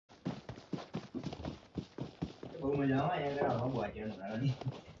બહુ મજા આવે અહીંયા આગળ આવા બોચેન મારવાની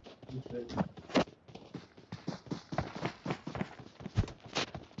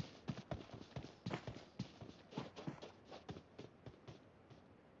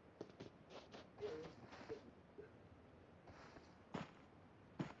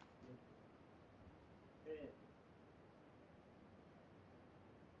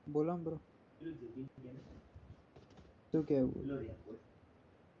बोला ब्रो तो क्या हुआ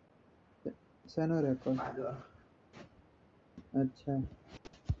सैनो रेकॉर्ड अच्छा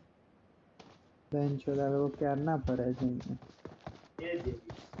बेंच वाला वो क्या ना पड़ा है इसमें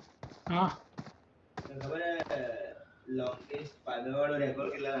हां खबर है लॉन्गेस्ट पागल वाला रेकॉर्ड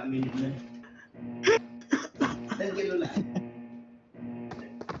केला आम्ही किलो ला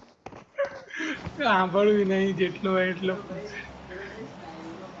સાંભળ્યું નહીં જેટલો હોય એટલો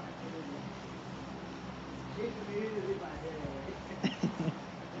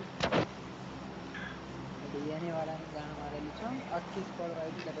ડીએનએ વાળાની ગાણ મારેલી છે આખી સ્કોડ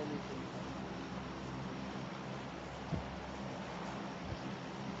વાઇપ કરેલી છે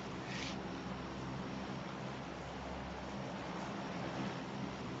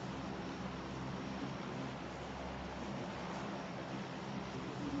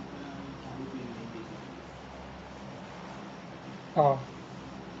હા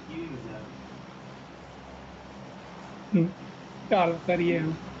કેવી મજા આવે ચાલ કરીએ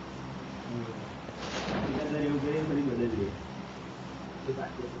એવું કરીએ ફરી બદલીએ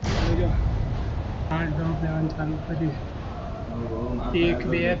જો 8 ડ્રોપ લેવાનું ચાલુ કરીએ એક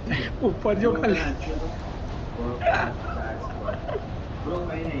બે ઉપર જો ખાલી બ્રો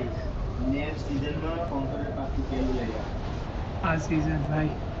કઈ નહીં નેક્સ્ટ સીઝનમાં કોન્કરર પાકું પેલું લઈ આવો આ સીઝન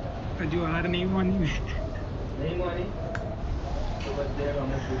ભાઈ હજુ હાર નહીં માની નહીં માની તો બધે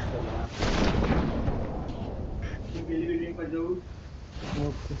અમે પુશ કરવા પેલી મીટિંગ પર જવું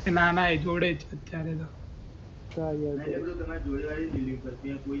ના ના એ જોડે જ અત્યારે તો બ્રો તમારી જોડે વાળી બિલ્ડિંગ પર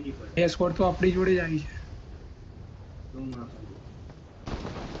ત્યાં કોઈ નહીં પડે એ સ્કોર તો આપણી જોડે જ આવી છે તો ના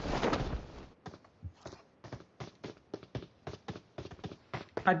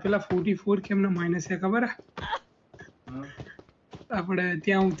આજ પેલા 44 કેમને માઇનસ છે ખબર હે આપણે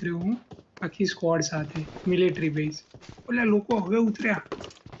ત્યાં ઉતર્યો હું આખી સ્ક્વોડ સાથે મિલિટરી બેઝ ઓલા લોકો હવે ઉતર્યા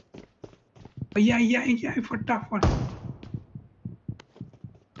અહીંયા ફટાફટ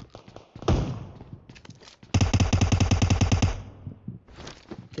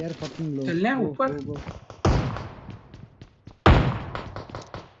यार फकिंग लो चलने ऊपर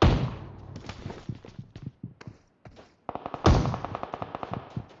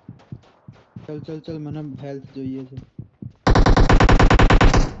चल મને હેલ્થ જોઈએ છે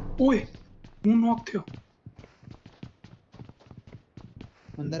ઓય હું નોક થયો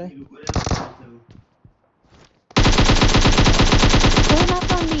અંદર હે Form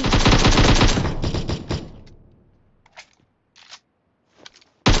up on me.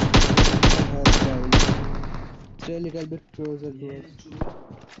 Stay a little bit closer to us.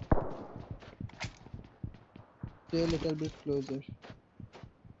 Stay a little bit closer.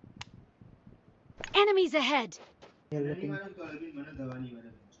 Enemies ahead. You're looking.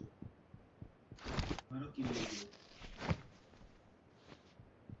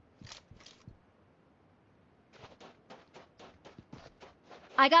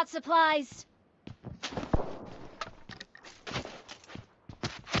 I got supplies.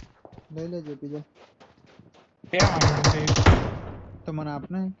 ले ले जो पीजा क्या है तो मना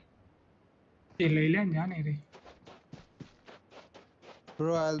आपने ये ले ले जाने रे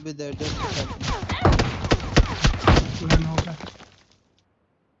bro I'll be there just पूरा होगा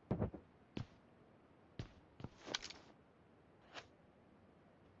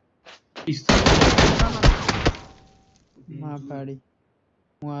इस मां पाड़ी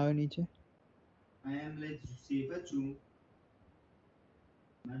હું આવ્યો નીચે I am like safe છું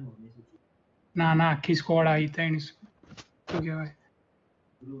ના ના આખી સ્કોડ આવી ત્રણ શું કહેવાય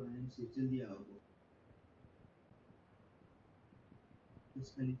બ્રો I am safe જલ્દી આવો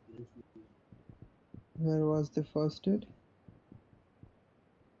where was the first aid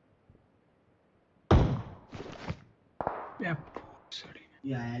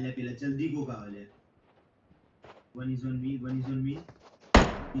Yeah, I let pela jaldi go kawale. One is on me.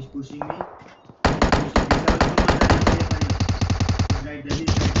 He's pushing me. Right there, he's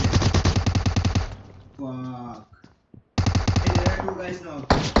right there. Fuck. Hey, there are two guys now.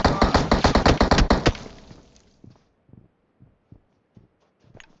 Fuck.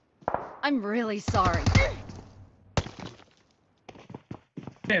 I'm really sorry.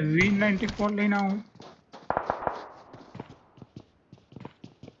 V94 लेना हूँ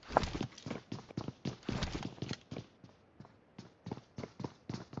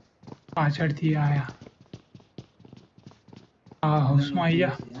પાછળથી આયા હા હાઉસમાં આવી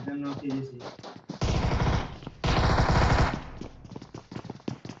જા adam knock થઈ જશે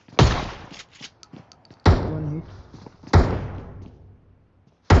One hit.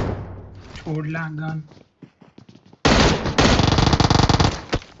 છોડ લાગન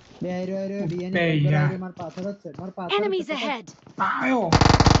બે આયરો બે ડીએનએ ઉપર યાર. આયરો માર પાછળ જ છે માર પાછળ જ Enemies છે ahead! આવ્યો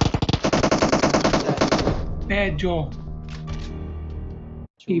બે જો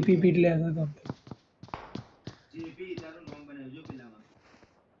ટીપી લે તો જેપી તારું નામ બનાવજો પેલામાં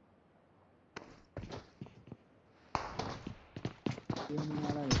ડીએનએ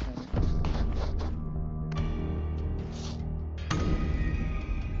વાળા દેખાય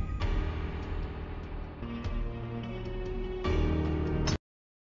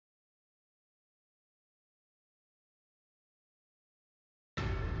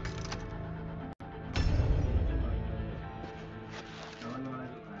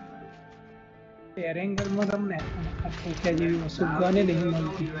એરેંગલમાં તમને આ ઠોક્યા જેવી વસ્તુ ગને નહીં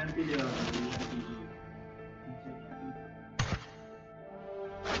મળતી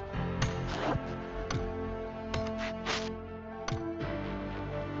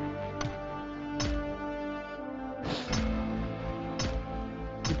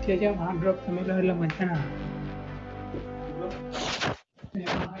ત્યાં જેમ હાર્ડ ડ્રોપ તમે લો એટલે મજા ના આવે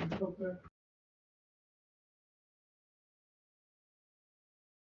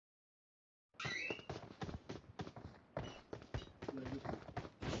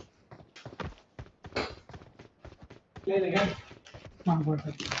ले लेगा मार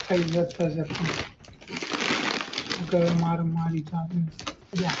पड़ता कई इज्जत कर सकते अगर मार मारी चालू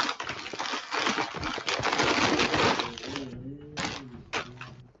या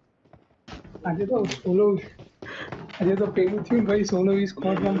આજે તો સોલો આજે તો પેલું થયું ભાઈ સોલો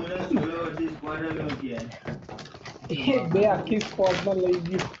સ્કોડમાં એક બે આખી સ્કોડમાં લઈ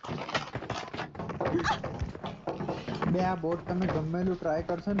ગયું બે આ બોટ તમે ગમેલું ટ્રાય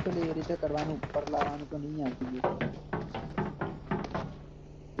કરશો ને પેલી એ રીતે કરવાનું ઉપર લાવવાનું તો નહીં આવતું બોટ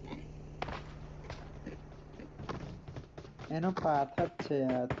એનો પાથ જ છે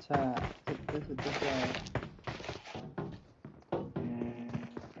અચ્છા સીધે સીધે ત્યાં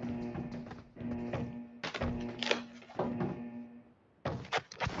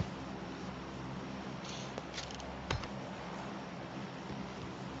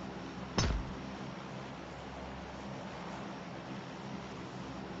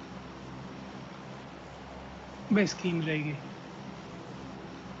બે સ્કીમ રહી ગઈ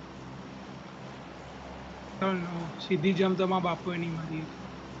ચાલ નો સીધી જમ તો મારા બાપુએ નહીં મારી હતી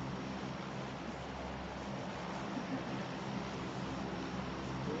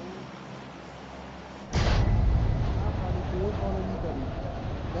ના પાડી કોઈ ફોલો નહીં કર્યું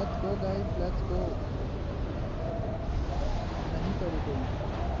let's go guys let's go નહીં કર્યું કોઈ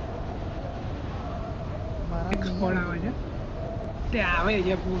મારા એક નહીં સ્કોડ આવે છે તે આવે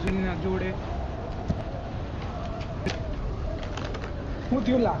છે પૂછની ના જોડે હું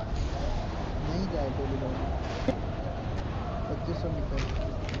થયું લા નહીં જાય પેલી બાજુ 2500 મીટર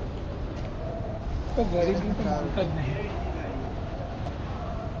તો ગરીબી તો માનતા જ નહીં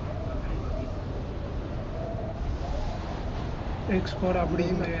એક સ્કોડ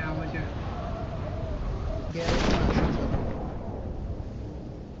આપણી પાસે આવે છે ગેરેજમાં છે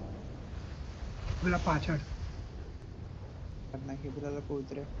પેલા પાછળ નાખી પેલા લોકો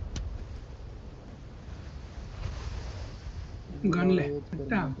ઉતરે ગન લે એ જ કરી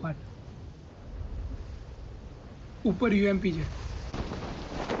ફટાફટ ઉપર યુએમપી છે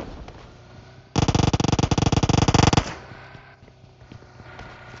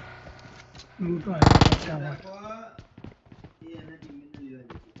લૂંટો ફટાફટ એ એના ટીમને લેવા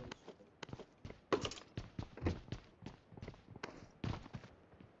જશે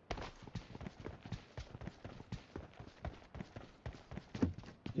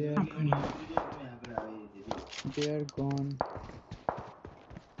they are gone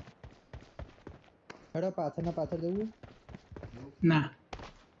હેડો પાછળના પાછળ જવું ના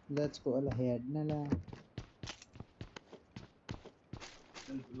લેટ્સ ગો અલા હેડ ના લા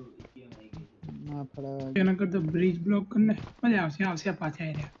ના ફળા એના કરતા બ્રિજ બ્લોક કરને મજા આવશે આવશે પાછા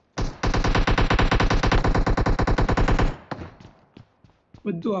આવ્યા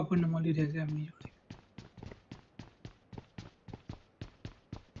બધું આપણને મળી રહેશે એમની જોડે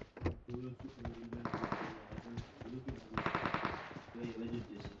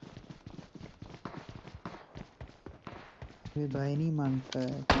ये भाई नहीं मानता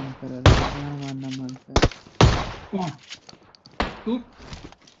है काम कर रहा है मानना मानता है કોણ તું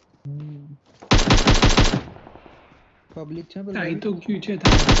पब्लिक છે તાઈ તો ક્યુ છે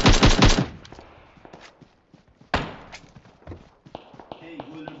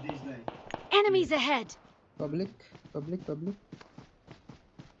Enemies ahead! Public, public, public.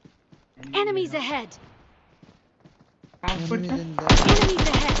 Enemies ahead! कहाँ पर Enemies था? in there. Enemies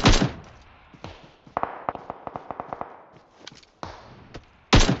ahead!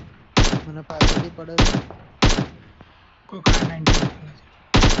 મને પાછળથી પડે છે. कोई कार 90 वाला છે.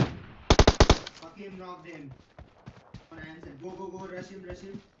 Fuck him, knocked him. On answer. Go, go, go, rush him, rush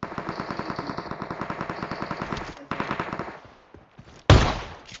him.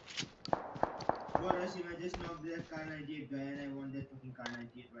 Go rush him. I just knocked that car 98 guy and I want that fucking car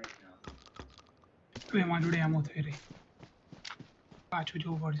 98 right now. તો એમાં જોડે એમો થઈ રહી. પાછું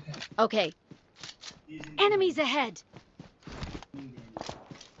જોવું પડશે. Okay, He's in enemies ahead!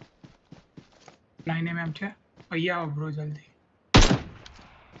 9mm છે. અહીંયા આવો બ્રો જલ્દી.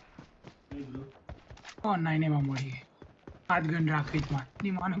 Hey bro. ઓ 9mm મળી ગઈ. હાથ ગન રાખવી જ માર.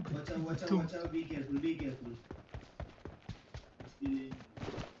 ની માનો Watch out, watch out, watch out. Be careful, be careful. Still in.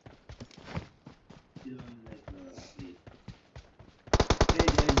 Still on like play. Hey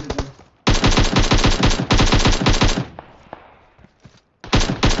guys, look up.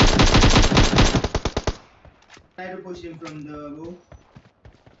 Try to push him from the bow.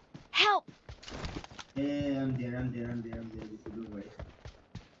 Help! Hey, I'm there, I'm there, I'm there, I'm there. Don't worry.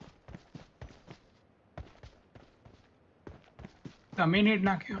 તમે net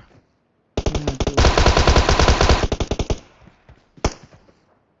નાખ્યો.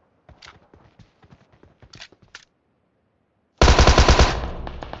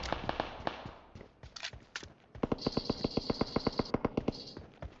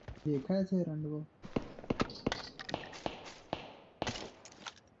 દેખાય છે રંડવો.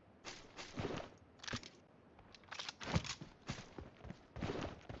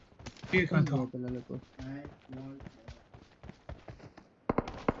 એક હતો. પેલા લોકો.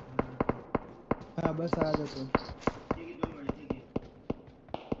 હા બસ આ જ હતો. Take it, don't worry, take it.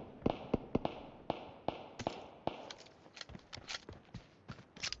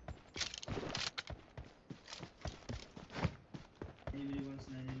 Anybody wants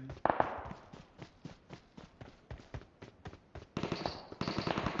 9mm?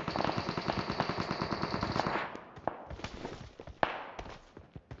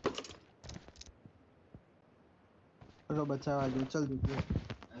 ચલો બચાવવા જો ચલ દીકરો.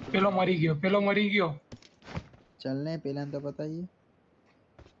 પેલો મરી ગયો. પેલો મરી ગયો. ચલ ને પેલા તો બતાઈએ.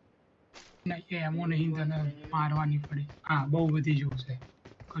 ના એ એમો નહીં તને મારવાની પડી. હા બહુ બધી જોશે.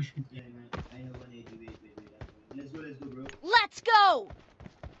 કશું જ Yeah, man. I have 180. Wait, wait, wait. Let's go, bro. Let's go!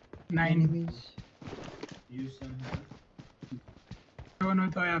 9 Enemies. Use some health. નો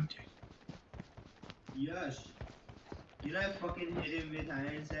તો આપજે. Yash. You know I fucking hit him with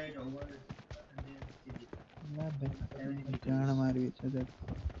iron sight over 150. ના ભાઈ જાણ મારવી છે તે.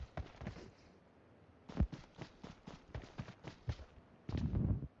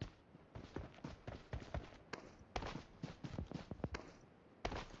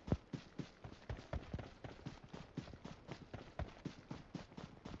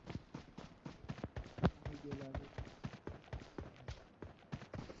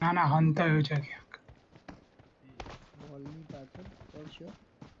 ના ના હંતાયો છે ક્યાંક. વોલની પાછળ પડશો.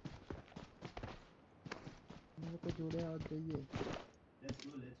 અમે લોકો જોડે આવત જઈએ. Let's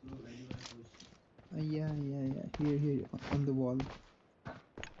go. Where do you want to push? Yeah. Here, on the wall.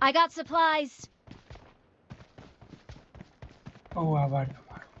 I got supplies! બહુ આભાર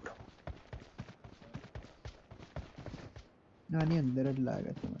તમારો બ્રો. આની અંદર જ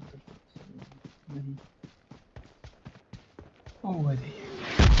લાગે છે મને. નહીં. બહુ બધી.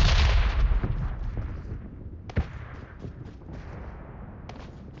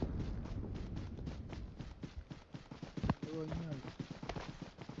 તો અહીંયા જ.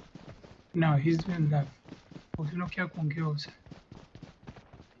 No, he's been left. उसने क्या कूंगे उसे.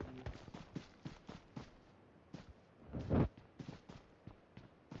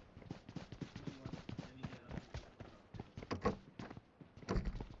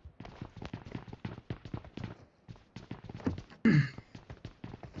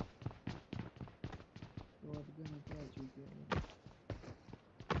 શોટગન હતી આ ચૂક્યો.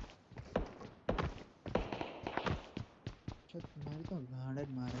 છત મારી તો ગાંડ જ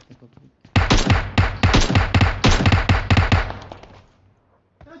મારે છે પબ્લિક.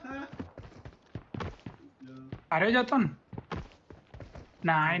 આરે જતો ને.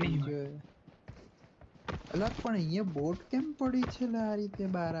 ના આય નહીં હોય. અલા પણ અહીંયા બોટ કેમ પડી છે લા આ રીતે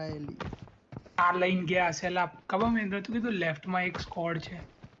બહાર આયેલી. આ લઈને ગયા હશે લા. ખબર મેં તું કીધું લેફ્ટમાં એક સ્કોડ છે.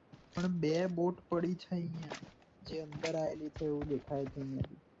 પણ બે બોટ પડી છે અહીંયા જે અંદર આયેલી છે એવું દેખાય છે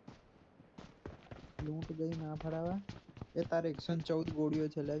અહીંયાથી. લૂંટ ગઈ ના ફડાવા. એ તારે 114 ગોળીઓ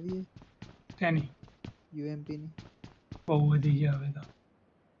છે લેવી તેની યુએમપી ની. બહુ વધી ગયા હવે તો.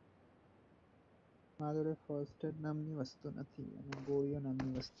 મારા જોડે ફર્સ્ટ એડ નામની વસ્તુ નથી અને ગોળીઓ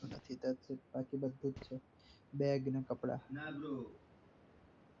નામની વસ્તુ નથી. That's it. બાકી બધું જ છે. બેગ ને કપડા. ના બ્રો,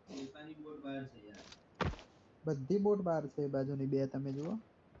 પોતાની બોટ બહાર છે યાર. બધી બોટ બહાર છે. એ બાજુની બે તમે જુઓ.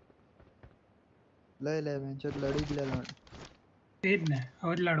 લઈ લે વેંચર લડી જ લે લડ. તે જ ને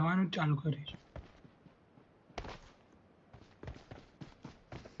હવે લડવાનું જ ચાલુ કરીશ.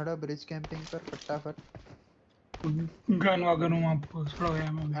 હડો બ્રિજ કેમ્પિંગ પર ફટાફટ. ગન વગરનું માં પોસડો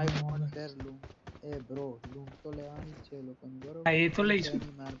એમાં આઈ બેન વોન્ટ વગર. ધેર લૂમ. એ બ્રો લૂમ તો લેવાની જ છે એ લોકોની હા બરોબર. એ તો કઈ છે લઈશું.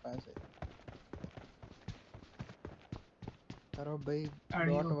 નહીં માર પાસે. તારો ભાઈ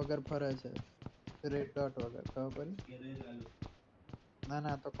ડોટ ગાડીઓ વગર ફરે છે. રેડ ડોટ વગર ખબર પડી. કેરે ચાલુ. ના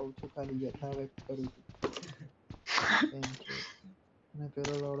ના તો કહું છું ખાલી યથા વ્યક્ત કરું છું. Thank you. અને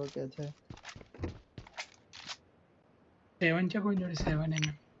પેલો લોડો કે છે 7 છે કોઈ જોડે 7 mm.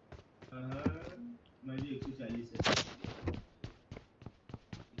 હા, મારી 140 છે.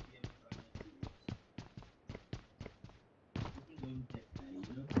 ATM માં કામ નથી. Taking don't take time,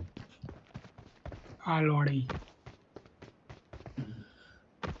 you know. આ લોડી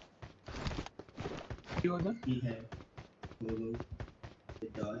કયો હતો He have Guru, the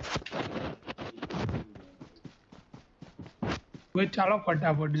dot. હવે ચાલો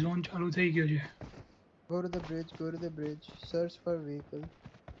ફટાફટ ઝોન ચાલુ થઈ ગયો છે. go to the bridge, go to the bridge, search for vehicle.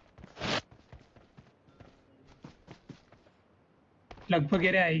 લગભગ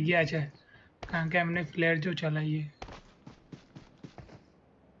એને આવી ગયા છે કારણ કે એમને ફ્લેર જો ચલાવીએ.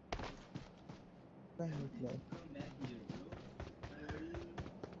 કઈ નીકળે. Come back here, bro.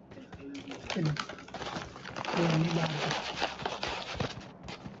 I will escape you. એની બહાર છે.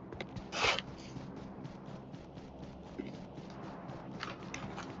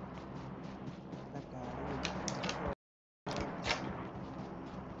 આ ગાડી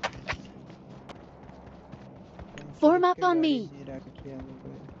Form એક up કે on ગાડી me. નહીં રાખી આ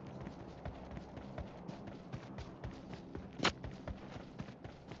લોકોએ.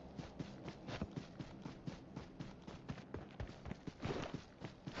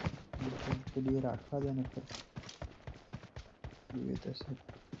 પેલી એ રાખવા દે ને ફર એવી થશે.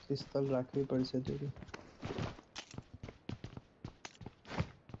 પિસ્તોલ રાખવી પડશે જોડે.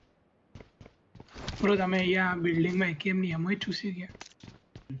 બ્રો તમે અહીંયા બિલ્ડિંગમાં કેમ નહીં અમે ચૂસી ગયા.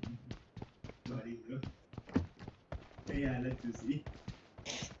 Sorry, bro. Hey, I like to see.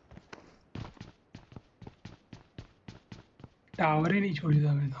 ટાવરે નહીં છોડી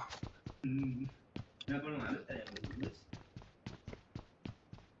તમે તો. ના પણ મારું થાય બધું બસ.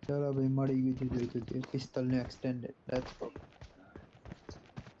 ચલો ભાઈ મળી ગયું છે જોઈતું તે પિસ્તોલ ને એક્સટેન્ડેડ. Let's go.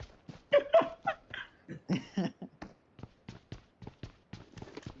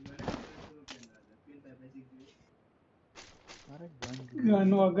 મારે ગન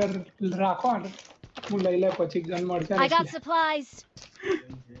ગન વગર રાખો ને હું લઈ લે પછી ગન મળશે ને I got એટલે. supplies.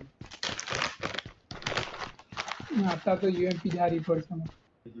 आता तो यूएमपी जारी પડશે મને.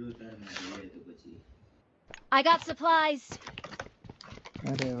 I got supplies.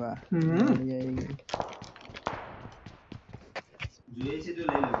 અરે વાહ હમ ગાડી આવી ગઈ. જોઈએ છે તો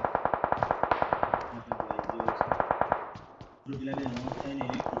લઈ લો. જો પેલા બે નોક થાય ને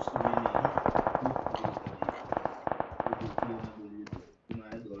એને પિસ્તોલ લઈ લે.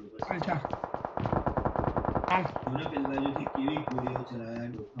 મારે દોડ પર અચ્છા હાલ જોને પેલી બાજુથી કેવી ગોળીઓ ચલાવ્યા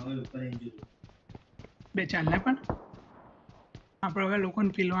ડોફામાં ઉપર આવી જતો. બે ચાલ ને પણ આપણે હવે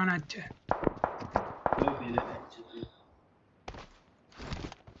લોકોને પીલવાના જ છે. તો પેલે બેચ છે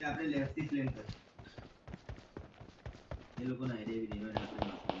કે આપણે લેફ્ટ થી ફ્લેંક કર. એ લોકોને આઈડિયા બી નહીં હોય આપણે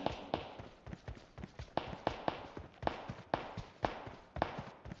મારવાના છે.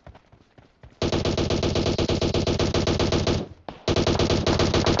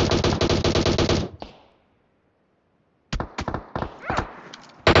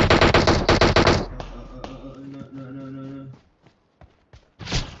 No.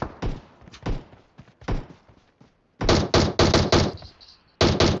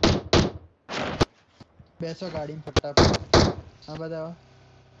 બેસો ગાડીમાં ફટાફટ. હા બધા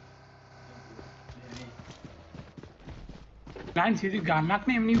લાઈન સીધી ગાળ નાખ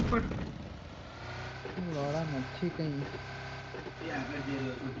ને એમની ઉપર. લોડા નથી કઈ. એ આગળ જઈ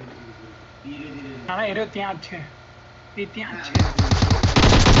રહ્યો છું ધીરે ધીરે ના ના એરો ત્યાં જ છે એ ત્યાં જ છે.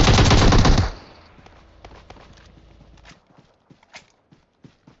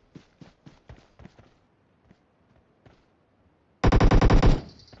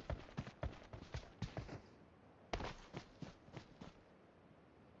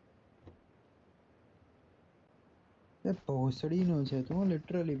 એ ભોસડીનો છે તું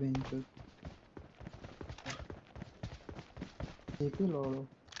લિટરલી બેન છો. એપી લોડો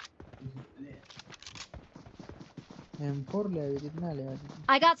M4 ले आई कितना ले आई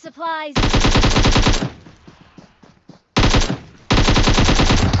I got supplies.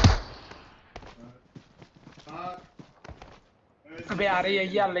 हाँ अबे आ रही है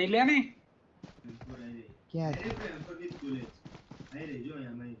यार ले ले ने क्या अरे प्रेम पर विद बुलेट्स अरे जो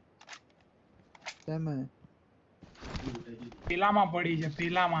यहाँ मैं તમે પેલામાં પડી છે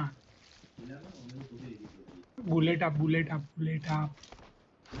પેલામાં બુલેટ આપ બુલેટ આપ બુલેટ આપ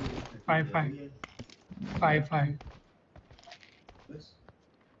 5 बस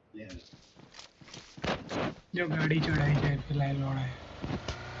ले लो જો ગાડી ચડાઈ જાય પેલા એ લોડાય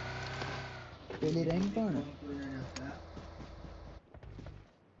પેલી રેન્ક કોણ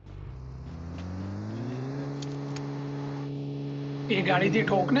એ ગાડીથી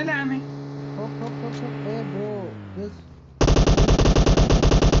ઠોકને લે આને ठोक ठोक ठोक ठोक ए bro this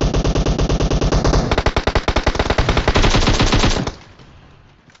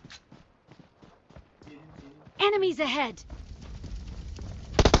Enemies ahead.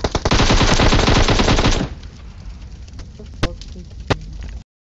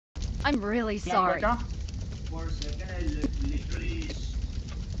 I'm really sorry. બચા for a second I literally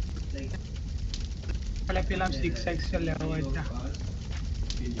like પેલા પેલા 6x લેવા હોય ત્યાં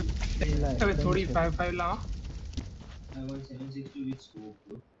હવે થોડી 5 લાવો I want 762 with scope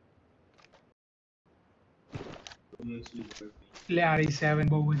bro 2x will work me લે આરી 7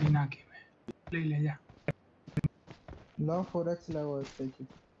 બહુ બધી નાખી મેં લઈ લેજા લો 4x લાવો પછી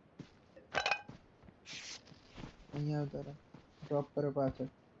અહીંયા આવતા ડ્રોપ કરો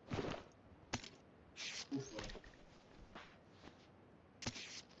પાછળ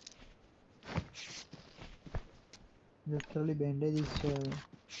લિટરલી બેન્ડેજીસ છે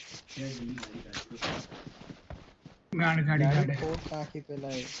ગાંડ ગાડી કાઢે કોટ નાખી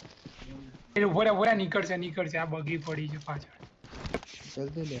પેલા એ ઉભો નીકળશે આ બગી પડી છે પાછળ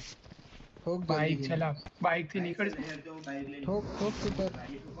જલ્દી લે ठोक બાઈક ચલાવ બાઈક થી નીકળશે ठोक ठोक ऊपर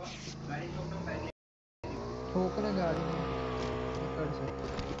ठोक ना गाड़ी में निकल से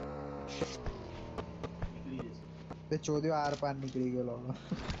ते चोदियो आर पार निकली गेलो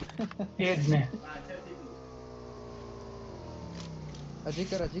એ જ ને हजी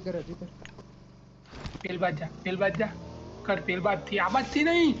कर પેલ બાજ જા કર પેલ બાજ થી આ બાજ થી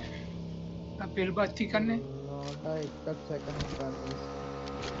નહીં આ પેલ બાજ થી કરને नोटा एक सेकंड में कर दे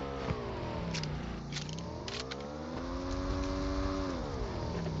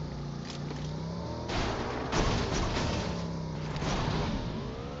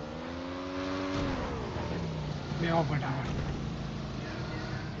બેવા ફટાફટ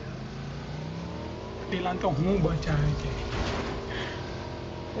પેલા તો હું બચાવે છે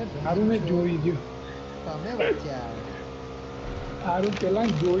હારું મેં જોઈ ગયો તમે બચ્યા હારું પેલા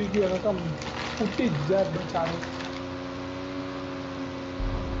જોઈ ગયો અને તો ફૂટી જ જાય બચાવે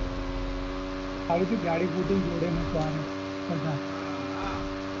હારું થી ગાડી ફૂટી જોડે નતો આવે બધા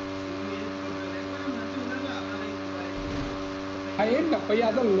હા એ ને પછી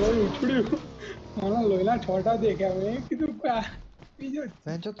આ તો લોહી ઉછળ્યું મને લોહીના છોટા દેખ્યા મેં કીધું કે આ બીજો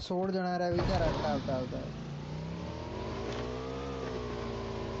વેંચો 16 જણા રહ્યા વિચાર આટલા આવતા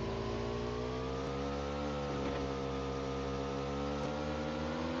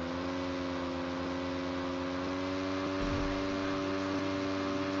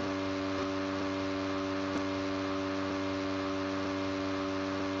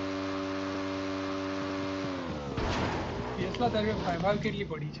ટેસ્લા તારે 5 કેટલી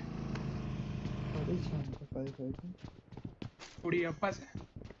પડી છે પડી છે આમ તો 5 થોડી અપાશે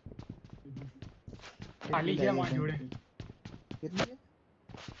ખાલી છે મારી જોડે કેટલી છે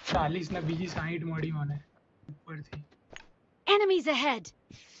 40 ને બીજી 60 મળી મને ઉપરથી Enemies ahead.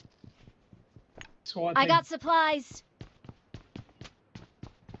 100 I got supplies.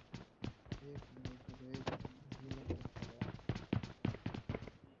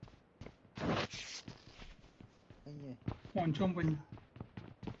 અહીંયા 550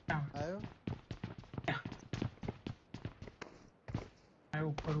 આયો આયો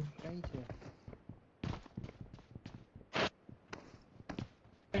ઉપર કઈ છે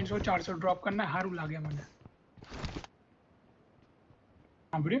 300-400 ડ્રોપ કરને સારું લાગે મને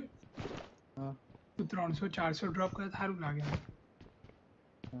સાંભળ્યું હા તું 300-400 ડ્રોપ કરે સારું લાગે મને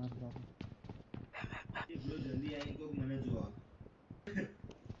એટલો જલ્દી આવી તો મને જો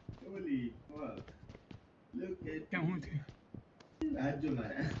ઓલી વાહ લુક એટ કે હું થયું રાજ જો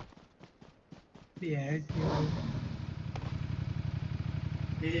મારા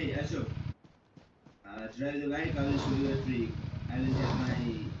hey Ashok drive the bike I will show you a trick I will get my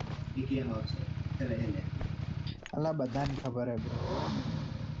AKM outside ચલે હેલે અલા બધાને ખબર હે બ્રો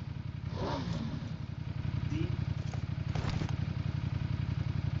see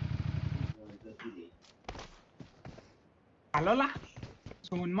હેડો લા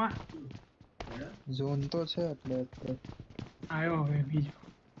ઝોન માં ઝોન તો છે એટલે અત્યારે આવ્યો હવે બીજો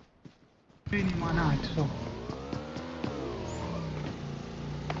એની માના 800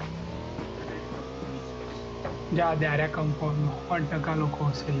 જા ત્યારે કમ્પાઉન્ડ 1% લોકો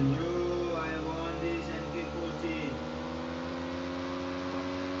હશે અહીંયા Bro, I want this MK14.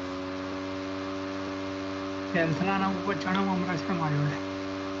 હેલ્થના ઉપર ચણમ હમણાં છે માર્યો છે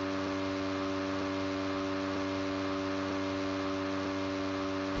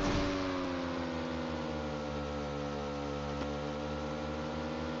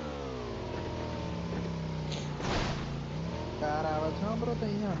કાર આવે છે બ્રો તો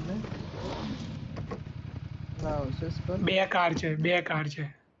અહીંયા અમને લાવ સેસ પર બે કાર છે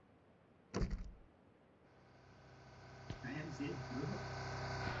I am safe, bro.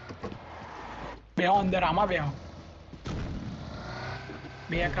 બેહો અંદર આમાં બેહો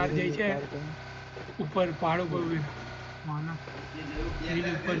બે કાર જઈ છે કાર કઈ ઉપર પહાડ ઉપર ઉભી માના ये जरूर किया ये था,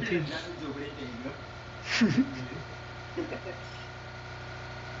 ऊपर मैंने चीज। जादू झोपड़ी चाहिए, bro.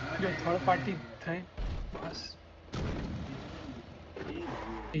 જો થર્ડ પાર્ટી થઈ બસ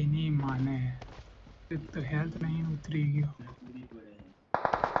એની માને એક તો હેલ્થ નહીં ઉતરી ગયો पूरी पड़े हैं.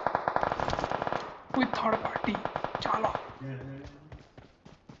 કોઈ થર્ડ પાર્ટી ચાલો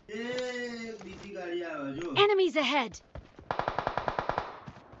ए बीती गाड़ी आवा जो Enemies ahead!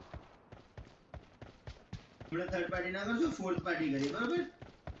 थोड़ा थर्ड पार्टी ना करजो फोर्थ पार्टी करी बराबर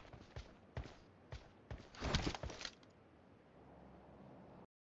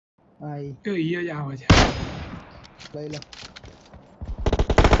આઈ તો એ જ આવે છે લઈ લે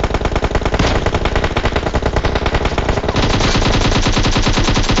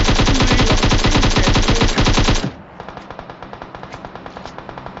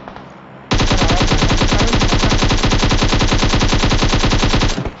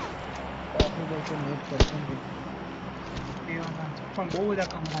આપણી પાસે નેટ કરશું પણ બહુ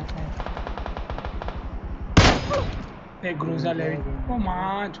બધા કમરા છે એક ગ્રોઝા લેવી ઓ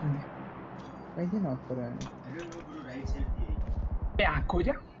માં જોને કઈથી નોક કર્યો એને I don't know bro right side थी એ આખો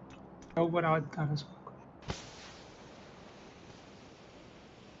છે ઉપર આવાજ તારો શું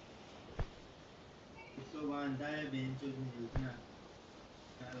तो बांधा है बेंचो में इतना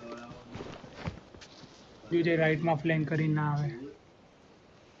જે રાઈટમાં ફ્લેંક કરીને ના આવે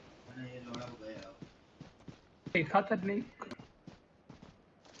અને એ લોડા ગયા દેખાતા જ નહીં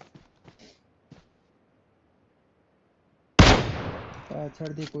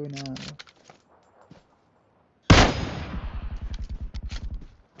પાછળથી કોઈ ના આવે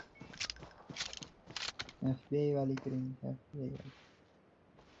FBI वाली क्रीम FBI वाली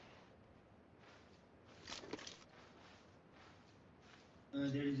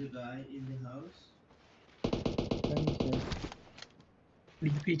there is a guy in the house कहीं से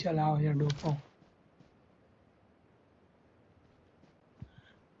ડીપી ચલાવે છે ડોકો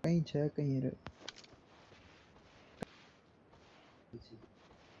कहीं છે कहीं रे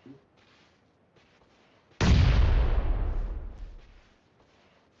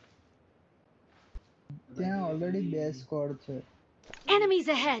ત્યાં ઓલરેડી બે સ્કોડ છે Enemies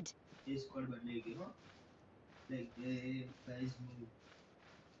ahead! ये स्क्वाड बदलेगी हो like the guys move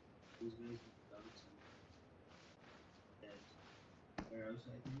those guys move outside that where else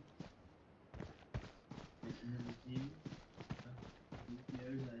I think and another team two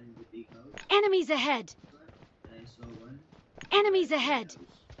players are in the big house Enemies ahead! and I saw one Enemies ahead!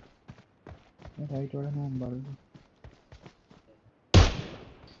 Right વાળા નામ બાર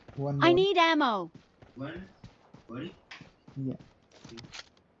one I more need ammo! one body yeah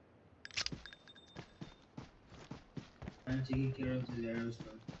I'm taking care of the arrows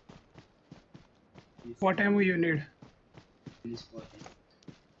now what time you need please spot it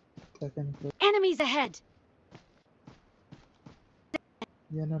second floor Enemies ahead!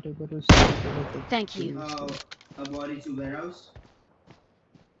 you're not able to see it. Thank you. a body to warehouse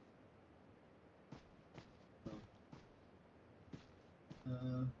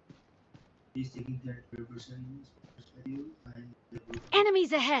he's taking 30% perspective and the book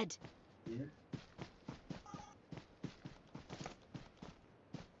Enemies ahead! there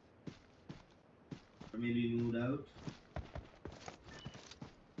or maybe moved out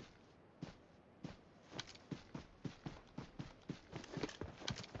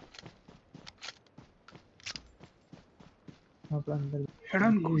આપણા અંદર હેડો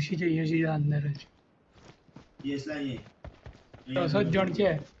ને ઘૂસી જઈએ સીધા અંદર જ yes લાઈએ 10 જ જણ છે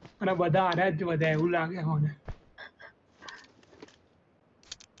અને બધા આર્યા જ બધા એવું લાગે મને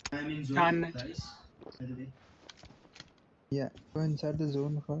I'm in Done. zone guys by the way yeah go inside the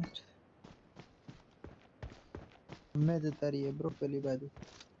zone first અમે જતા રહીએ બ્રો પેલી બાજુ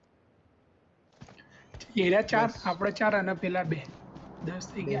એરા 4 બસ આપણે 4 અને પેલા 2 10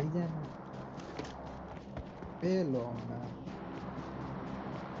 થઈ ગયા. બેહી જા ને પેલો હમણાં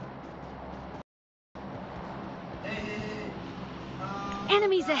Hey.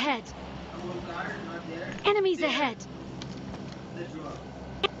 Enemies ahead. Our car not there. Enemies There. ahead. The drop.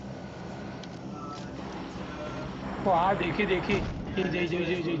 It's, ઓ આ દેખી yeah, જઈ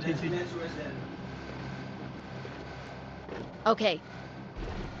let's go, let's go. જઈ. Let's rush them. Okay.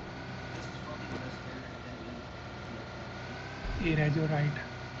 Just fucking rush them and then we'll. એ રહેજો રાઈટ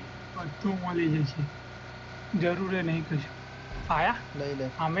બધું મળી જશે જરૂર નહીં કશું આયા લઈ લે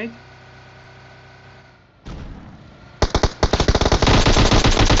આમે જ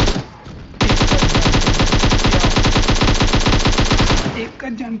એક જ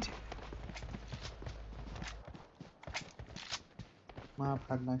જણ છે માં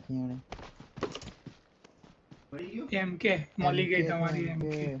ફાડ નાખી એને Where are you? એમ કે મળી ગઈ MK તમારી ને એમ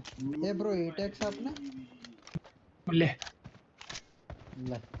કે MK. એ બ્રો એટેક્સ આપને લે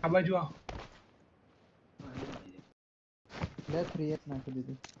લે આ બાજુ આવ લે 3x નાખી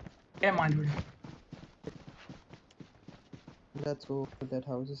દીધું એ Mandvi let's go to that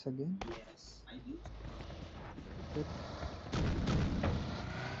houses again Yes, I do.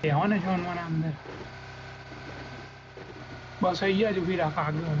 એ હો ને જોન મને અંદર બસ અહીંયા જ ઊભી રાખ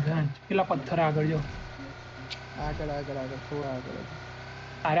આગળ પેલા પથ્થર આગળ જો આગળ થોડા આગળ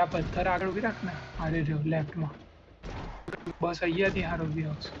આરા પથ્થર આગળ ઊભી રાખ ને આરે જો લેફ્ટમાં બસ અહીંયાથી હારો ઊભી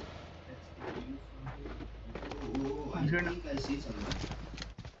આવશે Oh, I think I see someone.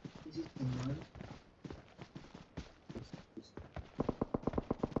 Is it someone?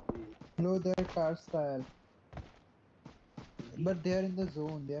 know their car style but they are in the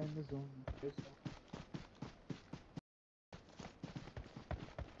zone There's no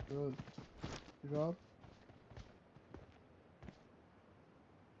bro drop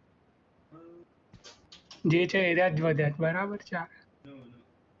જે છે એરિયા જ વધ્યા બરાબર છે No, no.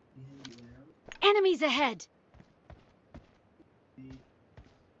 Behind you, where else? Enemies ahead.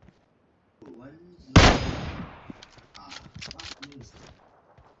 One's fuck me.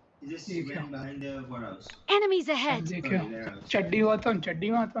 He just ठीक है. ran behind the warehouse. Enemies ahead. દેખ્યો Sorry, warehouse.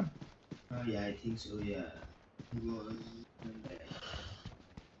 ચડ્ડીમાં હતો ને Oh yeah, I think so. Yeah. He was.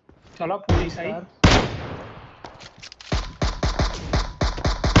 ચલો પોલીસ આવી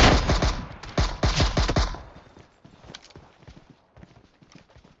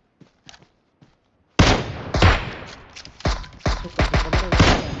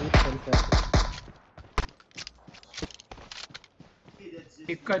car Hey, that's just.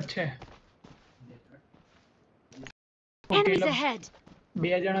 એક જ છે ઓકે Enemies ahead. બે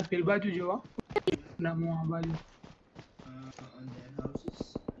જણા પેલ બાજુ જુઓ ને હું આ બાજુ On their houses.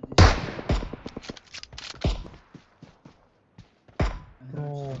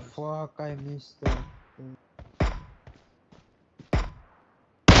 oh fuck I missed that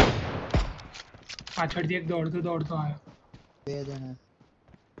પાછળથી એક દોડતો આવ્યો બે જણા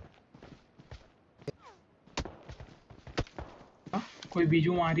કોઈ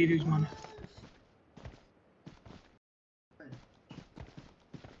બીજું મારી રહ્યું છે મને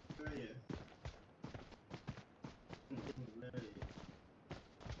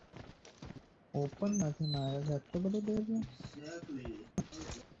ઓપન નથી મારે આટલો બધો દે છે Exactly.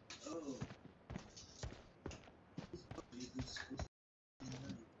 Oh.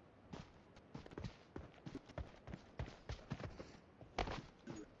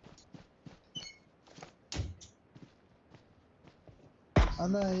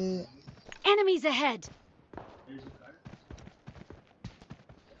 આના એ Enemies ahead. There's a car.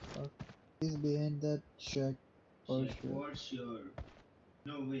 is behind that shack for Shit, sure for sure.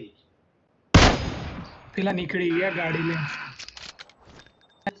 No, wait. પેલા નીકળી ગયા ગાડી લઈને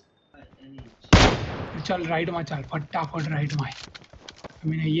Any ચાલ રાઈડમાં ચાલ ફટાફટ રાઈડમાં આય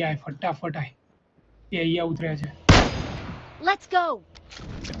અમે અહીંયા આય ફટાફટ આય એ અહીંયા ઉતર્યા છે Let's go.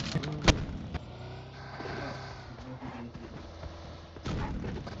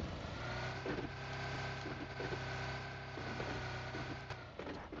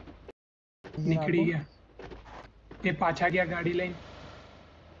 નીકળી ગયા એ પાછા ગયા ગાડી લઈને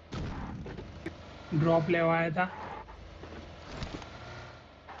ડ્રોપ લેવા આવ્યા હતા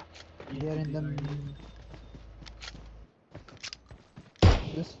they are in the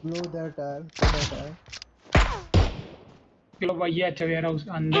just blow their tire પેલો ભાઈ છે વેર હાઉસ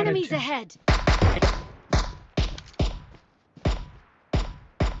અંદર જ Enemies છે ahead.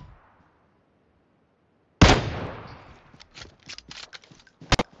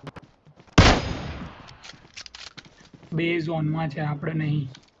 બે ઝોનમાં છે આપણે નહીં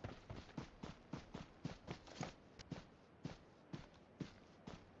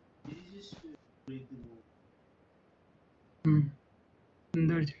Did you just break the wall?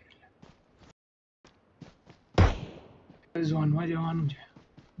 ઝોનમાં જવાનું છે.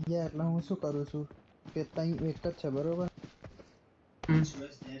 યા એટલે હું શું કરું છું કે તઈ એક જ છે બરોબર. Trust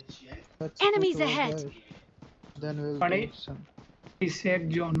that check. Let's Enemies push over ahead. there. Then we'll પણ do એ some. સેક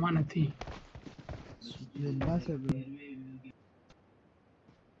ઝોનમાં નથી. Vilna se bro.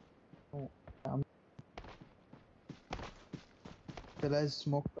 Oh, till I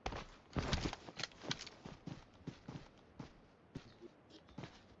smoke.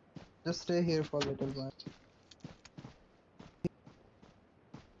 Just stay here for a little while.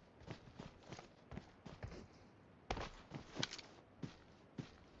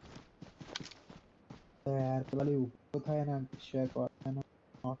 यार वाली ऊपर था ना शेक और है ना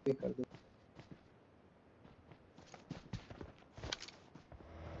नॉक भी कर दे.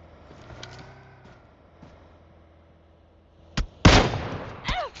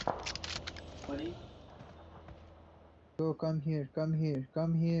 Funny. Go come here, come here,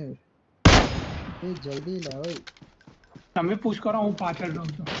 come here. Hey जल्दी ला ओए. તમે પુશ કરો હું પાછળ રહું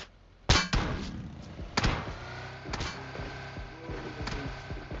છું.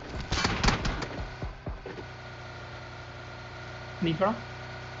 નીકળો.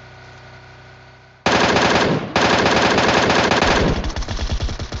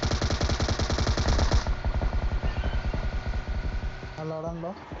 लड़न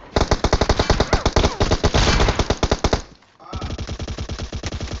लो.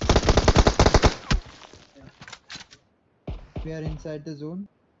 We are inside the zone.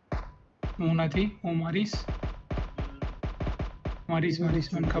 હું નથી, હું મરીશ. મરીશ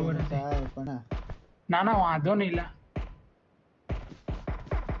મને ખબર હતી. થાય પણ ના વાંધો નહીં લા.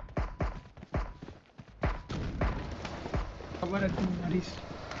 ખબર હતી હું મરીશ.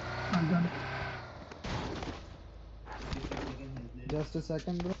 વાંધો નહીં. Just a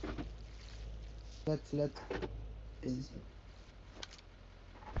second bro. Let's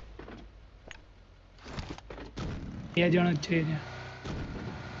બે જણ જ છે ત્યાં.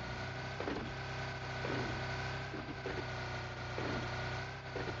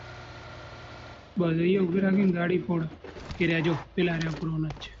 બસ અહીંયા ઊભી રાખીને ગાડી ફોડ. એ રહેજો પેલા રહ્યા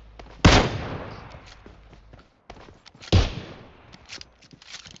પૂરોના જ છે.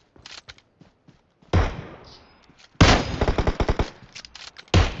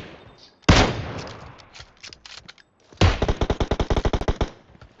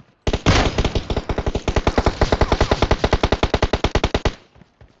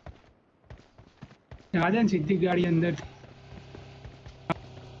 રાજા ને સીધી ગાડી અંદરથી.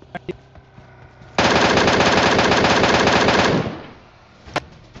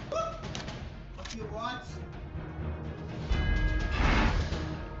 Fuck you, what?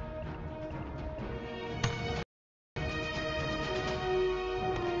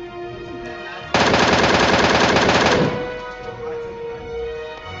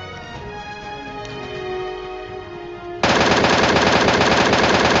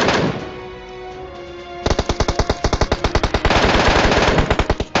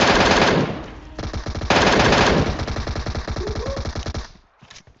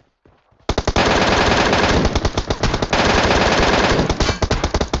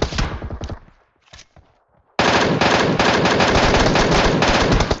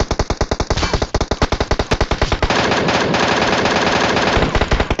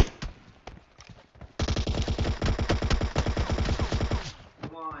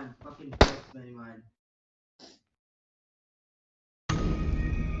 Come on, fucking flashbang, man.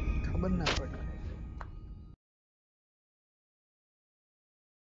 खबर ना पड़ा.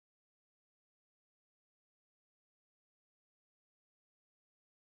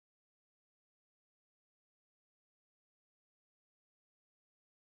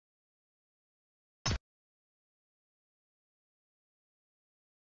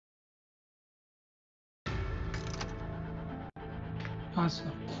 હા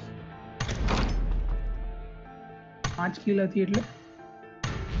સર. 5 કિલ હતી એટલે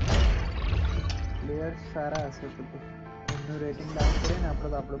પ્લેયર સારા હશે તો એમનું રેટિંગ ડાઉન કરે ને આપણે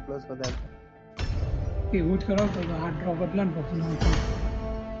તો આપણો પ્લસ વધારે. એવું જ કરો તો આ ડ્રો બદલા ને પછી નાખો.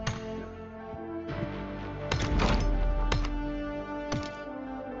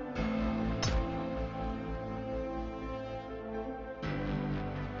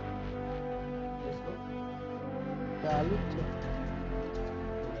 ચાલુ જ છે.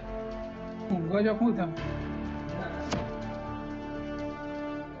 ઊંઘો જો શું તમે?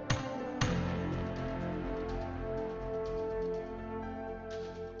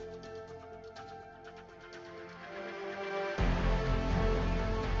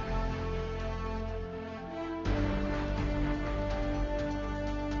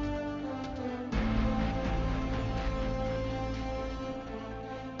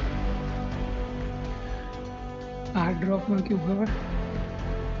 આ ડ્રોપમાં કેવું ખબર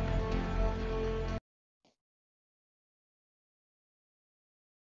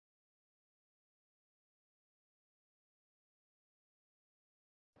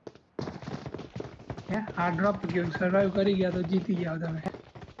હે આ ડ્રોપ કેવું સર્વાઈવ કરી ગયા તો જીતી ગયા તમે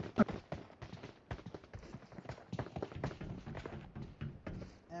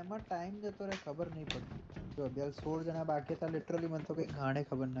એમાં ટાઈમ જતો રહે ખબર નહીં પડતી. જો અગિયાર 16 જણા બાકી હતા લિટરલી મને તો કઈ ઘાણે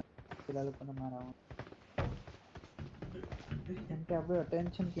ખબર ના પેલા લોકોને મારવાનું કેમ કે આપણું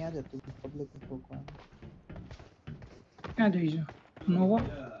અટેન્શન ક્યાં જતું પબ્લિક ઠોકવાનું. ક્યાં જઈશું novo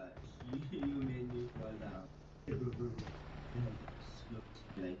You made me fall down. Hey, bro. Yeah, slow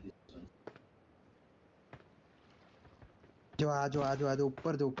like this one. જો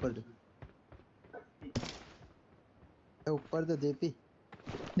ઉપર જો ઉપર તો દેપી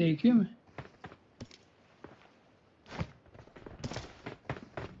देखियो मैं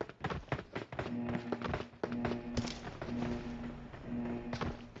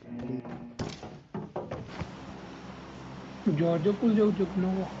जॉर्जो पुल जाऊ चुक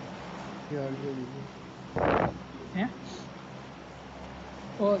नोवो જોરજો હે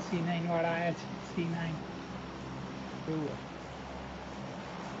ઓ C9 વાળા આયા છે C9 કેવું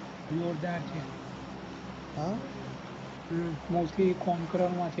જોરદાર છે હા મોસ્ટલી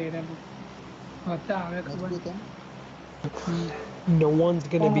કોન્કરરમાં છે એ લોકો હતા આવે ખબર મજબૂત એમ No one's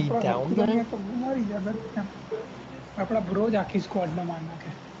gonna be down there. તો મારી જગત એમ આપણા બ્રો જ આખી સ્ક્વોડ ને માર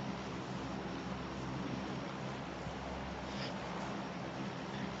નાખે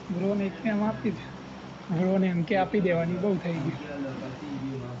બ્રો ને કેમ આપી દે બ્રો ને એમ કે આપી દેવાની બહુ થઈ ગયું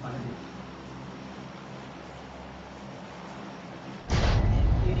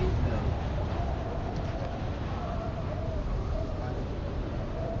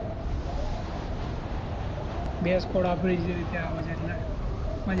બે સ્કોડ આપણી જ રીતે આવે છે એટલે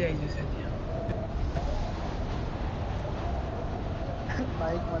મજા આવી જશે ત્યાં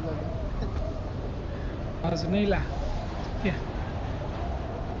બાઈક માં લડે બસ નહીં લા ત્યાં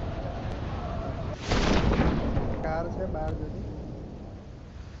કાર છે બહાર જોતી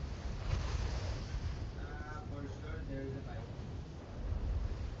For sure, there is a bike.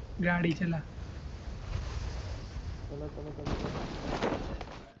 ગાડી ચલા ચલો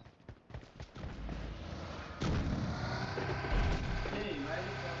Hey, why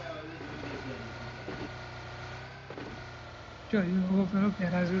the fuck I always do this here? જો એ લોકો પેલો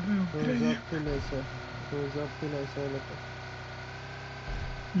પેરાશૂટ ને ઉતરે છે રોઝ અપ થી લેશે એ લોકો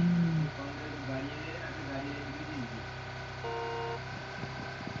ગાડી લઈને આપણે ગાડી લઈને નીકળી જઈશું.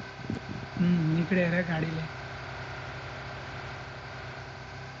 નીકળે રે ગાડી લઈ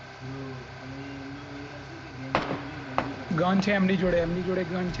Bro, હવે એમનો એ હશે કે ગેંગ ગન છે એમની જોડે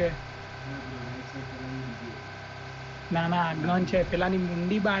ગન છે ના બ્રો રાઈટ સાઈડ પેલાની બીજી ના ગન છે પેલાની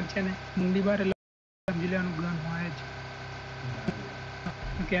મુંડી બાર છે ને મુંડી બાર એટલે સમજી લેવાનું ગન હોય જ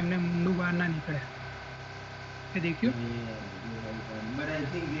કે એમને મુંડું બહાર ના નીકળે એ દેખ્યું But I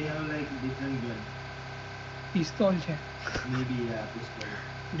think they have like different gun. Pistol છે Maybe yeah, pistol.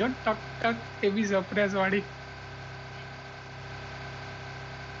 જો ટક ટક એ બી સરપ્રાઈઝ વાળી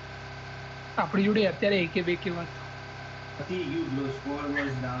આપણી જોડે અત્યારે એકે બે કે વાત See you bro, squad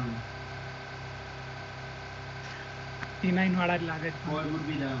was down. C9 વાળા જ લાગે છે Squad would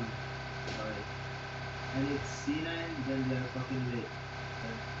be down. Sorry. And it's C9, then they're fucking late.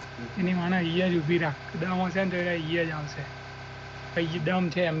 એની માને અહીંયા જ ઊભી રાખ દમ હશે ને તો અહીંયા જ આવશે કઈ દમ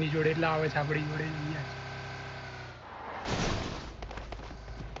છે એમની જોડે એટલે આવે છે આપણી જોડે અહીંયા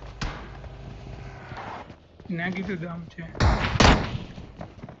જ ના કીધું દમ છે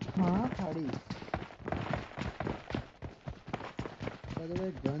હા ખાડી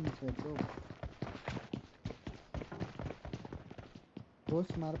ગન છે બ્રો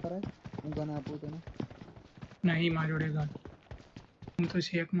દોસ્ત માર પર હું ગન આપું તને નહીં મારી જોડે ગન હું તો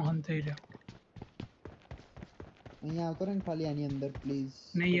શેખ મોહન થઈ રહ્યો અહીંયા આવતો રહે ને ખાલી આની અંદર પ્લીઝ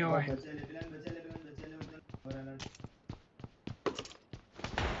નહીં અવાય બચાલે પેલા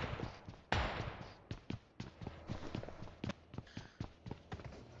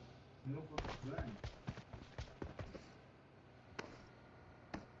No fucking gun.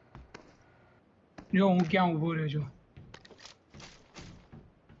 જો હું ક્યાં ઊભો રહ્યો છું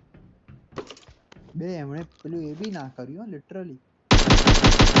બે એમણે પેલું એ બી ના કર્યું લિટરલી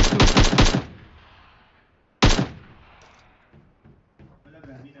પેલા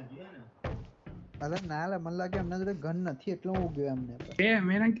ગાડી ના જોયા ને અરે ના લે મને લાગે એમના જોડે ગન નથી એટલે હું ગયો એમને પર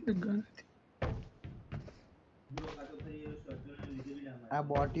મેં ના કીધું ગન બ્રો કા તો ફરી એ શોટગન ને લીધે બી ના મારે આ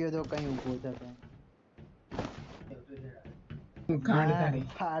બોટીઓ તો કઈ ઊભો છે ત્યાં હું કાંડ ના, તારી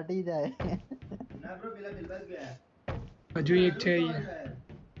ફાટી જાય ના બ્રો પેલા દિલબાગ ગયા હજુ એક છે અહીંયા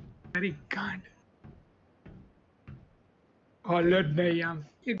તારી કાંડ હલ જ નહીં આમ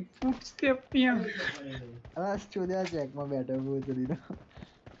એક ફૂટ સ્ટેપ નહીં આમ કઈ છે પણ એને આ સ્ટુડિયો ચેકમાં બેઠો ભૂતરીનો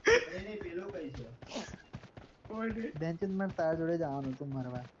પણ એને પેલો કઈ છે ઓલે બેન્ચિસ માં તાર જોડે જવાનું તું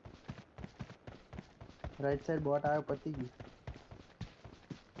મરવા રાઈટ સાઈડ બોટ આવ્યો પતી ગયું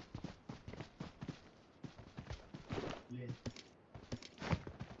લે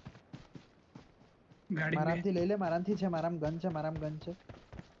ગાડી બે મારામથી લઈ લે મારામથી છે મારામ ગન છે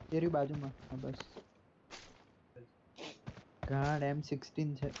તેરી બાજુમાં હા બસ ગાડ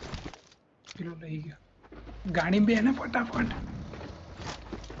M16 છે પેલો લઈ ગયો ગાડી બે ને ફટાફટ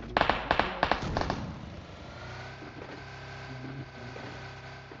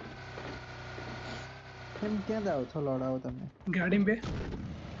કેમ ક્યાં જાઓ છો લડાવો તમે ગાડી બે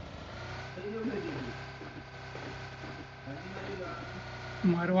કઈ જો લઈ દીધું ગાડી બાજુ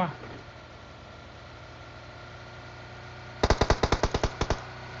જવાનું મારવા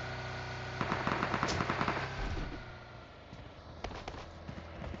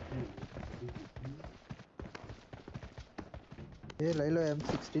એ લઈ લો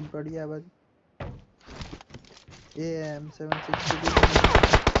M16 પડી આ બાજુ એ M762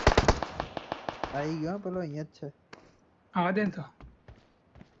 આવી ગયો પેલો અહીંયા જ છે આવા દે ને તો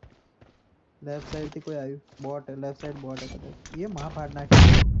લેફ્ટ સાઈડ થી કોઈ આવ્યું બોટ લેફ્ટ સાઈડ બોટ કદાચ એ માં ફાડ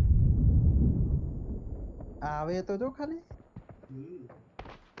નાખી આવે તો જો ખાલી જોયું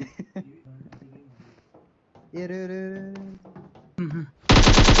એવી ગાંડ ફાટી ગઈ મારી એ રે રે રે હમ.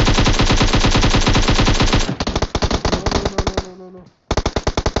 લો લો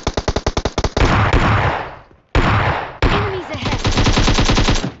Enemies ahead!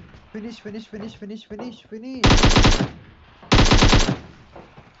 ફિનિશ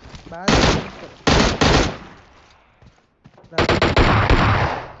બાર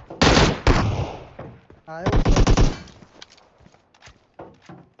આવ્યો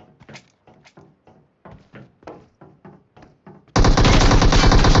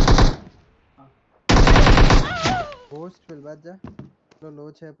પોસ્ટ પેલ બાદ જા લો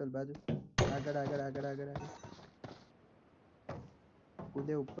છે પેલ બાજુ આગળ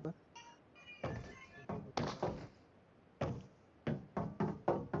કૂદે ઉપર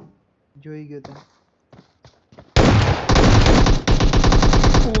જોઈ ગયો તને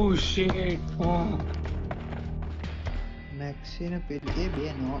ઓ શિટ મેક્સી ને પેલ એ બે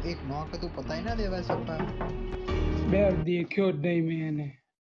નો એક નોક તો પતાઈ ના દેવાય સપા બે દેખ્યો જ નહીં મેં એને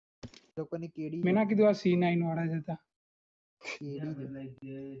લોકોની કેડી મેં ના કીધું આ C9 વાળા જ હતા કેડી but like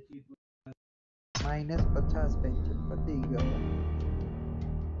cheap -50 પેન્શન પતી ગયો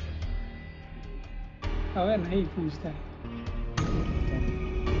હવે નહીં પૂછતા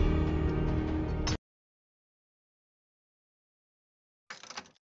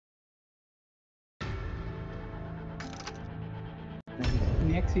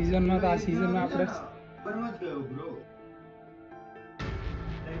નેક્સ્ટ સીઝનમાં તો આ સીઝનમાં આપણે ઓવરમાં જ ગયો બ્રો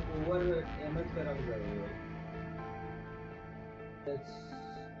લાઈક ઓવર એમ જ કરાવ ગયો લેટ્સ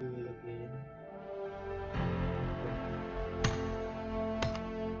ડુ ઇટ અગેન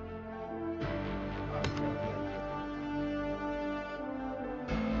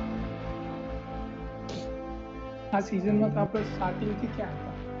આ સીઝનમાં તો આપણે સ્ટાર્ટિંગ થી ક્યાં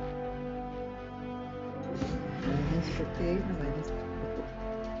હતા -58 ને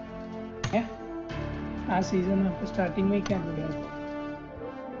હે આ સીઝન આપણે સ્ટાર્ટિંગમાં ક્યાં ગયા હતા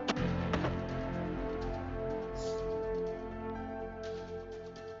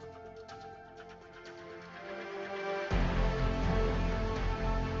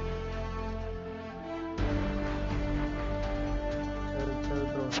ચલ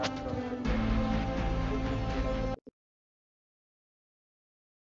બ્રો હાથ બ્રો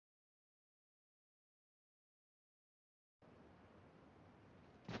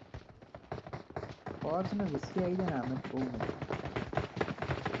કોર્સ ને વિસકી આવી જાય ને આમે બહુ મજા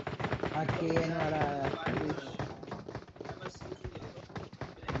આ કે વાળા બસ શું કહેતો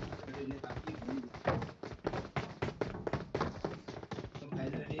એટલે બાકી તો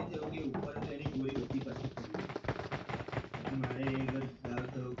ફાયદો એ થયો કે ઉપર તેની ગોળી બધી પાછી પડી મારે અગર દાવ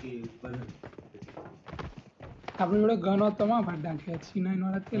થયો કે ઉપર આપણી જોડે ગન હોત તો માં ફાટ નાખ્યા C9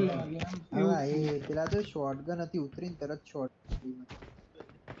 વાળા તેલ લેવા ગયા આમ હવે એવું એ પેલા તો શોટગન હતી ઉતરીને તરત શોટ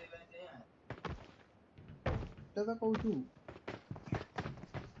એટલે તો કહું છું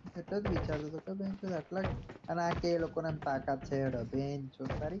એટલે જ વિચારતો હતો કે બેન આટલા અને આ કે એ લોકોને આમ તાકાત છે હેડો બેન છો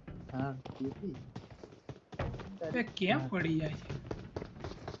તારી હા કેવી એ કેમ પડી જાય છે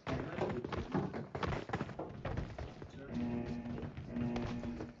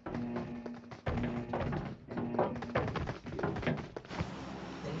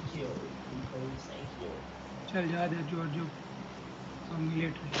થેન્ક યુ થેન્ક યુ ચાલ જવા દે જોરજો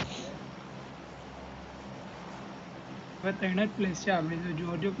મિલિટરી હવે ત્રણ જ પ્લેસ છે આપણી તો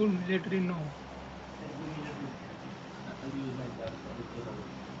જોર્જોપુર મિલિટરી નો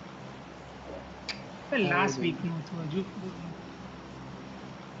લાસ્ટ વીક નું હતું હજુ ખબર નહીં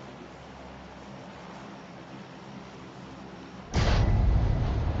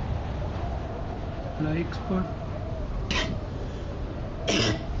લાઈક સ્પોટ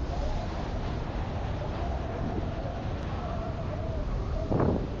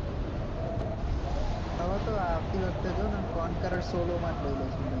હવે તો આવતી વખતે જો ને કોન્કરર સોલો માં જ લઈ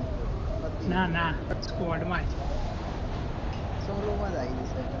લઈશું બેન્ચો પતી ના ગયું ના સ્ક્વોડમાં જ સોલો માં જ આવી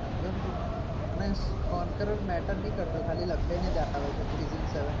જશે એમને એમ જો ને તું અને કોન્કરર મેટર નહીં કરતો ખાલી લખાઈને જ આવે છે season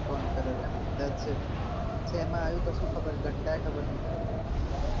 7 Konqueror M that's it એમાં આવ્યું કશું ખબર ઘંટાએ ખબર નહીં પડે પણ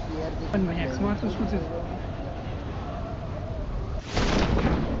સીઆરજીબી માં જ લઈ મેક્સમાં તો લઈશું શું છે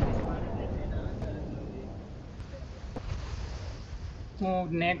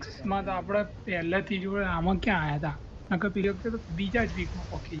નેક્સ્ટમાં તો આપણે પહેલેથી જોડે આમાં ક્યાં આવ્યા હતા નકર પેલી વખતે તો બીજા જ વીકમાં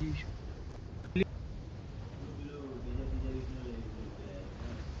પકી જઈશું બીજા ત્રીજા વીક નો લઈ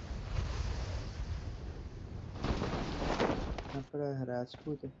પેલા આપણે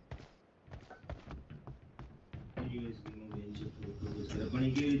રાજપૂત યુએસબી માં બેન છે પણ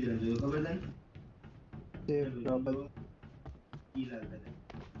એ કેવી રીતે જોયો ખબર તને સેફ ડ્રોપ કી લાગતા હતા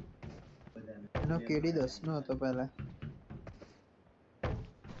બધાને એનો કેડી 10 નો હતો પહેલા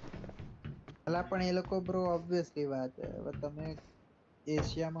પણ એ લોકો બ્રો ઓબ્વિયસલી વાત છે હવે તમે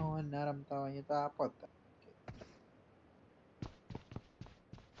એશિયામાં હોય ના રમતા હોય તો આપો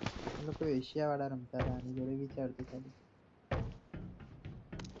એ લોકો એશિયા વાળા રમતા હતા આની જોડે વિચારતું ખાલી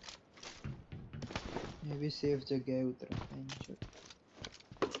એ બી સેફ જગ્યાએ ઉતરે જો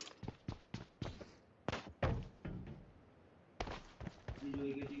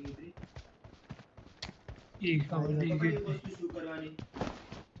એક ટીમ ઉતરી એ ખબર નહીં ખબર એક વસ્તુ શું કરવાની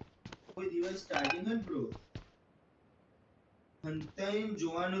કોઈ દિવસ સ્ટાર્ટિંગ જ બ્રો હંતાઈ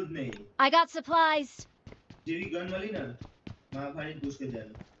જોવાનું જ નહીં I got supplies. જેવી ગન મળી ને માં ફાડી પુશ કરી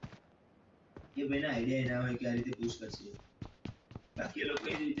દેવાનું એ ભાઈને આઈડિયા ના હોય કે આ રીતે પુશ કરશે બાકી એ લોકો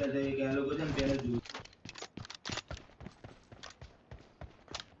એ જ વિચારતા હોય કે આ લોકો છે ને પહેલા જોયું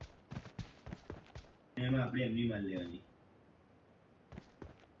એમાં આપણે એમની માલ લેવાની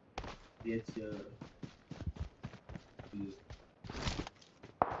That's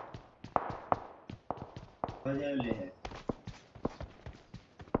મજા લે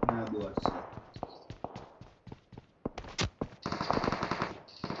ના બોટ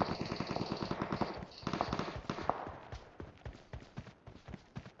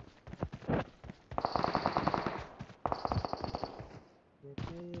છે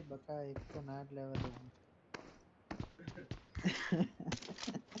કે બકા એક તો ના જ લેવા દઉં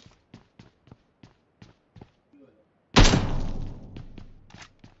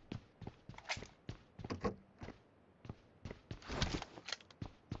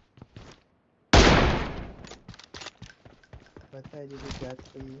બતાવી દીધું જાત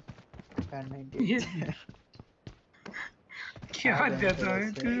કહીએ કાર 98 ક્યાં જતો હોય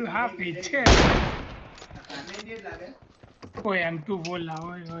તું હા પીછે કાને જે લાગે ઓય એમ ટુ બોલા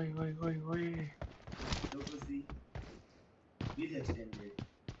ઓય ઓય ઓય ઓય ઓય લોકો સી વિથ એક્સટેન્ડેડ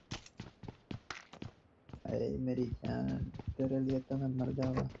अरे मेरी जान तेरे लिए तो मैं मर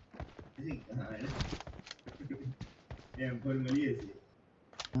जाऊंगा એમ પર મળીએ છે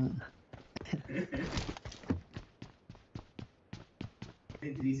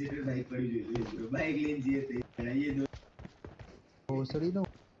થ્રી સીટર બાઇક પડી જોઈએ બ્રો બાઇક લઈને જઈએ તો આઈએ દો ભોસડી નો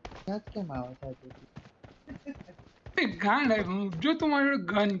યાદ કેમ આવે છે આજે ગાંડ જો તું મારી જોડે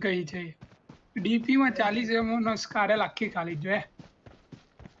ગન કઈ છે ડીપી માં 40 એમઓ નો સ્કારેલ આખી ખાલી જો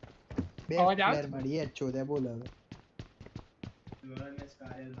બે અવાજ આવે પ્લેયર મળી એ ચોદે બોલ હવે લોડા મે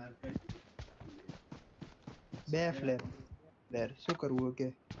સ્કારેલ માર્ક કરી બે પ્લેયર શું કરવું કે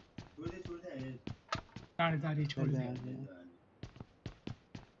છોડ દે ગાંડ તારી છોડ દે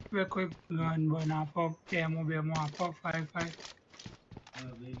વે કોઈ ગન બન આપો એમો બેમો આપો 5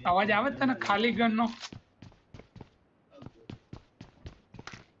 અવાજ આવે તને ખાલી ગન નો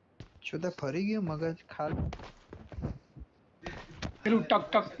ચોદે ફરી ગયો મગજ ખાલ પેલું ટક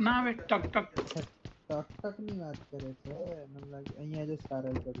ટક ના આવે ટક ટક ટક ટક ની વાત કરે છે મને લાગે અહીંયા જો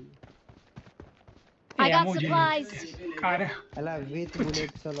સ્કારેલ કર્યું I got એમો જોઈએ supplies. કારે અલા વિથ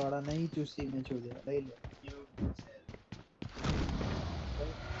બુલેટ લોડા નહીં ચૂસી મે ચોદે લઈ લે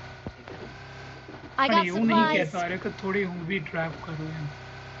I પણ got એવું નહીં supplies. કહેતો અરે કે થોડી હું બી ડ્રાઈવ કરું એમ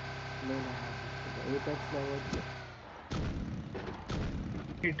લઈ લે એપેક્સ લેવો છે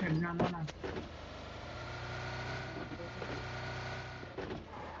એટેક જાનો ના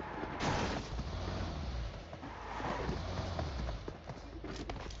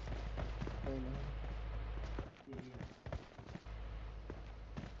લઈ લે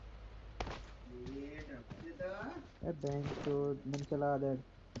बैंक तो मैंने चला दे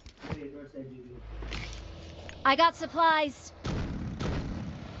अरे इधर side GB I got supplies.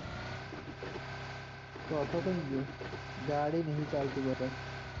 तो ऑटो कहीं गयो गाड़ी नहीं चलती बता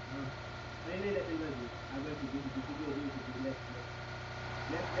हां नहीं लेकिन बाजू आगे की GB GB left left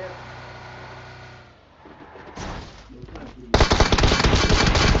left local GB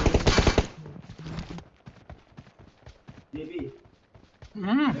GB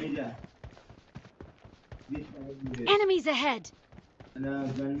नहीं जा this five bullets Enemies ahead. અને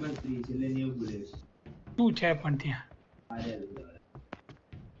ગનમાં 30 એટલે 90 bullets શું છે પણ ત્યાં આરે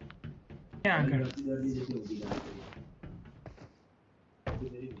ક્યાં આગળ દર્દી દર્દી જતી હોતી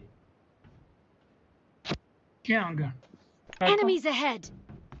ગાડી કરી મેં ક્યાં આગળ કાકા Enemies ahead.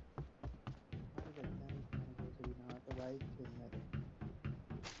 મારે બધાને મારે ભોસડી ના તો બાઈક છે યાર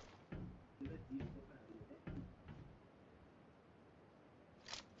એટલે જીપ તો પણ આવી જાય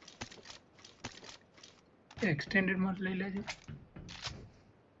એક્સટેન્ડેડ માં લઈ લેજો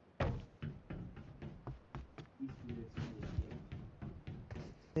 30 bullets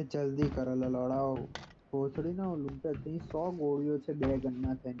એ જલ્દી કરો લડાઓ ભોસડી ના લૂંટે તે 100 ગોળીઓ છે બે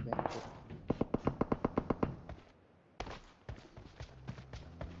ગનમાં થઈને બેંક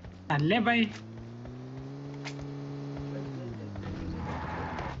હાલે ભાઈ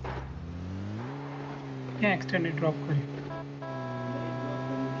ક્યાં એક્સટેન્ડેડ ડ્રોપ કર્યું નહીં ડ્રોપ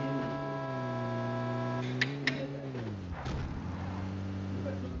કર્યું છે એમાં ડ્રોપ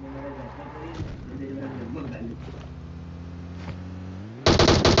મેં મારા જાતે કરી એટલે એ મારા જન્મ ગાલી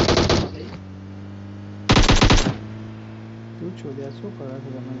શું છોડ્યા શું કરો છો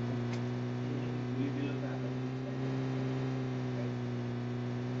તમે વીડિયો का बदली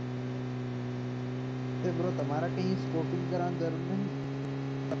તે બ્રો તમારા કઈ સ્કોપિંગ કરવાની જરૂર નહીં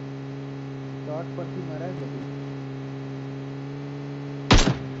ડોટ પરથી મરાય બધું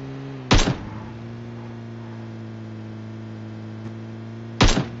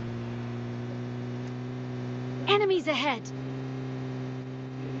Enemies ahead.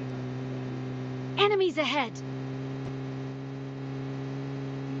 Enemies ahead.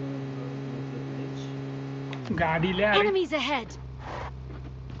 ગાડી લે અરે Enemies ahead.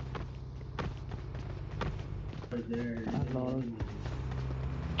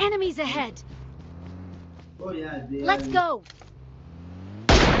 Enemies ahead. Oh yeah, they Let's are go.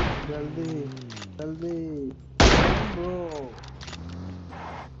 જલ્દી જલ્દી બ્રો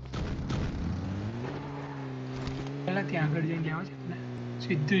પેલા ત્યાં આગળ જઈને લેવા છે ને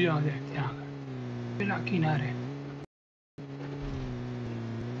સીધું જવા દે ત્યાં આગળ પેલા કિનારે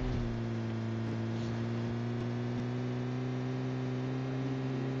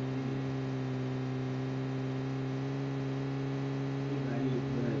ગાડી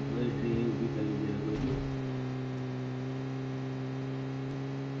ઉપર કોઈ ટ્રેન ઊભી કરી દે બધું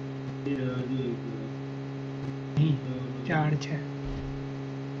એ જો અહીં ઝાડ છે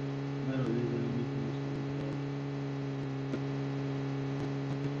મારો લેઝર બીજું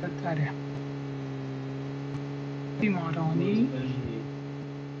જતા રહ્યા મારવાની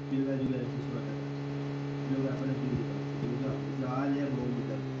પેલી બાજુ ગયા છે 100% લોકો આપણે પીડી પાસે જો આ લે બહુ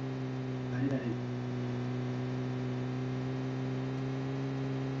બધા આની આની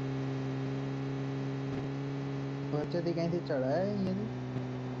વચ્ચેથી ક્યાંથી ચડાય અહીંયાથી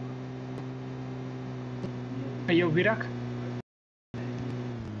અહીંયા ઊભી રાખ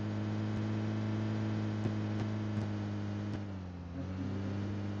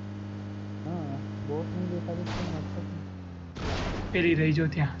હા બોટ નહીં દેખાતું તો મતલબ પેલી રહી જો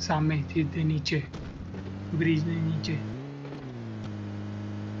ત્યાં સામે સીધે નીચે બ્રિજની નીચે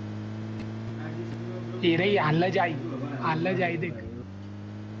એ રહી હાલ જ આવી દેખ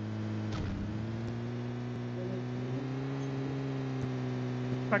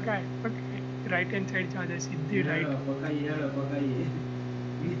પકાય રાઈટ હેન્ડ સાઈડ જવા દે સીધી રાઈટ પકાઈએ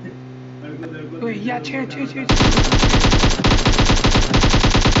તો અહીંયા છે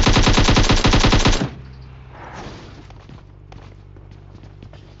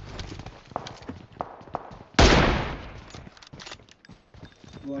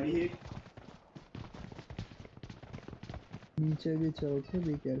બોડી હિટ નીચે બી છે okay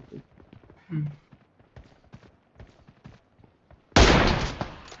be careful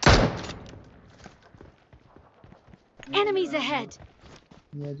Enemies ahead.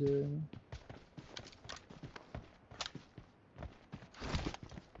 અહીંયા જોયું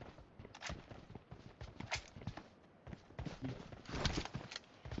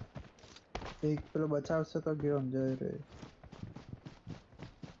એક પેલો બચાવશે તો ગયો સમજાય રે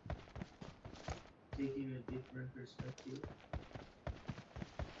taking a different perspective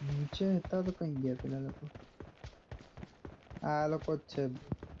નીચે હતા તો કઈ ગયા પેલા લોકો આ લોકો જ છે એ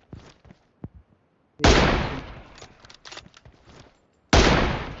જ છે.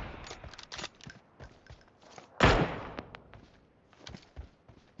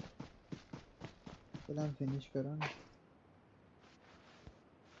 પેલા ફિનિશ કરો ને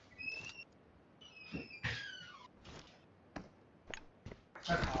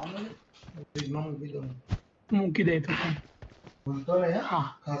મૂકી દે તો પણ. ભૂલતો નહીં હા હા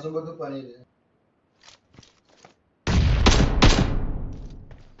ખાસું બધું પનીર છે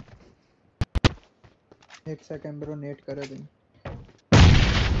એક સેકન્ડ બ્રો નેટ કરે દે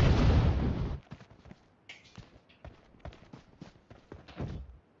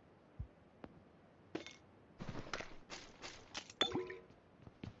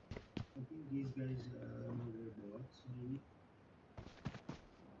I think these guys were bots maybe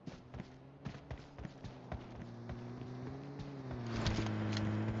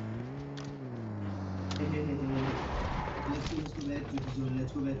let's go back to the zone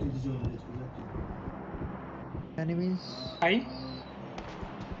let's go back to the zone let's go back to enemies ભાઈ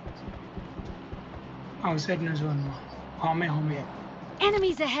okay આઉટસાઇડ ના ઝોનમાં હોમે હોમે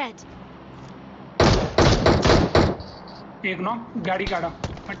Enemies ahead! એક નો ગાડી કાઢો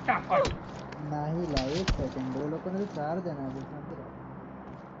ફટાફટ नाही ला एक सेकंड ब्रो लोकों ने तो 4 जना है शांति रहो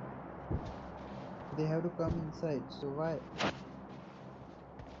they have to come inside so why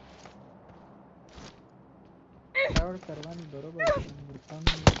ફટાફટ કરવાની બરોબર છે પણ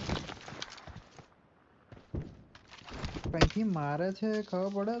મૂર્ખાનું કઈથી મારે છે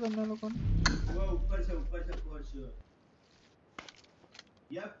ખબર પડે તમને લોકોને वो ऊपर से for sure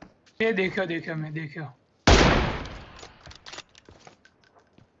yep એ દેખ્યો દેખ્યો મેં દેખ્યો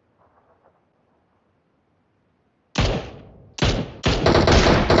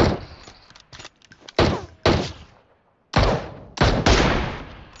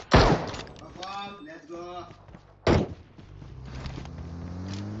fuck off let's go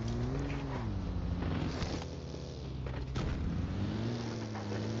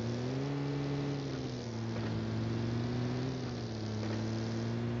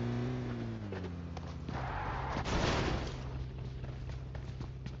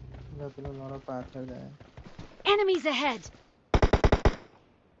પેલો લોડો પાછળ જાય Enemies ahead!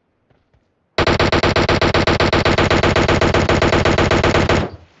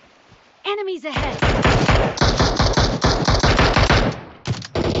 Enemies ahead!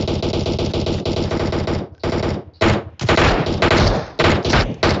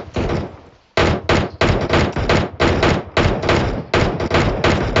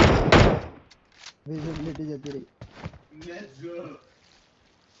 Visibility જતી રહી let's go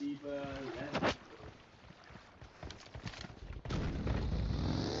people let's go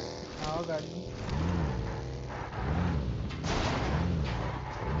આવો ગાડી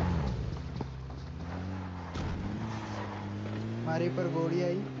મારી પર ગોળી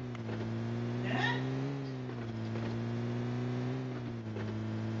આવી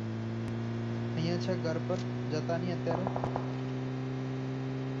અહીંયા છે ઘર પર જતા નહીં અત્યારે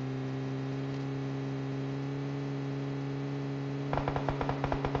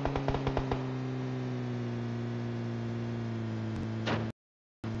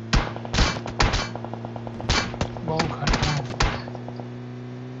બહુ ખતરનાક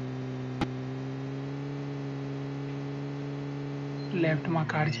લેફ્ટમાં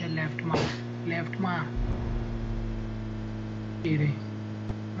કાર છે લેફ્ટમાં એ રે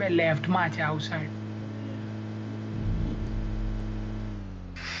બે લેફ્ટમાં છે આઉટસાઇડ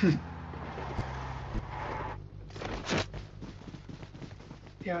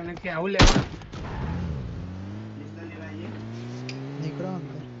ત્યાં કે આવું લેવા किसका लेवा ये નીકળો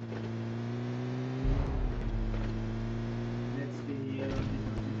અંદર let's stay here on this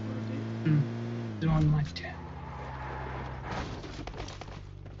mountain for a bit ઝોનમાં જ છે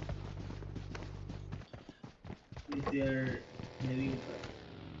if they're having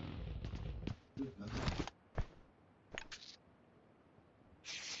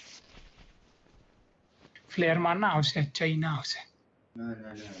ફ્લેર માં ના આવશે ચઈ ના આવશે no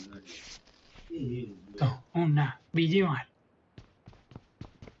તો હું ના બીજી વાર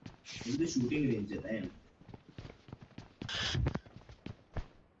ಇದು ಶೂಟಿಂಗ್ ರೇಂಜ್ ಇದೆ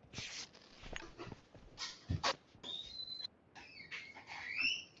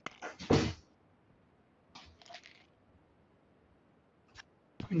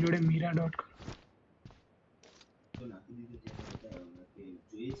જોડે મીરા.com તો નાખી દીધું જે બતાવ્યો કે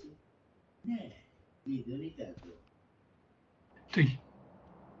જોઈએ છે ને લીધો નહીં ચાલતો તો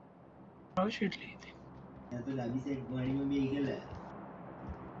આવશે એટલે ત્યાં તો ડાબી સાઈડ પાણીમાં બી ગયેલા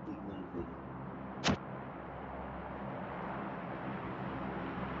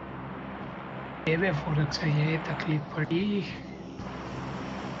બે ફોરક છે એ તકલીફ પડી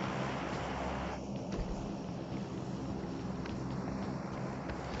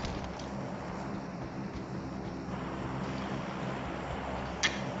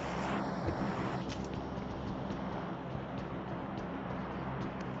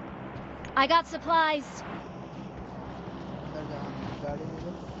I got supplies. अंदर जवान गाड़ी में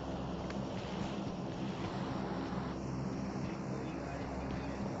ले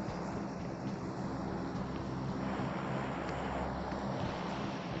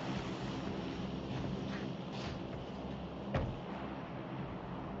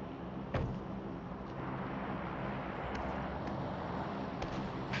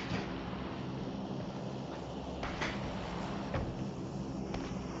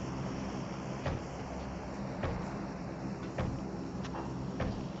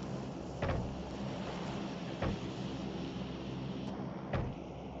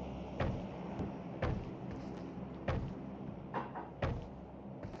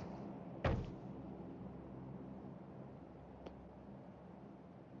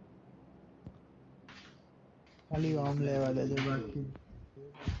खाली ओम ले वाले जो बाकी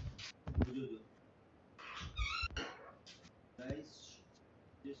जो guys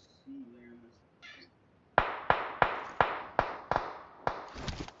just see where am I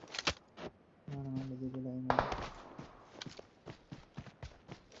हाँ मुझे तो लाइन में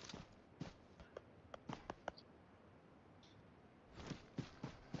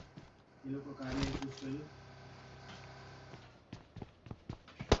ये लोग को कार में पुश कर लो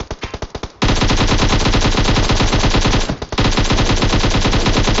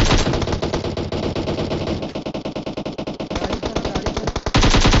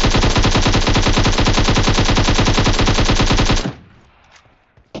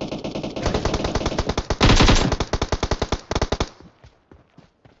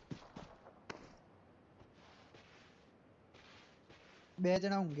બે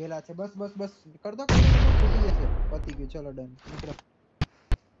જણા ઊંઘેલા છે બસ બસ બસ કર દો ફૂટી જશે પતી ગયું ચલો ડન નીકળો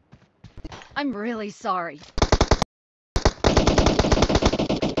I'm really sorry.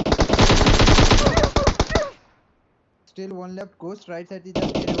 Still one left. Ghost right side is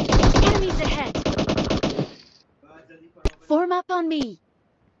just Enemies ahead. Form up on me.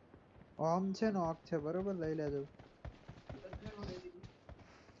 ઓમ છે નોક છે બરોબર લઈ લેજો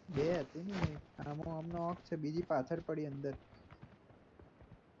બે હતી ને આમો આમનો ઓક છે બીજી પાછળ પડી અંદર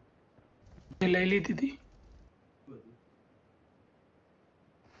લઈ લીધી હતી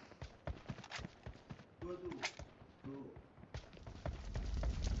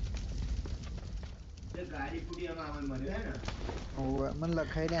ગાડી ફૂટી આમાં આમાં મરે હે ને ઓવે મને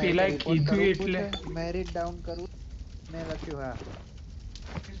લખાઈને પેલા આવ્યું કીધું કરું એટલે મેરિટ ડાઉન કરું મેં લખ્યું હા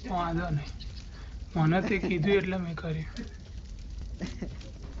વાંધો નહીં મને તે કીધું એટલે મેં કર્યું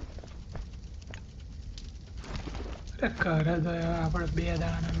અરે કરે તો આપણે બે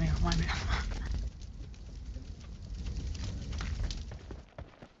દાડાના મહેમાન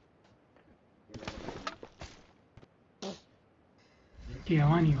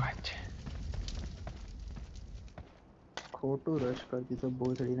કહેવાની વાત છે ખોટું રશ કરતી તો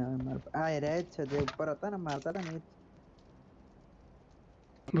ભોસડી ના માર આ રે જ છે જે ઉપર હતા ને મારતા હતા ને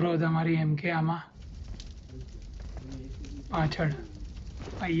બ્રો તમારી એમ કે આમાં પાછળ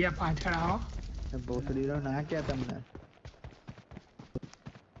અહીંયા પાછળ આવો ભોસડી નો ના ક્યાં તમને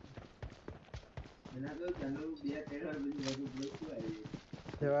એના તો ચાલો બે ત્રણ બધી વધુ બ્લોક શું આવી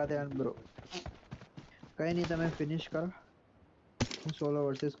જવા દે બ્રો કઈ નહીં તમે ફિનિશ કરો હું સોલો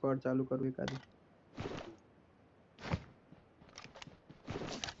વર્સેસ સ્ક્વોડ ચાલુ કરું એકાદી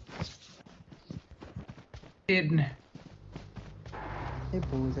તે જ ને એ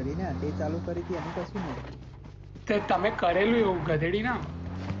ભોસડી ને તે ચાલુ કરી હતી એનું કશું નહીં તે તમે કરેલું એવું ગધેડી ના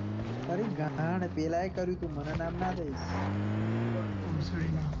અરે ગાણ પેલાએ કર્યું તું મને નામ ના દઈશ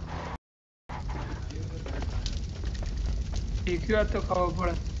ભોસડી ના એક વાત તો ખબર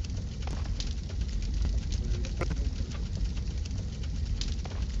પડે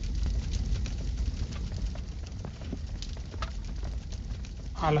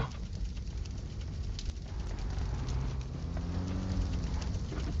હાલો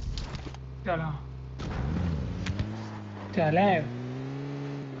ચાલો ચાલે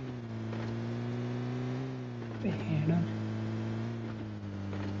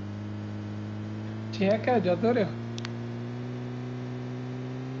છે કે જતો રહ્યો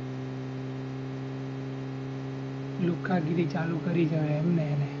લુકાગીરી ચાલુ કરી છે એમને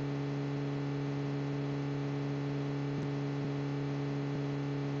એને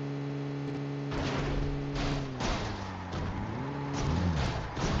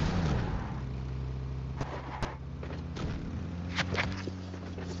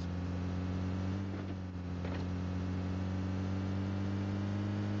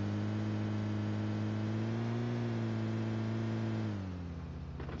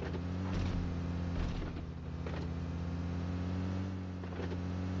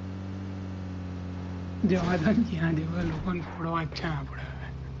જવા દો ને જ્યાં જેવા લોકોને ફોડવા જ છે આપણે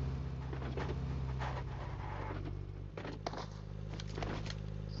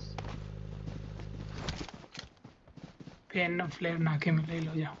पेन नो फ्लेर नाखे में लई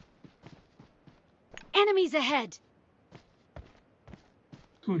लो जाओ Enemies ahead!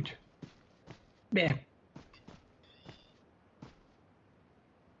 कुछ बे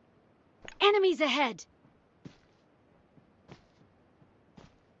Enemies ahead!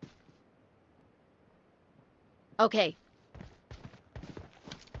 Okay.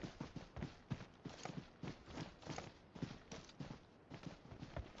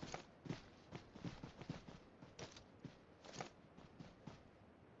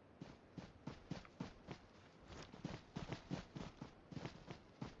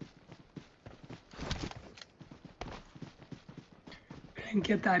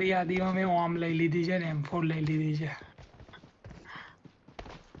 કે તારી યાદીમાં મેં ઓમ લઈ લીધી છે ને M4 લઈ લીધી છે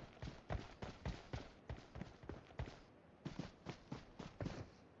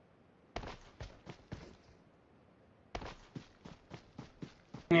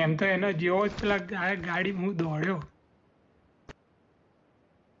એમ તો એનો જેવો જ પેલા ગાડી હું દોડ્યો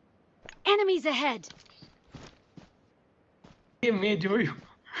Enemies ahead! એ મેં જોયું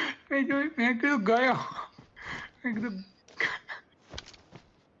મેં કીધું ગયો મેં કીધું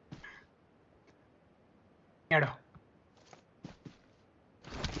હેડો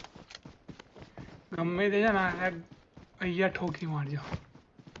ગમે તે છે ને અહીંયા ઠોકી મારજો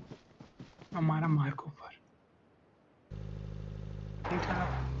અમારા માર્ગ ઉપર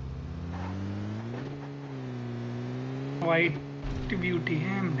व्हाइट ब्यूटी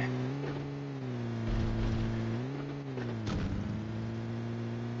है हमने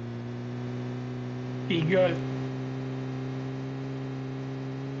eagle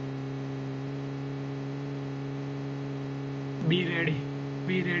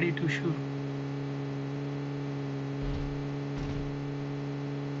be ready to shoot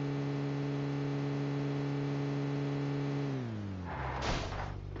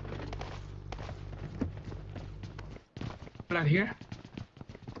here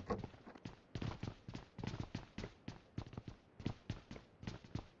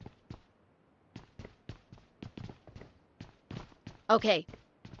Okay.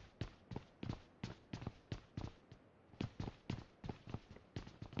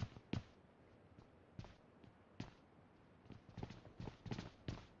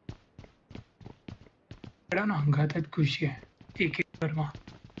 बड़ा ना हंगात है खुशी है एक बार वहाँ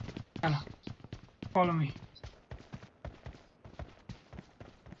चला follow me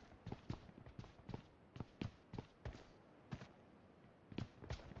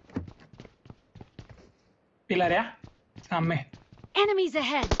पिलर है सामने Enemies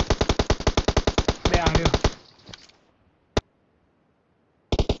ahead! बे आ गयो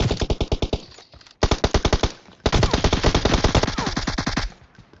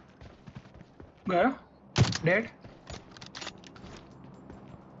गयो डेड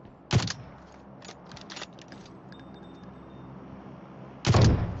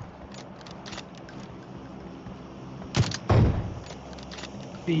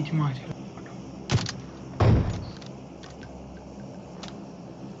बीच में आ जाओ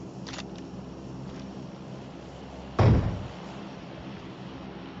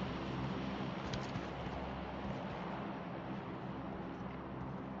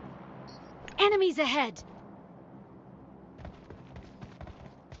Enemies ahead!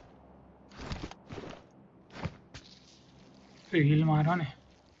 हील मारो ने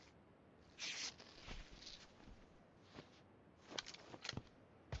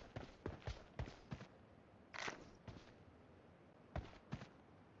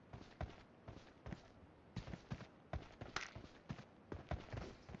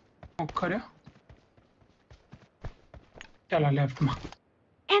करे चला लेफ्ट में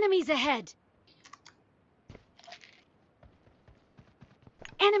Enemies ahead!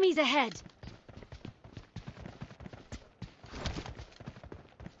 Enemies ahead!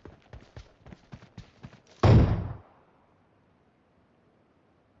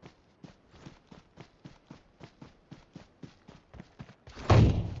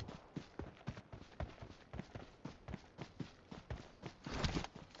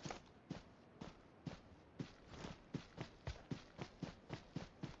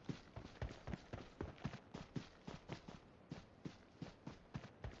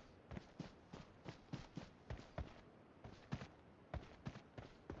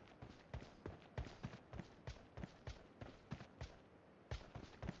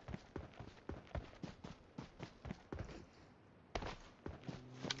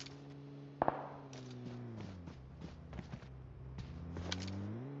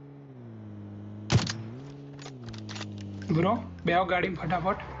 Bro बेहो गाड़ी में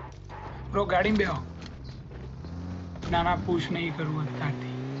फटाफट ब्रो गाड़ी में बेहो ना ना पूछ नहीं करूँ અત્યારથી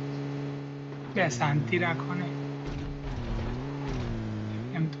બે શાંતિ રાખો ને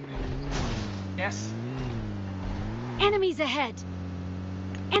Yes. Enemies ahead!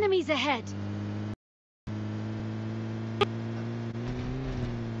 Enemies ahead!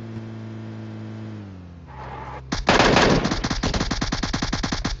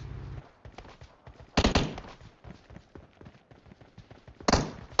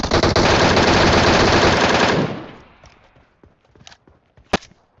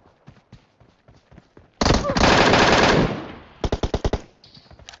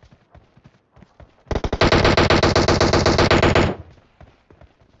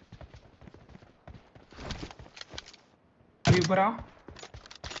 अभी ऊपर आओ.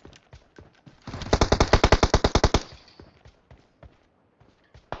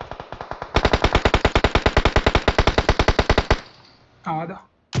 આવા દો.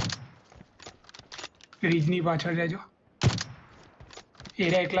 રીજની પાછળ રહેજો.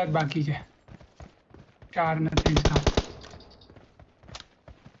 એરિયા એકલા જ બાકી છે. 4 નથી 7.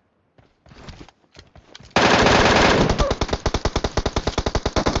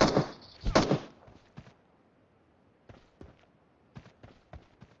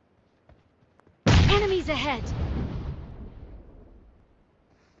 Enemies ahead!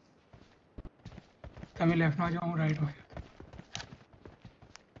 તમે લેફ્ટમાં જાઓ હું રાઈટમાં જાઉં.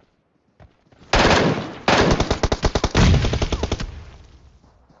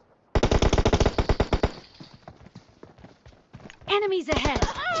 Enemies ahead!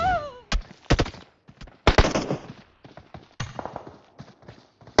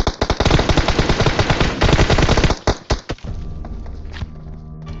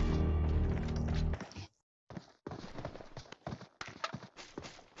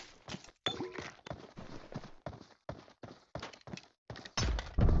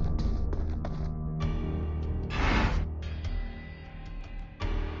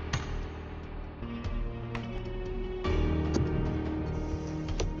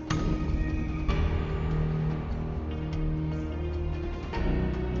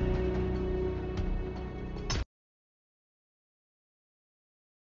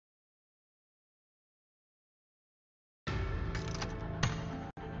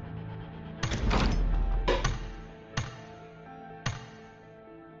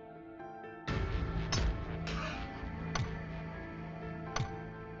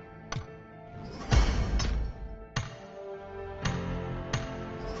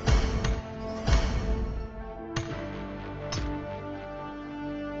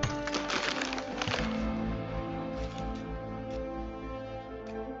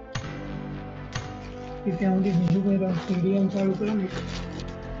 ત્યાં સુધી બીજું કોઈ સ્ટેડિયમ ચાલુ કરો ને.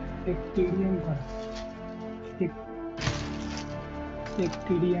 એક સ્ટેડિયમ કરો. એક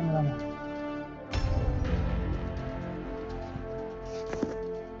સ્ટેડિયમ રમો.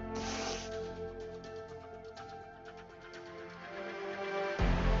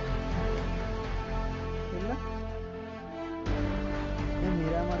 ಇಲ್ಲ એ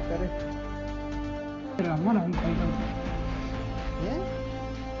મીરામાર કરે રમો ને હું ખાઈ લઉં. હે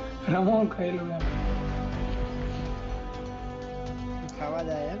રમો હું ખાઈ લઉં યાર. ખાવા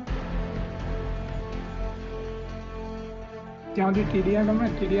જાય એમ ત્યાં સુધી ટીડિયા ગમે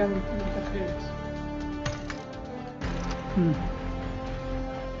ટીડિયા ખાઈ લઈશ.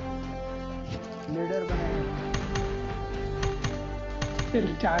 લીડર બનાવે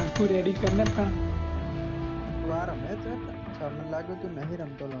ચાલતું રેડી કરીને પણ તું આ રમે છે મને લાગ્યું તું નહીં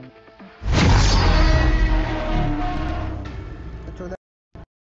રમતો લો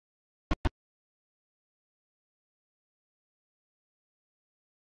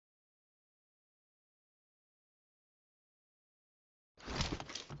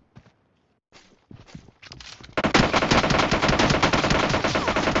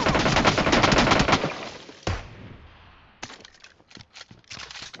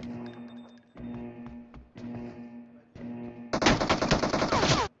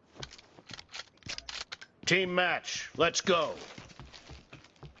Team match, let's go.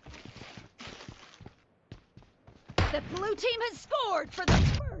 The blue team has scored for the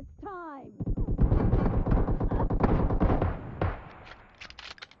first time!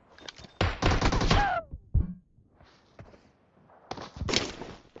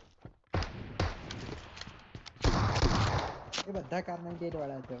 એ બધા કારના ગેટ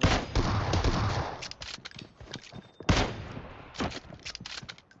વાળા છે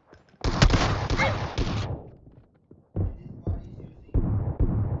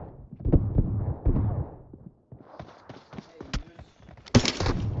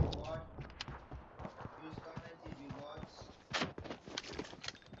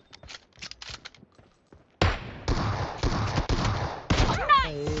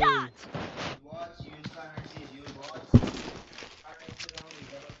Nice shot! Watch, use currency, use watch. Currency only,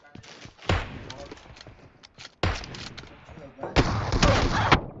 double currency.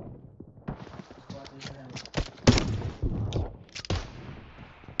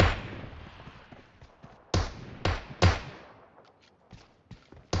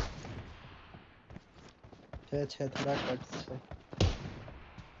 छः थोड़ा कट्स है।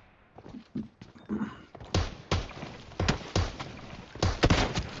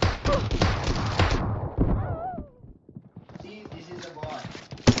 See, this is a bot.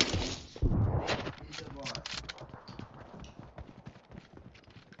 This is a bot.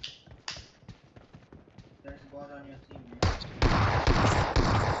 There's a bot on your team, man.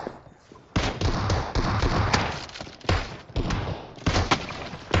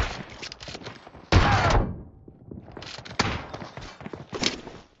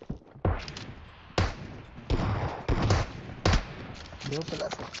 दो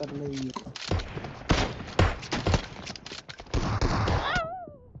plus कर ले ये तो।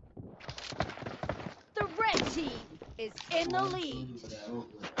 The red team is in the lead.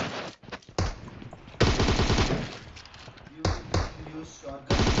 You fucking use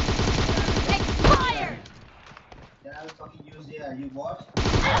shotgun. Expired! Then I will fucking use there. You what?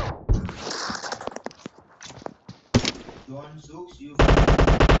 John Zooks, you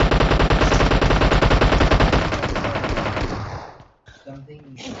something.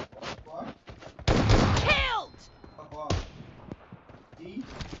 What? Killed! Fuck off. See?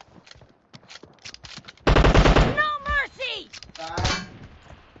 No mercy! Time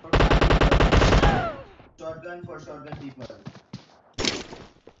for people. Shotgun for shotgun people.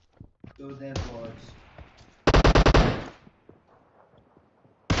 So they're bots.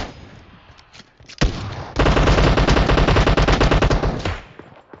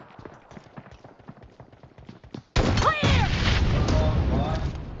 Clear! Fuck off, bot.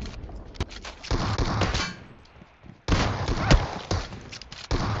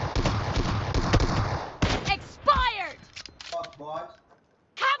 Expired! Fuck bot.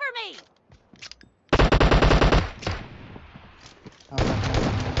 Cover me!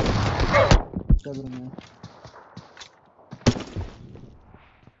 कब्र में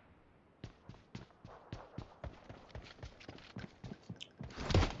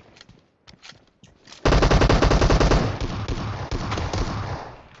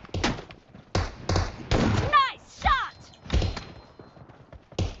Nice shot!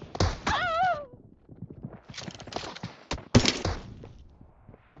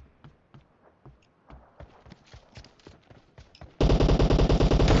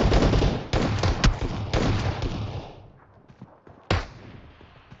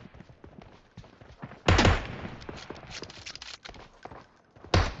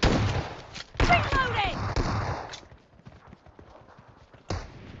 Reloading!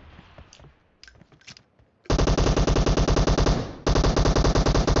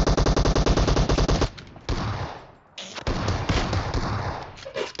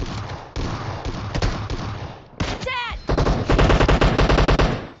 Dead!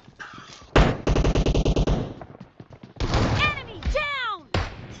 Enemy down!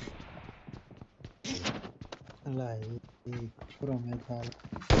 लाई pro में था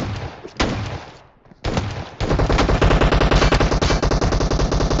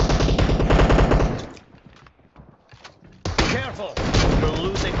Careful! You're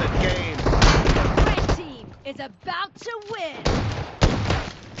losing the game. The red team is about to win!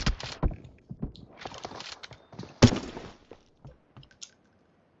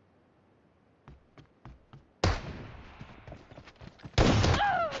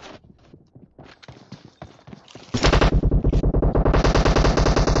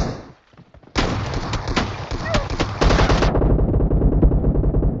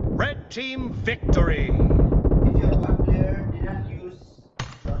 Red team victory. If your bot player didn't use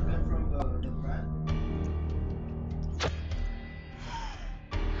shotgun from the front,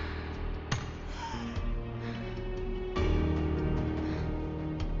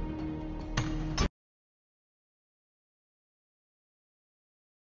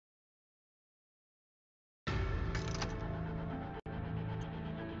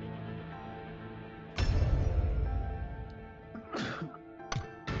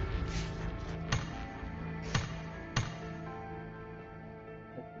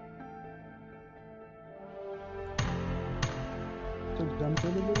 तो drum पे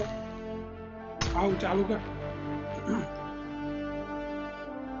ले लो आओ चालू कर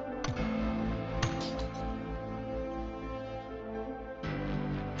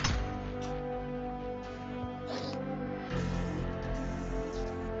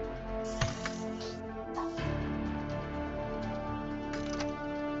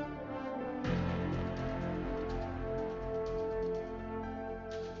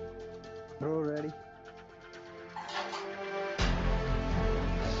bro ready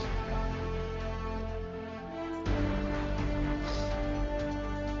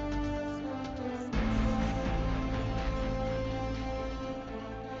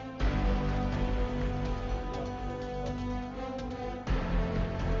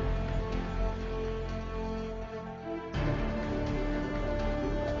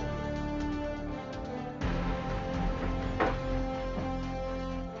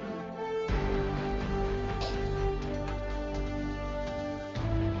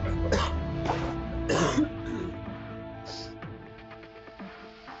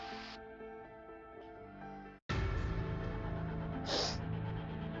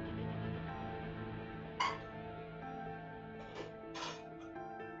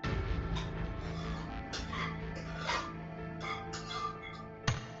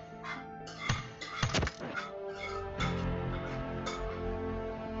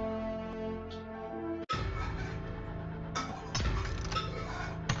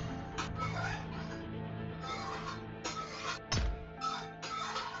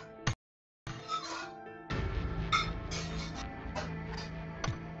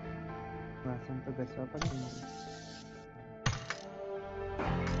વાસણ તો ઘસવા પડે ને.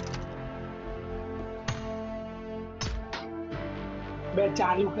 બે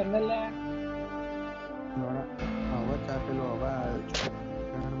ચાલુ કરને લે. હવે ચા પેલો હવે આવ્યો છે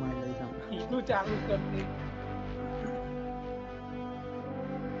ઘરમાં લઈ જાઉં. કીધું ચાલુ કરને.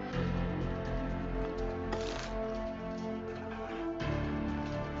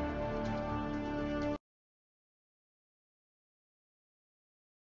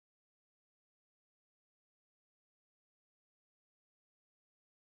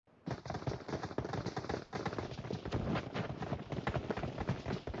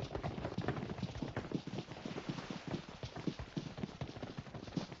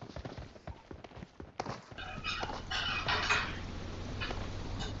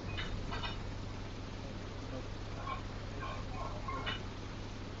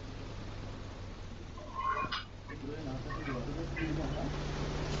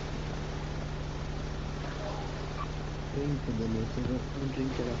 Drink delle un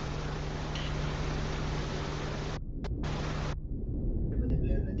drink era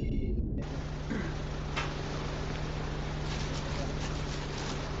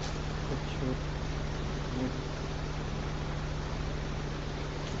faccio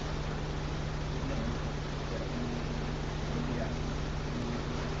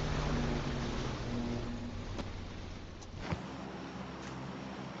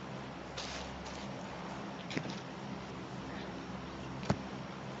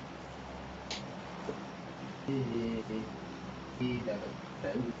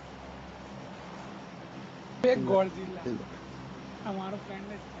બે ગોડઝિલા અમારો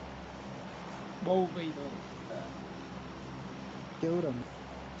ફ્રેન્ડ જ છે બહુ ભાઈ કેવું રમે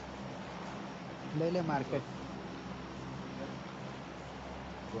લઈ લે માર્કેટ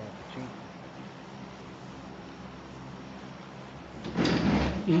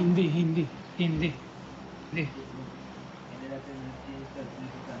હિન્દી હિન્દી હિન્દી कैनेडा पे मैप चेंज कर तुझे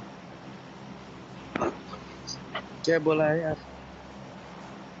पता है क्या बोला है यार?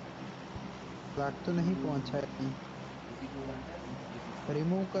 लागतो नहीं पहुंचा है किसी को जानता है किसी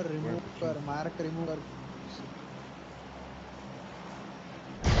रिमूव कर मार्क रिमूव कर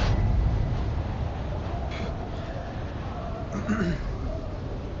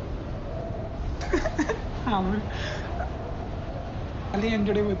ખાલી એની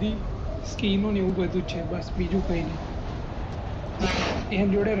જોડે બધી સ્કીનો ને એવું બધું છે બસ બીજું કઈ નહીં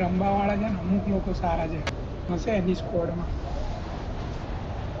એની જોડે રમવા વાળા છે ને અમુક લોકો સારા છે હશે એની સ્કોડમાં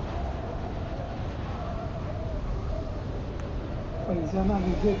પૈસાના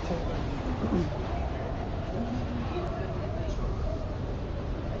લીધે જ છે ये बंदा को कितना ही shot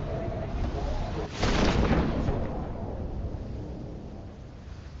I have it my video जो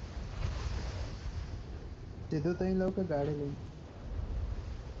સીધું તઈ લો કે ગાડી લઈને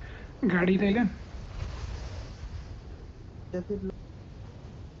ગાડી લઈ લે ને ત્યાંથી જ લો.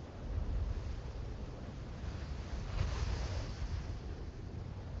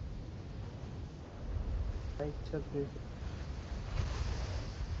 બાઈક છત્રી છે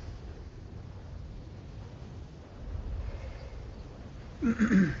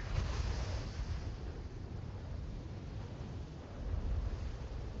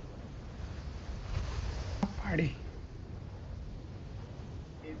પાડી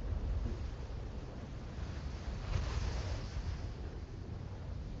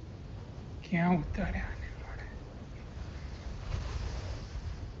ક્યાં ઉતાર્યા આને લોડે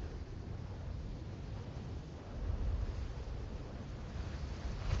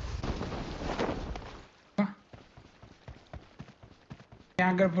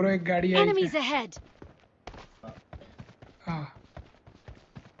ત્યાં આગળ પૂરો એક ગાડી આવી છે Enemies ahead! હા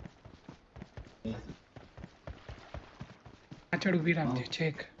પાછળ ઊભી રાખજે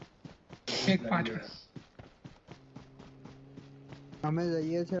છેક છેક પાછળ અમે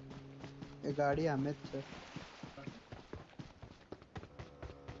જઈએ છે એ ગાડી અમે જ છે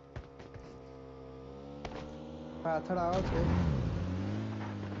પાછળ આવો છે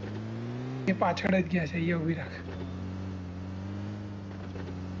એ પાછળ જ ગયા છે અહીંયા ઊભી રાખ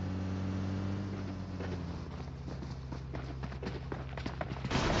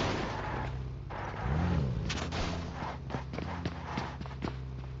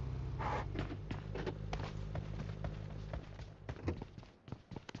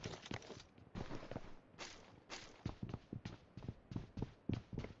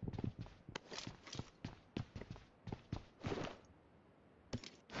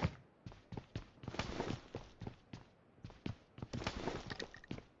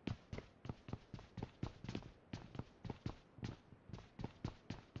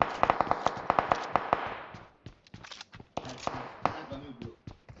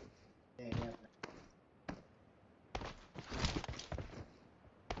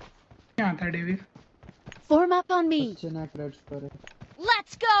था David? Form up on me. बच्चे ना क्रैश पर है।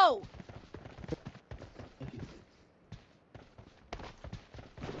 Let's go.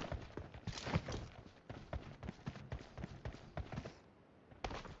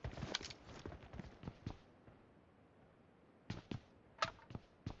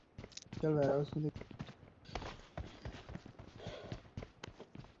 चल वेयर हाउस में देख।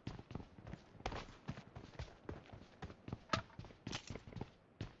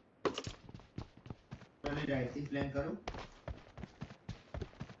 पहले राइट से प्लान करो।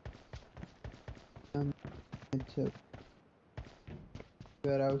 अच्छा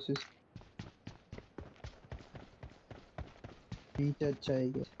वेयर हाउस नीचे अच्छा है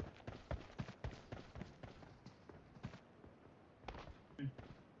क्या?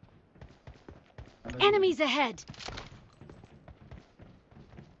 Enemies ahead.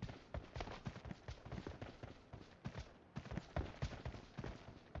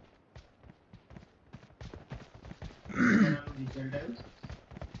 रिजल्ट है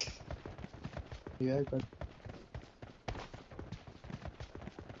यार कर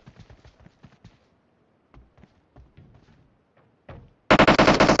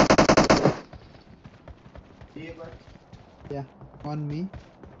ये पर या ऑन मी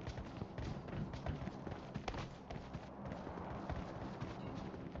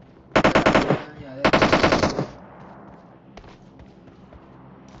नहीं आ रहा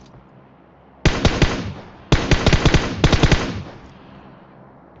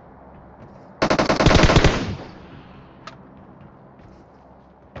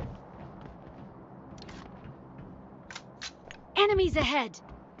Enemies ahead.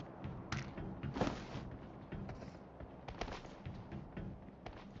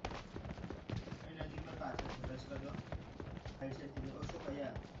 नजीक में पास है रश कर दो राइट साइड से देखो शो भैया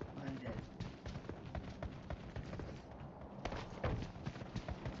behind there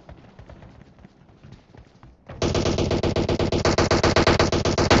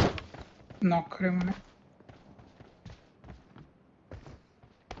नॉक करे मैंने।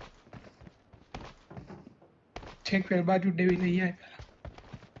 चेक कर बाजू डेविड नहीं आए पहला।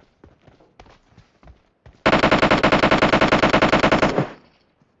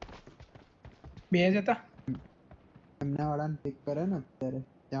 બે જ હતા એમના વાળાને પિક કરે ને અત્યારે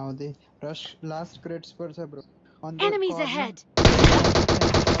ત્યાં સુધી રશ લાસ્ટ ક્રેટ્સ પર છે bro on the Enemies corner ahead.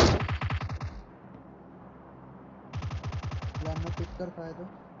 એમને પિક કર પાય તો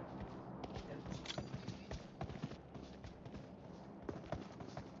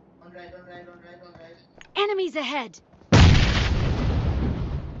on right on right on right on right Enemies ahead.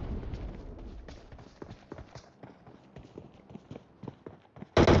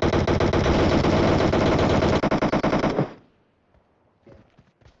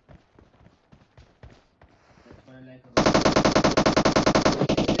 that's what I like about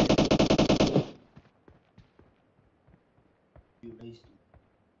you guys too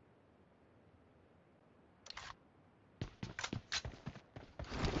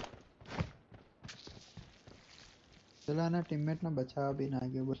પેલાના ટીમમેટ ને બચાવવા બી ના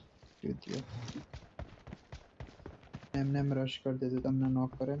ગયો બસ એમને એમ રશ કરી દીધું તમને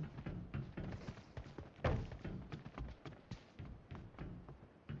નોક કરે ને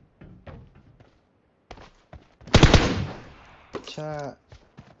अच्छा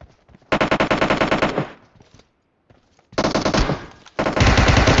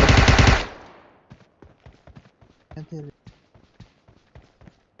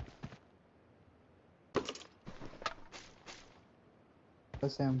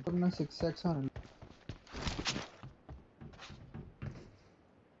बस एम4 ना 6x on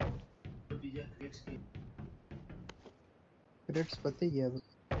तो बीजा क्रेट्स के क्रेट्स पती गया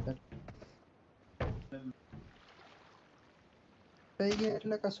થઈ ગયા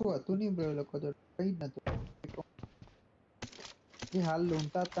એટલે કશું હતું નહીં બ્રો લોકો તો કઈ જ નતું એ હાલ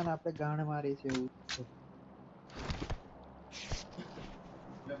લૂંટા હતા ને આપણે ગાણ મારી છે એવું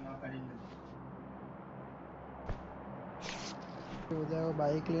मतलब मां काढ़ी में બધા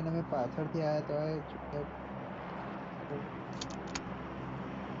બાઈક લઈને અમે પાછળથી આયા તો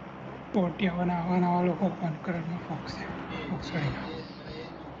ટોટિયાવાના આવા નવા લોકો કોન્કરરમાં ફોક્સે ફોક્સડી ये મને એ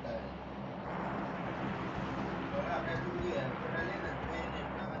દુઃખ થાય હવે આપણે પેલું જે એરપોર્ટ લે ને તો એ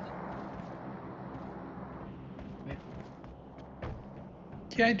નેમનામાં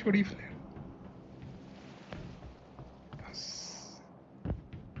ક્યાંય થોડી ફ્લેર બસ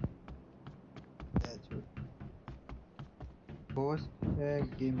બોસ છે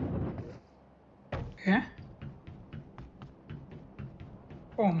ગેમ હે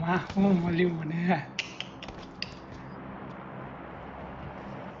ઓ માં હું મળ્યું મને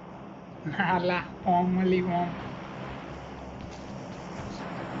ના લા ઓમ મળી ઓમ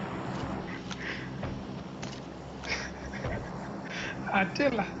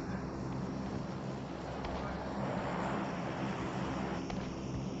Achela.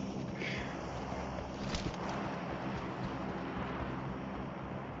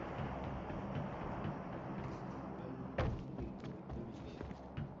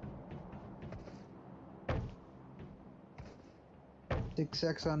 Six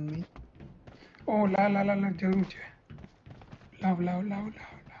X on me. Oh, la, જરૂર છે. લાવ.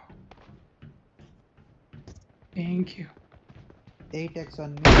 Thank you. 8X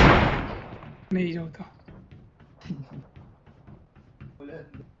on me. નહીં જોતો.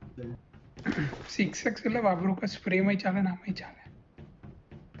 6x એટલે વાપરું કે સ્પ્રેમાં ચાલે ને આમાંય ચાલે.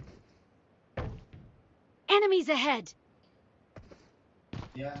 Enemies ahead!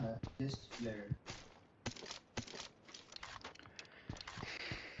 Yeah, just flare.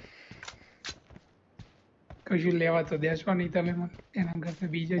 કશું લેવા તો દેશો નહીં તમે મને એના કરતા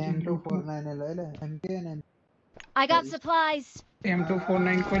બીજા જ લૂંટો. M249 લઈ લે MK ને I got supplies!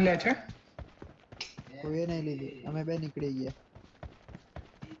 M249 કોઈ લે છે? કોઈએ નહીં લીધી અમે બે નીકળી ગયા.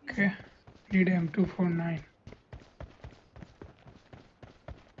 Okay. Need M249.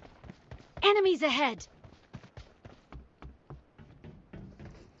 Enemies ahead!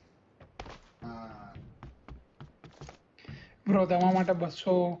 Bro તમારા માટે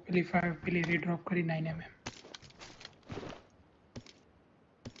 200 પેલી રીડ્રોપ કરી 9mm.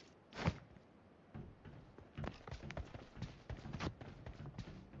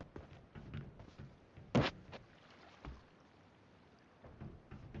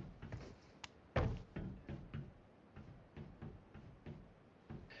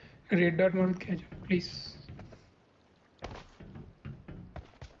 રેડ ડોટ મત કહેજો પ્લીઝ.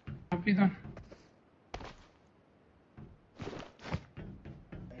 આપી દો.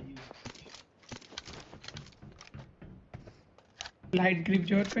 લાઇટ ગ્રીપ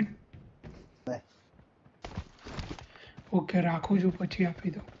જો છે. ઓકે રાખું છું પછી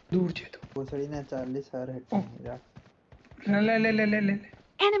આપી દો. દૂર છે તો. ભોસડીના 40 હાર હેઠ રાખ. લે.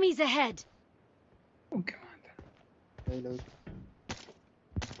 Enemies ahead! ઓકે વાંધો. લઈ લઉં છું.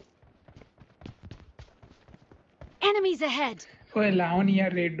 Enemies ahead! ઓય લાવો ને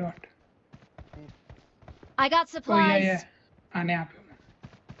યાર રેડ ડોટ. I got ઓય supplies! આને આપ્યો.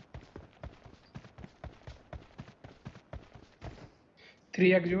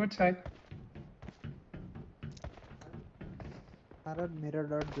 3x જો સાહેબ. મારા મિરર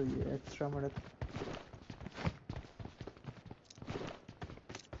ડોટ જોઈએ એક્સ્ટ્રા મળે.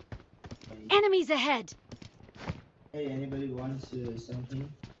 Enemies ahead! Hey, anybody wants something?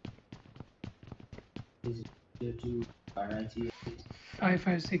 Is it here to R98?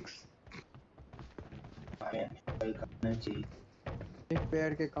 556. 598. એક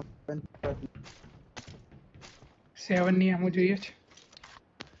પેડ કે કંપની 7 ની આમો જોઈએ છે.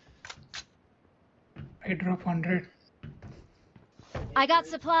 I drop 100. I got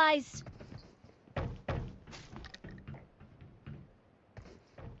supplies!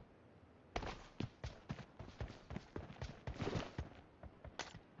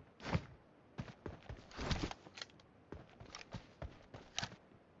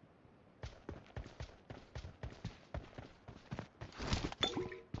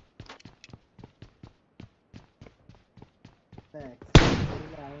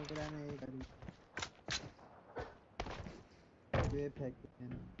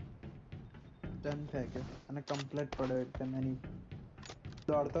 Ton ફેંક્યો અને કમ્પ્લીટ પડ્યો એટલે મેં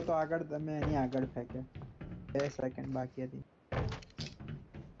દોડતો તો આગળ તમે એની આગળ ફેંક્યો. 2 સેકન્ડ બાકી હતી.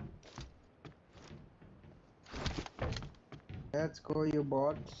 Let's go you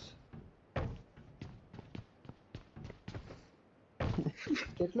bots.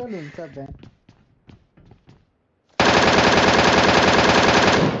 કેટલો લૂંટા બેન.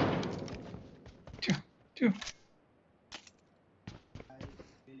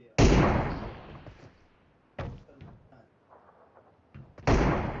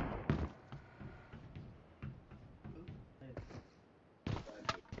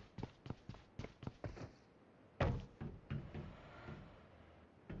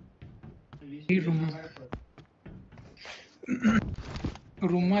 ચો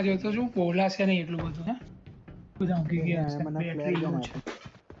રૂમમાં જતો છું બોલાશે નહીં એટલું બધું. હે બધા ઊંઘી ગયા હશે. મને ફ્લેર બેટરી ગન લો છે.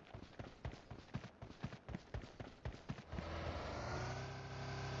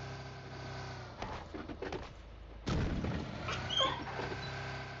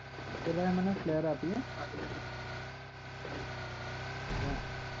 પેલા મને ફ્લેર આપી.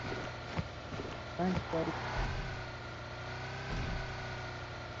 Thanks for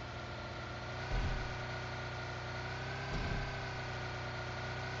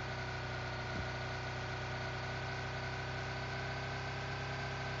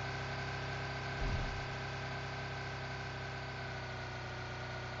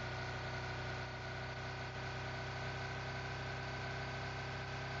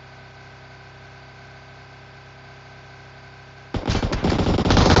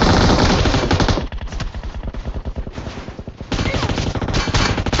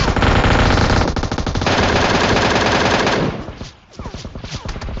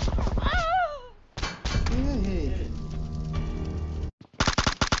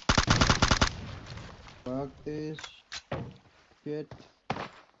 36 shit.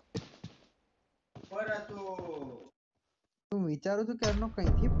 પર તો હું વિચારું છું ક્યારનો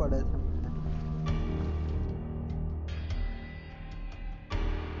કઈથી પડે છે મને.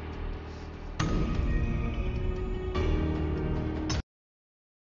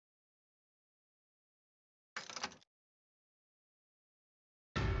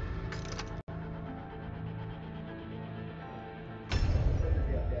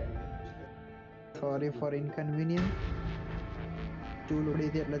 Sorry for inconvenience. ચૂલ ઉડી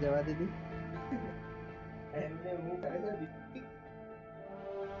હતી એટલે જવા દીધી. એમને હું કરે છે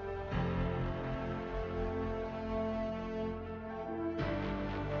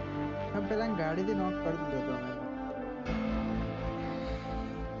મેં પેલા ગાડીથી નોક કરી દીધો હતો મેં.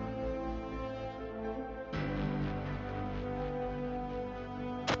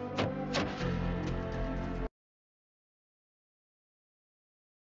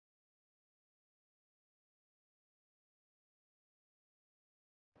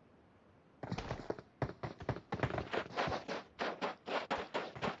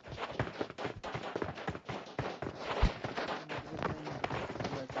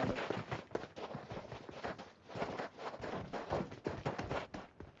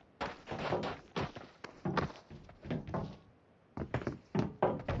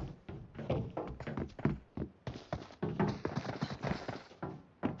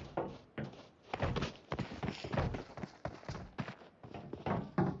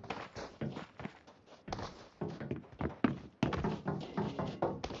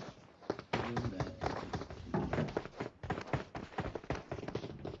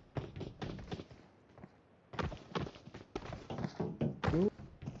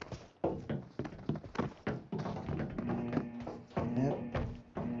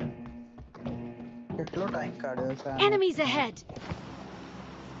 કેટલો ટાઈમ કાઢ્યો છે આને? Enemies ahead!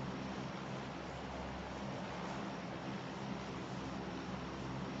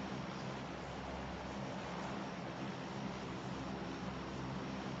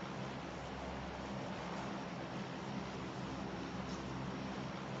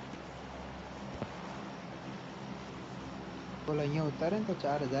 બોલ અહીંયા ઉતારે ને તો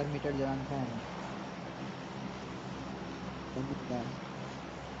 4000 મીટર જવાનું થાય એમને.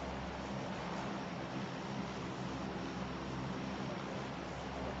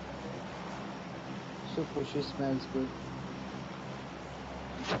 So pushy smells good.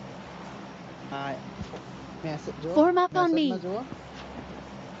 હા મેસેજ જો Form up on me. મેસેજમાં જો.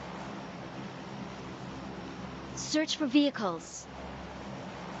 Search for vehicles.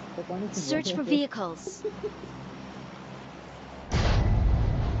 તો કોની થી Search for vehicles.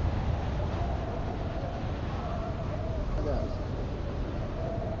 મજા આવશે.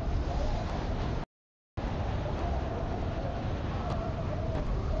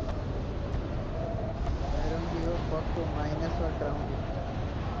 I don't give a fuck to minus or ground.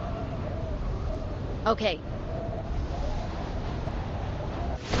 Okay.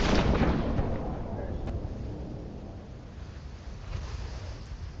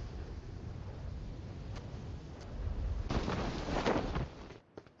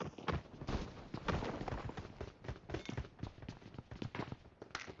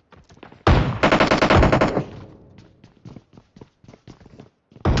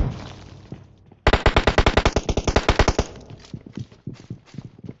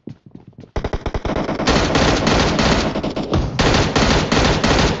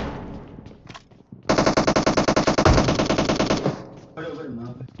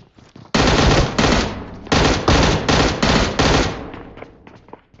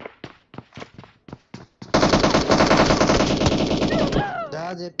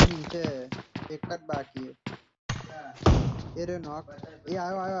 જહાજ એપી નીચે એક જ બાકી છે. એ રે નોક એ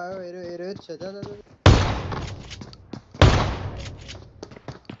આયો એ રે છે.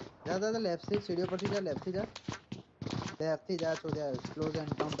 જા લેફ્ટ સાઈડ સીડીઓ પરથી જા. લેફ્ટ થી જા છોડ્યા. ક્લોઝ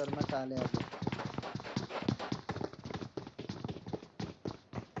એન્કાઉન્ટર માં ચાલે આજે.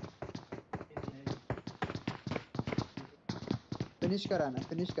 ફિનિશ કર આને.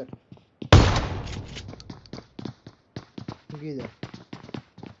 ફિનિશ કર. ઊંઘી જા.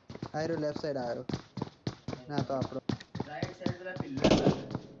 આયરો લેફ્ટ સાઈડ આયો. ના તો આપણો રાઈટ સાઈડ પેલા પિલ્લર લાગે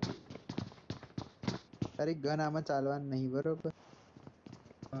તારી ગન આમાં ચાલવાનું નહીં બરોબર.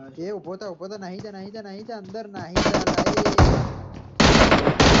 એ ઉભો તો નહીં જા અંદર નહીં જા લાઈ.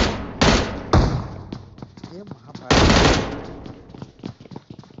 એ Mahabharata.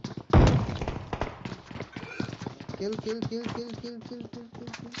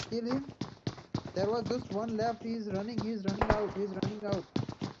 kill him. There was just one left. He's running out.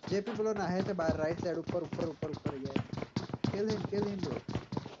 JP बोलो ना है तो बाहर राइट साइड ऊपर गया. Kill him bro.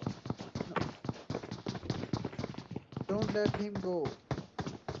 Don't let him go.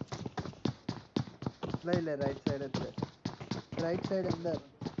 ले राइट साइड है राइट साइड अंदर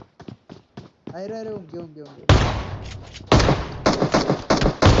अरे होंगे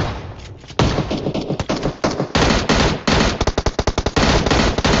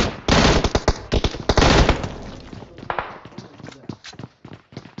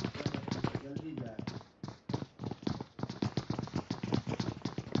जल्दी जा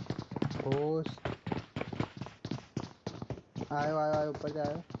होस्ट आयो ऊपर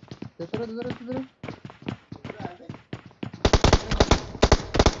जाओ तुतरे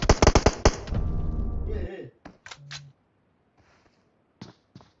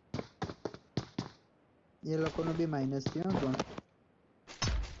ये लोगों ने भी माइनस किया कौन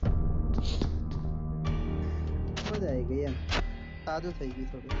हो जाएगा यार ताजो થઈ ગઈ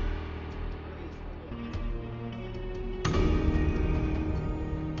થોડી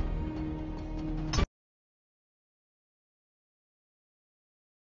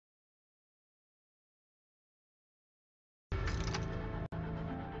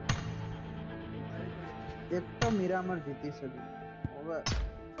एक तो मिरामर जीती सकी ओवर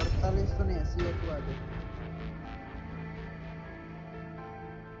 48 तो नहीं 80 एक आगे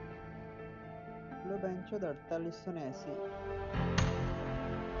लो बेंचो 48 तो नहीं 80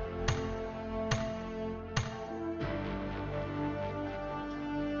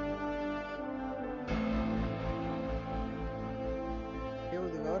 क्यों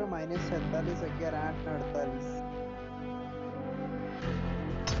दिखा और -47 11 8 48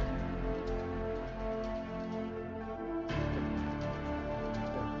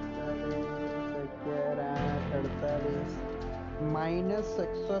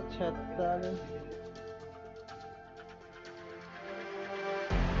 -146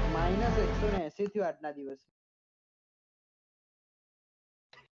 -180 થયું આજના દિવસ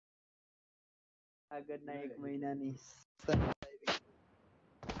આગળના એક મહિનાની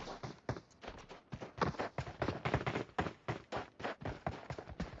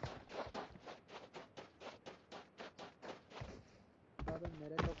पर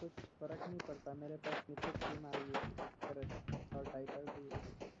मेरे को कुछ फर्क नहीं पड़ता मेरे पास नीचे टीम आ रही है और टाइटल भी है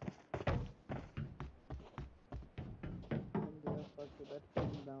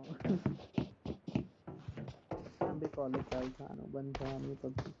हम भी कॉलेज चालू था बंद था नहीं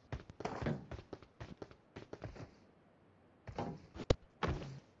पबजी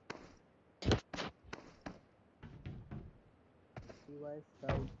device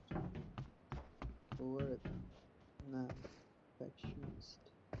site over ना perfectionist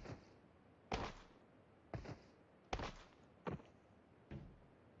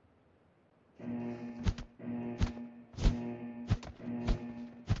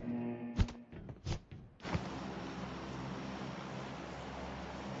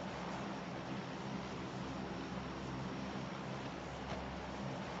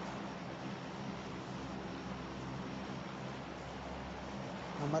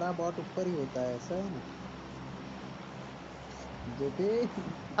हमारा बॉट ऊपर ही होता है ऐसा है ना जेपी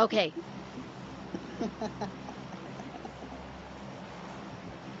Okay.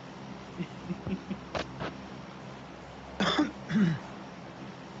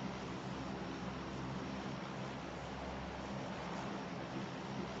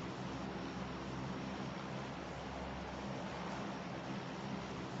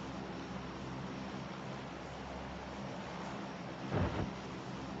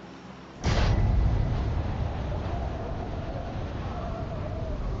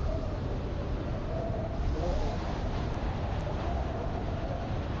 तोड़ो तोड़ो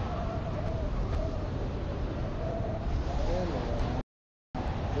चलो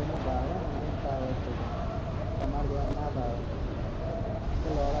જેને ભાવે ને એને જ ભાવે છે તો તમારે જેવા ના ભાવે કે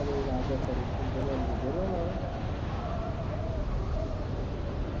લોડા જેવી વાતો કરી છે જબર લીધેલો લોડો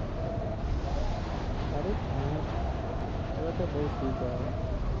તારી ઘાટ તો તે બહુ સ્વીટ હોય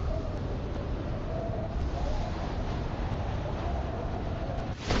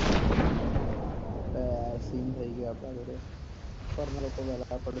બે સીન થઈ ગયો આપણા જોડે ઉપરના લોકો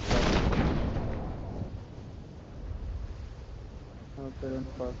વહેલા પડતા okay don't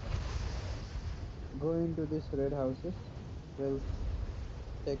fall go into this red houses we'll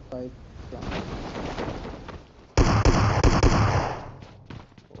take fight from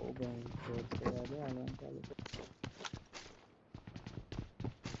oh ben छोड़ से आगे आलवान चालू कर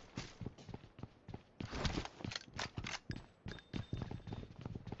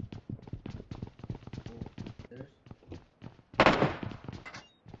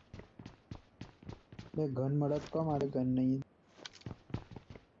मैं गन मड़क का हमारे गन नहीं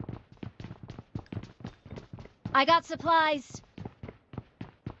I got supplies.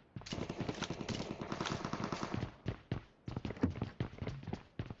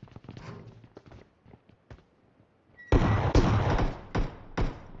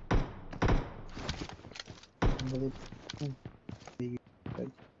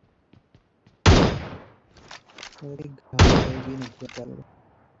 मेरी घास भी नहीं क्या करो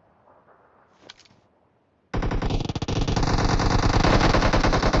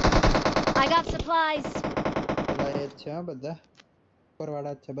I got supplies. चला ये अच्छा बद्दा ऊपर वाला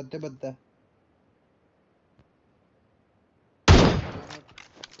अच्छा बद्दे बद्दा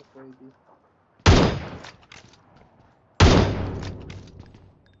तो कोई भी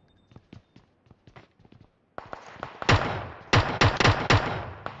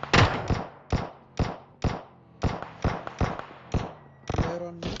player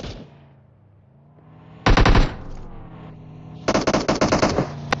on me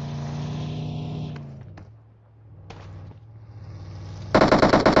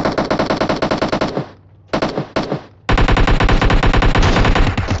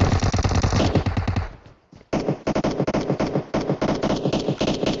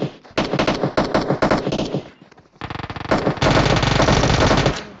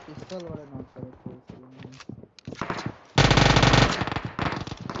पिस्तौल वाले नॉक करे थे इसलिए मैंने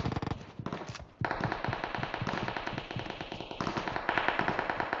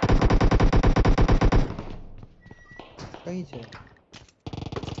कहीं से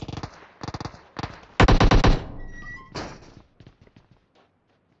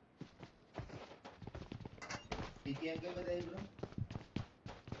पीटीएम के बताइए ब्रो।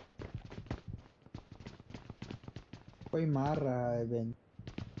 कोई मार रहा है bench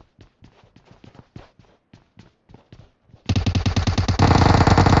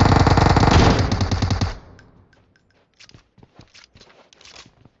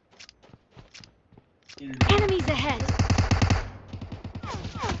Enemies ahead.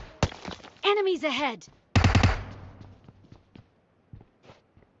 Enemies ahead.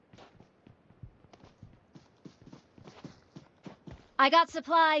 I got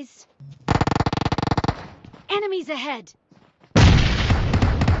supplies. Enemies ahead.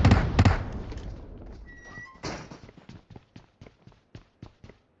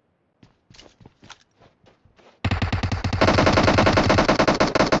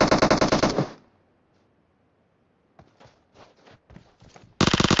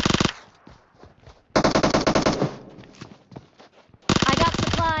 I got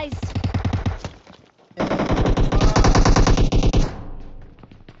supplies.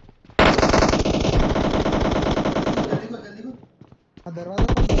 जल्दी को जल्दी को। दरवाजा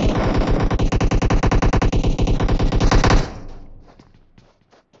खोल दरवाजा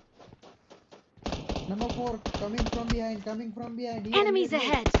number 4 coming from behind here Enemies here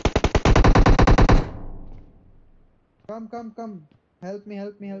ahead. come help me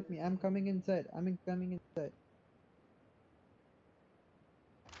I'm coming inside coming inside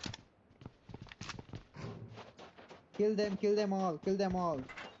kill them all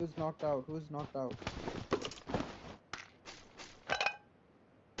who's knocked out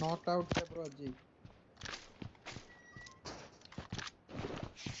knocked out है bro ji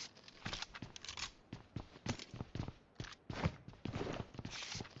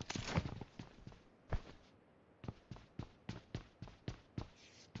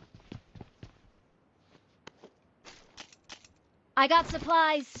I got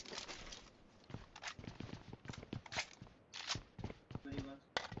supplies. मेरी बात।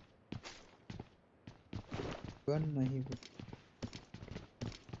 गन नहीं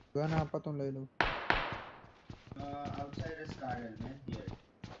गन आप तो ले लो Outside is garden, man. Here.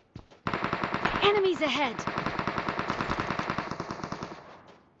 Enemies ahead.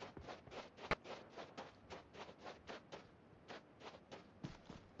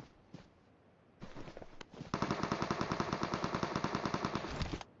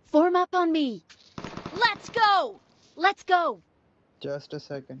 Form up on me. Let's go. Let's go. just a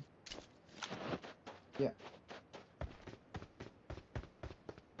second yeah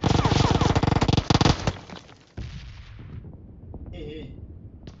Hey, hey.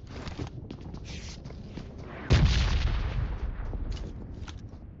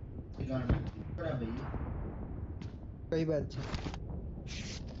 ये garden बड़ा भाई। कई बार अच्छा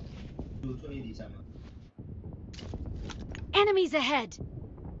दूसरों ये दिशा में। Enemies ahead.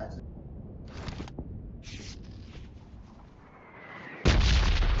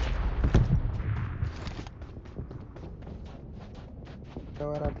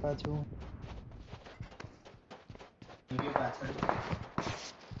 कवर आप पाछू मेरे पाछड़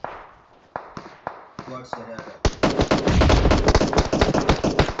बहुत सारे आ रहे।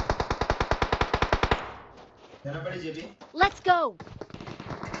 जाना पड़े जेबी। Let's go.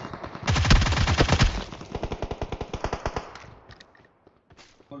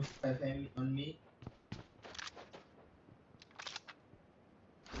 455 on me.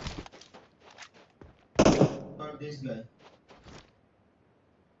 For this guy.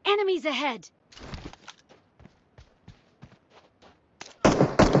 Enemies ahead.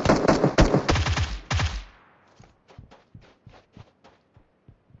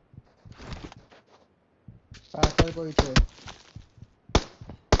 પાછળ કોઈ છે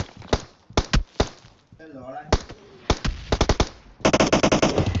એ લોડા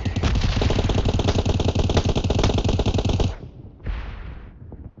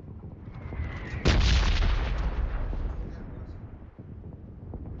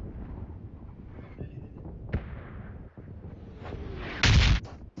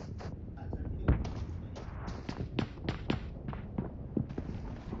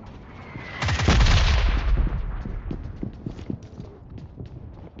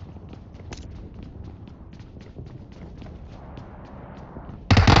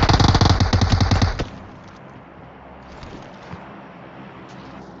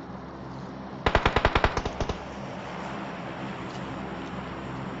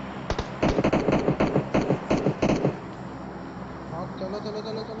knock चलो चलो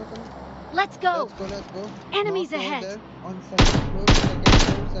चलो चलो चलो Let's go! let's go Enemies knock over ahead! there on second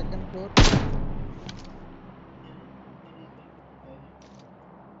floor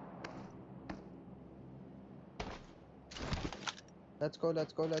let's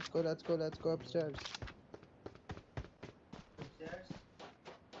go upstairs upstairs.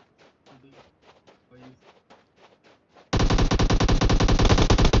 Where you where?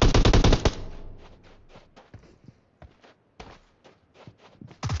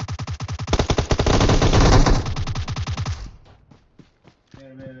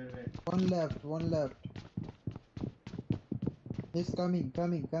 one left he's coming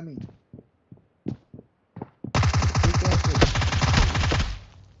be careful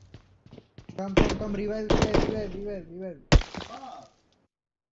come revive Fuck!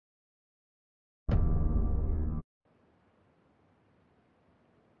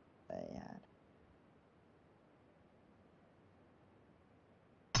 यार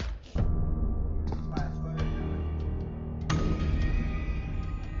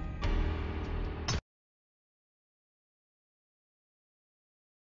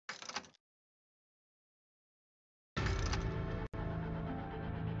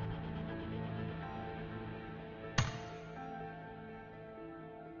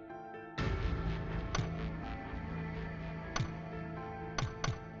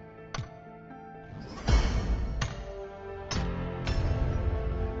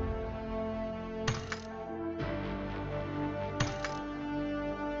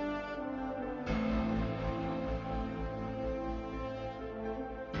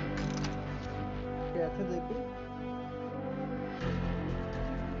कैसे देखी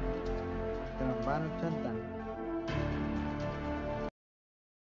રમવાનું છે ને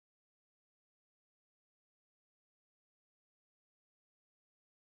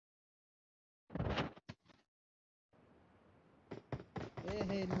તને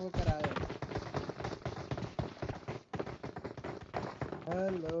હે નો કરાયો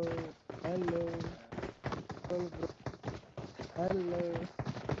hello hello hello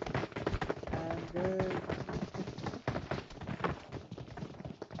I'm good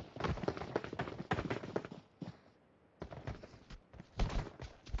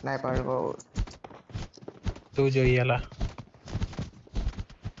sniper બહુ તું જોઈએ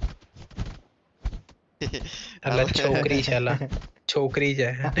એટલે છોકરી છે લા છોકરી છે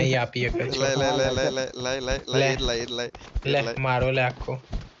નહીં આપી શકે લે મારો લે આખો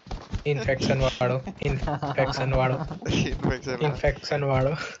ઇન્ફેક્શન વાળો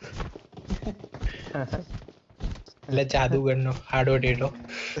એટલે જાદુગરનો હાડો ટેટો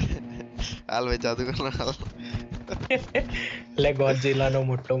હાલ ભાઈ જાદુગર હાલ એટલે ગોડઝિલ્લાનો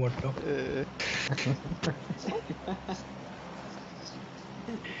મોટો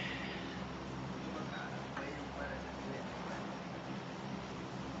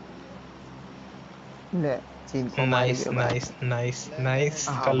લે ચીમકો મારી ગયો ભાઈ નાઈસ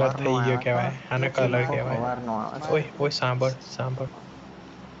કલર હવારનો થઈ ગયો આવ્યો કહેવાય આને કલર ચીમકો કહેવાય હવારનો આવે છે ઓય સાંભળ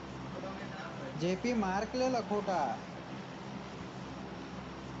જેપી માર્ક લે લખોટા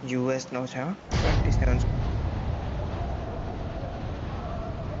યુએસ નો છે 27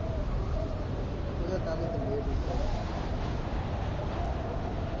 तुझा ताली तो लेट उठता है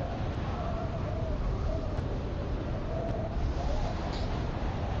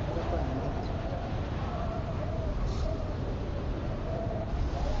मेरा कोई नहीं है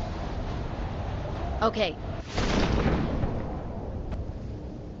Okay,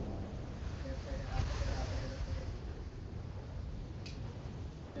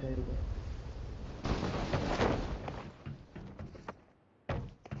 Very good.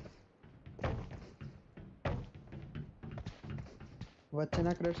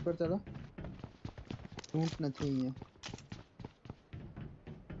 વચ્ચેના ક્રેટ્સ પર ચાલો ઊંટ નથી અહીંયા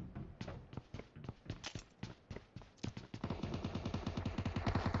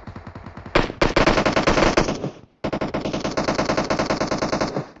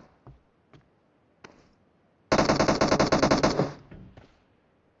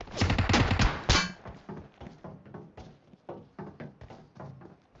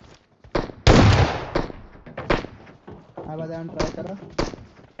આ બધાને ટ્રાય કરો.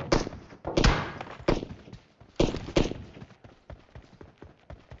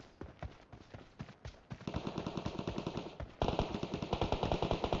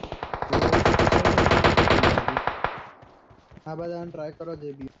 આ બધાને ટ્રાય કરો જે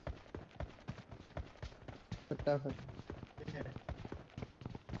બી ફટાફટ.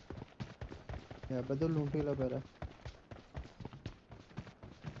 બધું લૂંટી લો પેલા.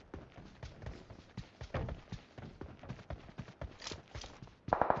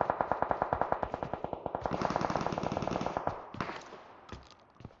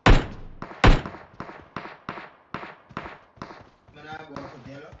 મને આ બોક્સ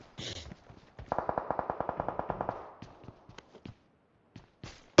દેલો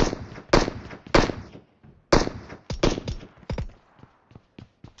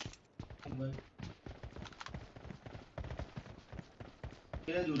ભાઈ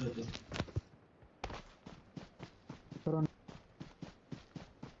કેટલા દૂર હતો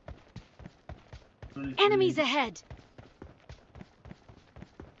Enemies ahead!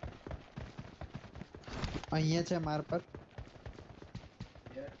 અહીંયા છે માર પર.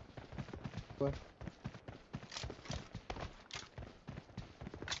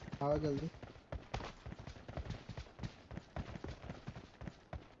 આવો જલ્દી.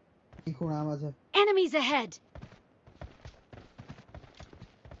 ઈ ખૂણામાં છે. Enemies ahead!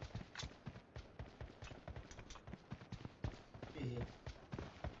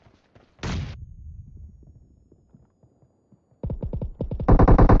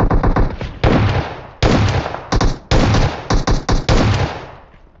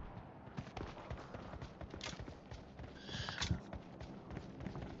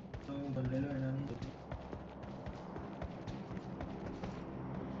 બદલેલો એના નહીં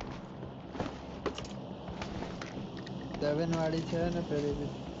 7 વાળી છે ને પેલી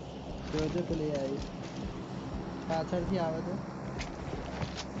બી જોજે પેલી આવી પાછળથી આવે છે.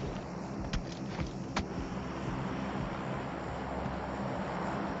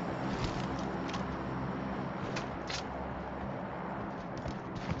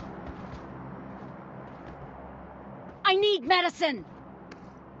 I need medicine!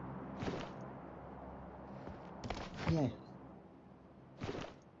 Yeah.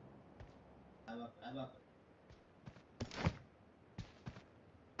 આવા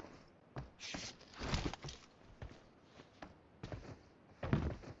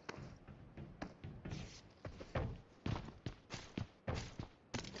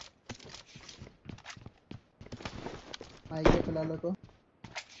आई के पेला लोको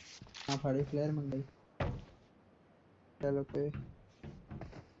हाँ फाड़ी फ्लेयर मंगाई चलो पे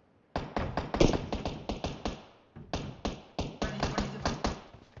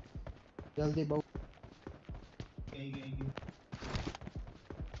जल्दी बहु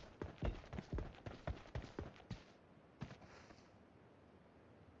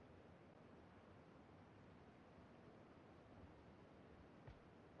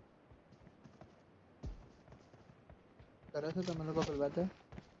करे तो तुम लोग को फिर बात है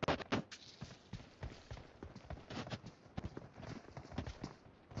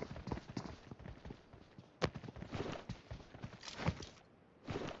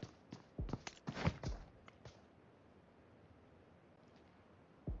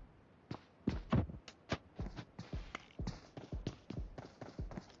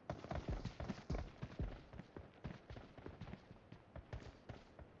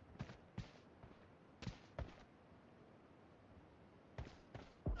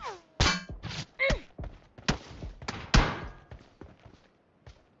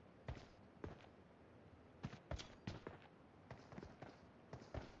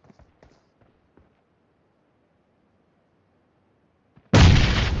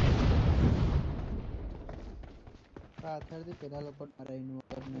પાછળથી પેલા લોકો મરાઈનું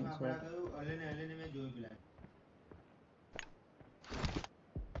કરને આપણા તો અલેને મેં જોઈ પેલા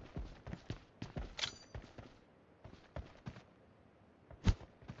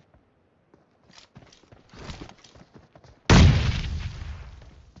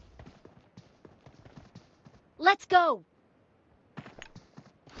Let's go!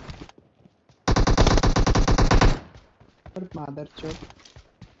 mother chop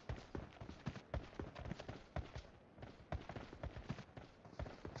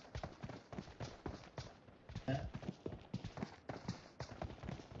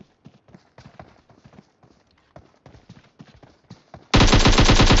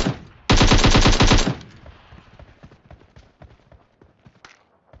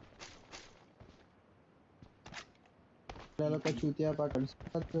પેલા લોકો ચૂતિયા પકડશે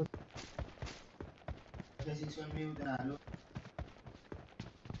એટલે 6-1 में उधर आलो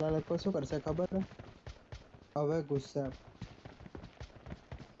પેલા લોકો શું કરશે ખબર હવે ગુસ્સા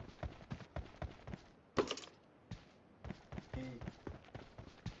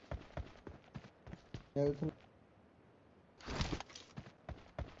health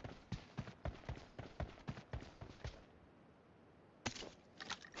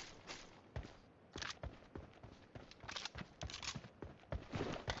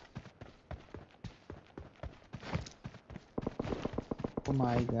oh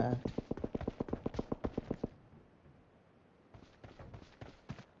my god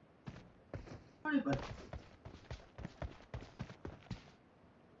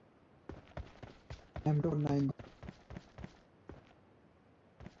M29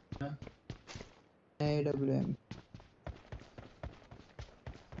 AWM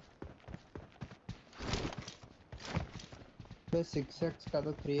बस 6x का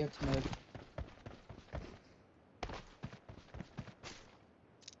तो 3x मिनट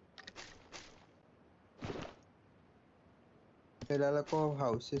પેલા લોકો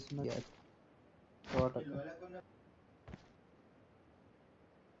હાઉસીસ માં ગયા 100%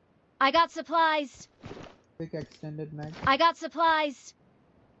 I got supplies. quick extended mag I got supplies.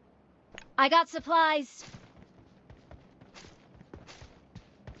 I got supplies.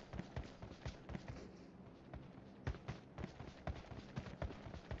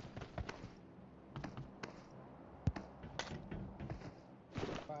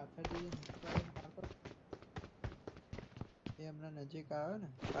 પાછળ જઈને નીકળવા મારતો એ હમણાં નજીક આવે ને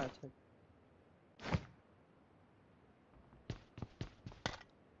પાછળ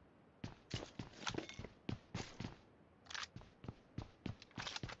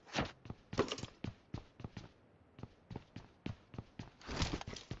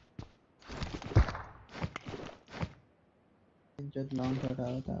जब लॉन्ग शॉट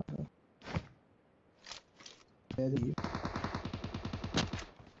आया था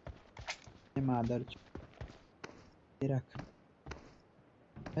मादर रख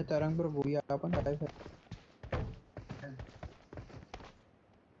मैं तरंग पर बुरी अपन लाइफ है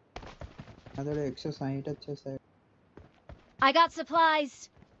 160 अच्छे से I got supplies.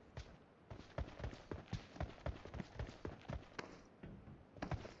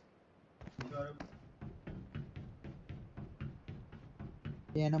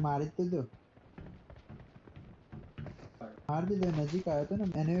 ये ना मार दीधो नजीक आयो तो ना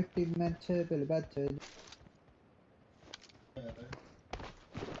मैंने एक टीम मैच છે પેલી બાદ છે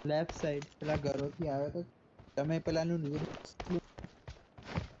લેફ્ટ સાઈડ પેલા ઘરોથી આવ્યો તો તમે પેલાનું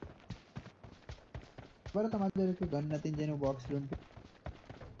બરાબર તમારી જોડે કે ગન નથી જેનું બોક્સ લૂંટ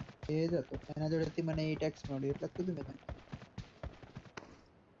એ જ હતો એના જોડેથી મને 8x મળ્યું એટલે કીધું મેં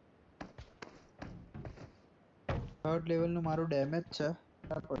થર્ડ લેવલ નું મારું ડેમેજ છે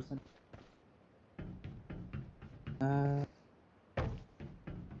 4%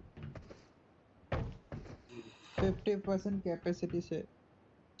 50% कैपेसिटी से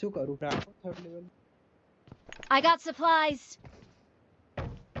શું કરું રાખો third level I got supplies.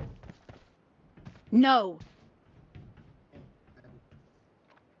 No.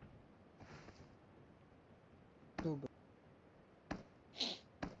 તો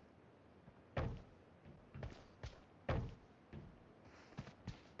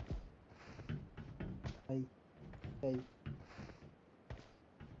ભાઈ ભાઈ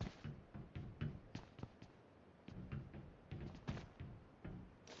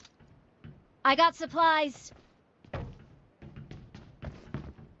I got supplies.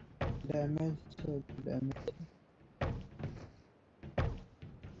 Damage damage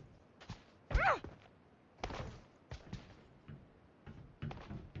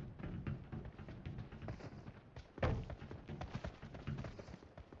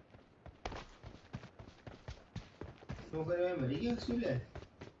તો કરે મરી ગયો શું લે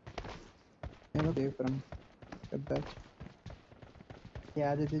એનો દેવ કરમ કદાચ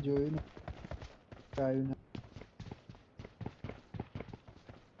યાદ હતી જોયું ને આવ્યું ને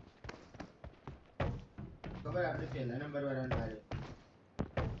ખબર આપણે પહેલા નંબર વાળાને માર્યો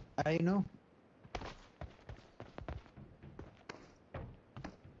I know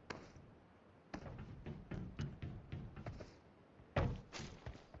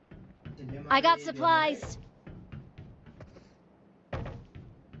I got supplies.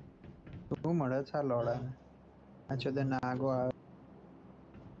 તો મળે છે આ લોડા આ છો તે નાગો આવે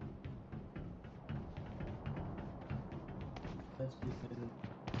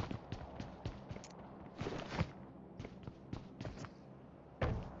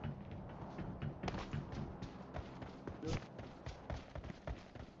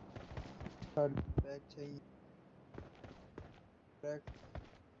बैग चाहिए बैग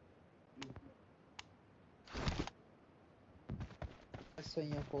बस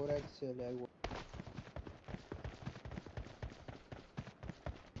यहाँ 4x से ले वो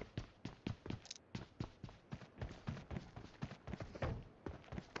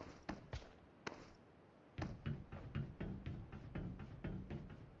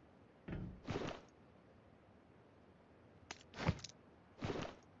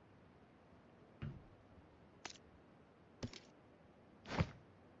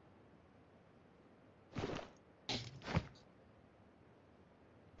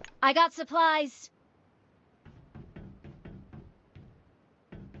I got supplies.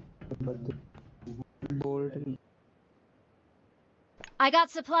 Bolt. I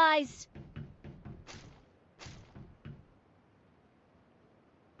got supplies.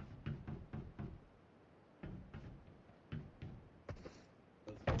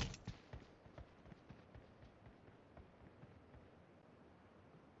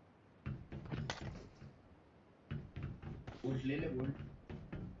 Bolt ले ले बोल्ट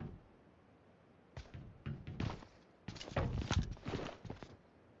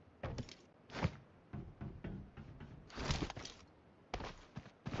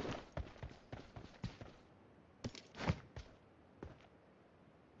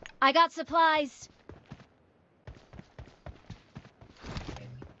I got supplies.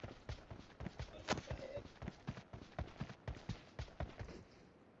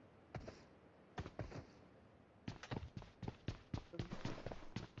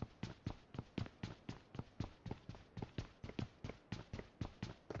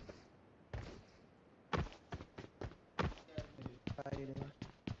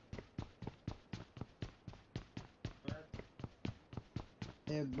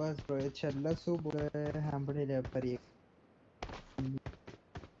 बस ब्रो ये छल्ला सु बोले हांबड़े ले पर ये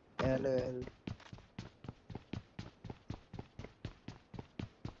एल एल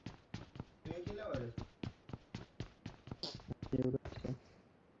तो ये किला वाला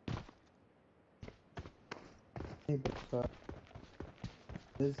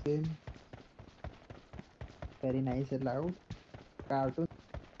this game very nice and loud cartoon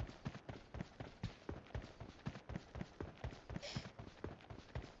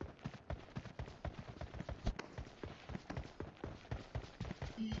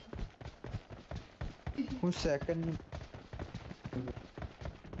who second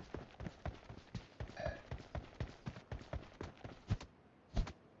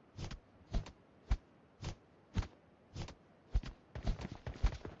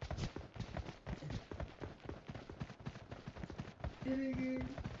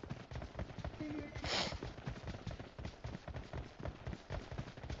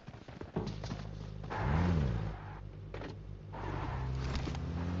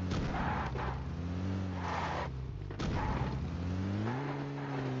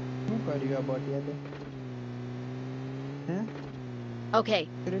करियो about ये तो हैं Okay.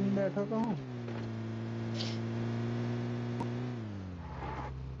 फिर नहीं बैठो कहूँ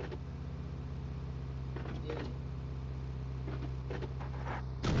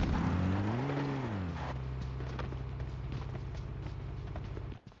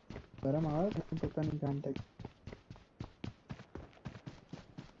गरम आवाज पता नहीं कहाँ तक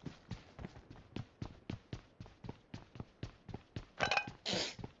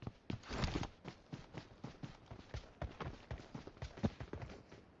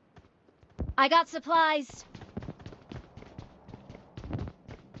I got supplies.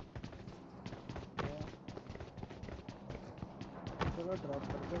 चलो ड्रॉप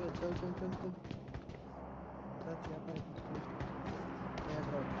करके दे चल चल चल चल टच या पर एयर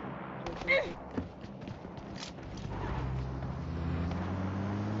ड्रॉप चल चल चल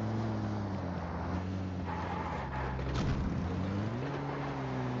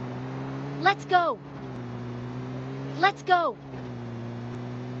Let's go. Let's go.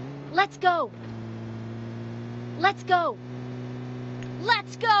 Let's go. Let's go.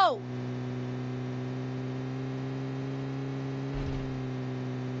 Let's go.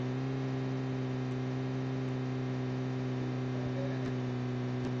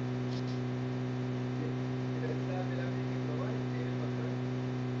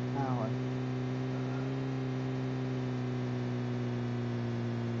 हाँ और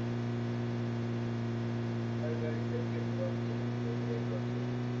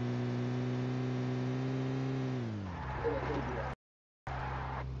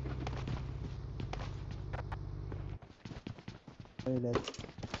let's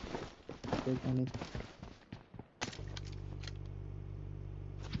take any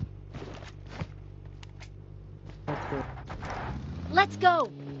okay Let's go.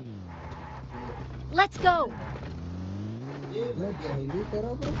 Let's go. let's जल्दी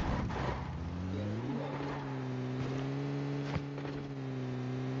करो bro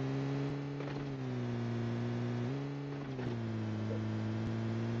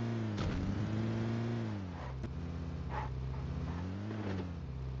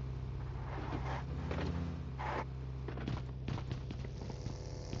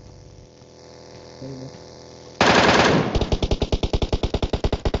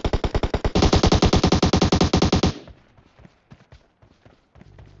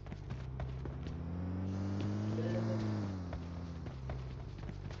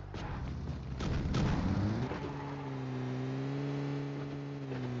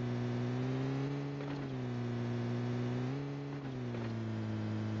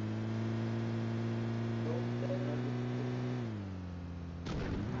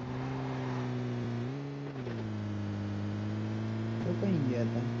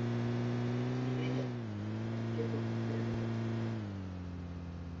रहता है। नहीं है ये तो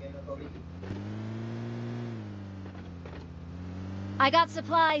क्या मैं पकड़ी की I got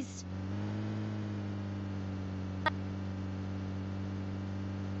supplies.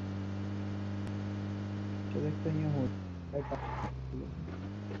 चलो देखते हैं ये हो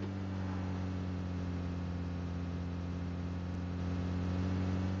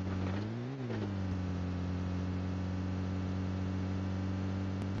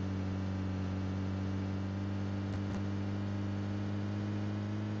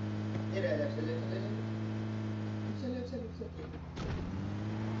ये रहा लेफ्ट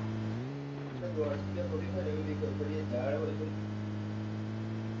मैं दौड़ के थोड़ी खड़े हुए देखो पर ये झाड़ हो तो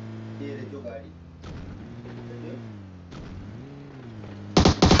ये रे जो गाड़ी देखियो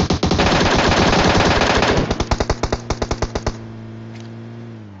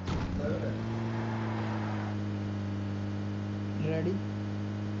करो ना रेडी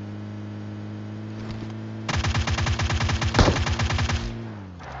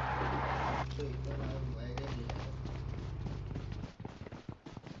तो इतना मैं नहीं जाता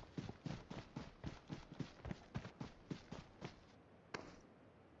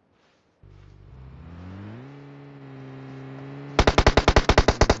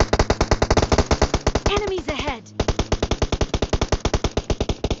Enemies ahead.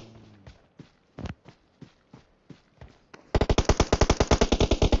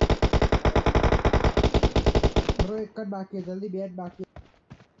 ब्रो एक कट बाकी है जल्दी बैठ बाकी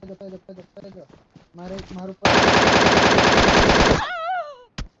है दब मारे मारो पर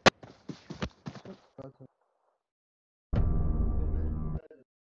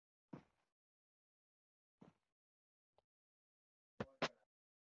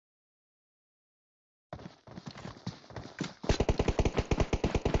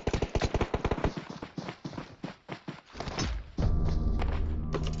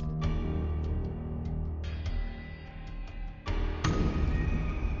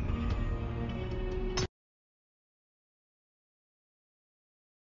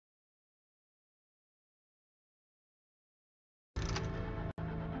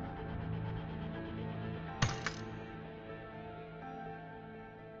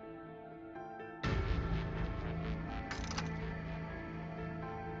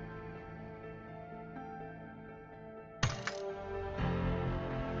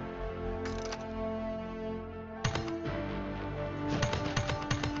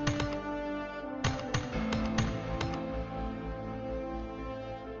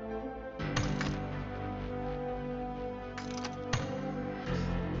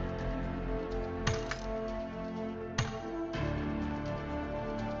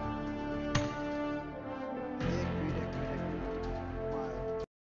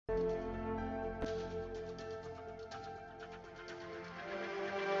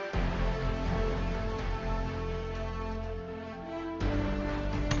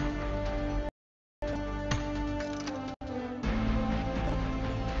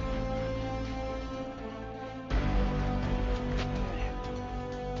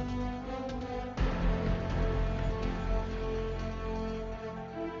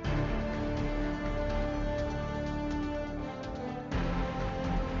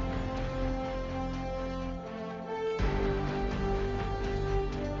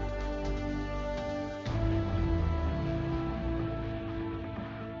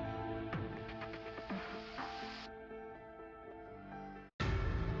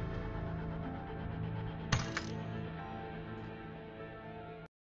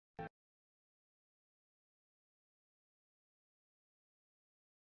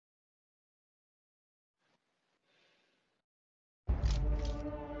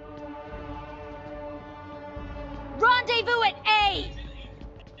Rendezvous at A.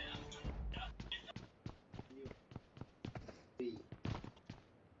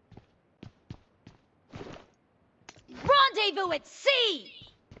 Rendezvous at C.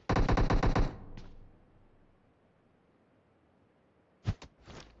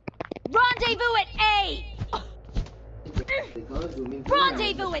 Rendezvous at A. दिखाओ जूमिंग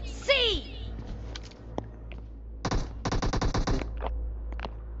Rendezvous at C.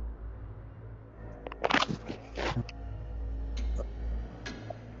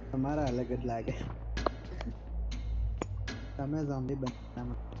 हमारा अलग लाग है हमें ज़ॉम्बी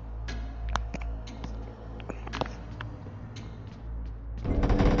बनना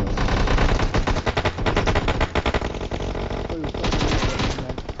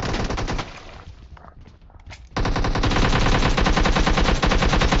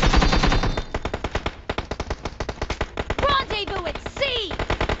Rendezvous at C.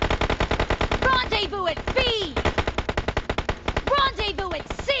 Rendezvous at B. Rendezvous at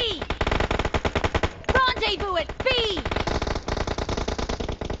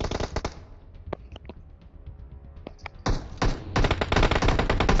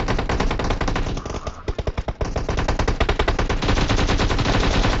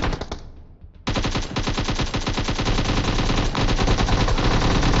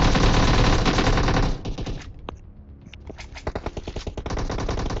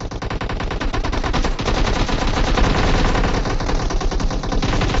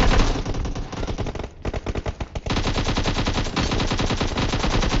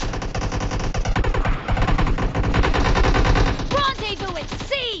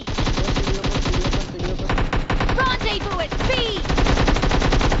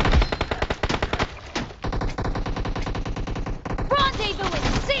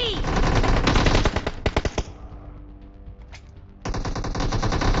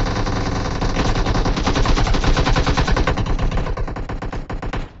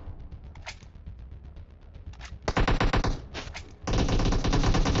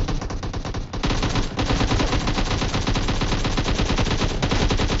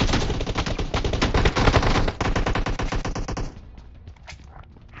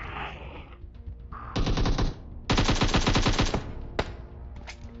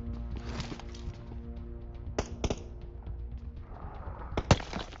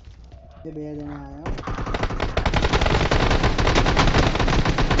ये भैया देने आया हूँ।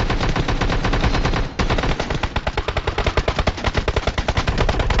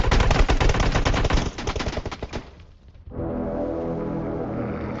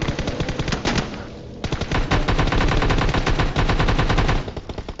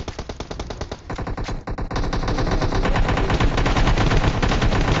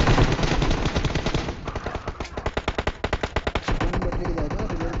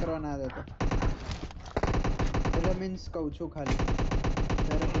 मीन्स कहू खाली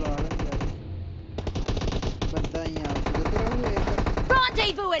तेरे को आवे नहीं बंदा ही आ तो एक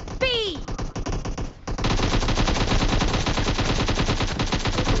Rendezvous at B.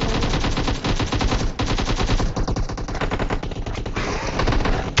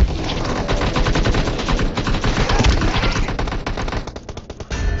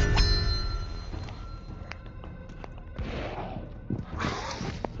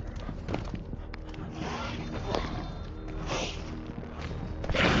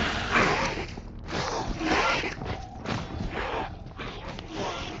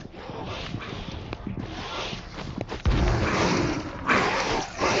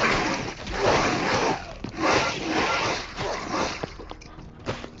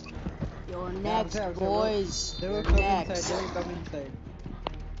 You're next, boys. They You're will come next. inside. They will come inside.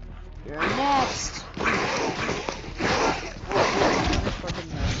 You're next.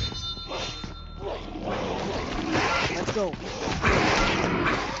 Let's go.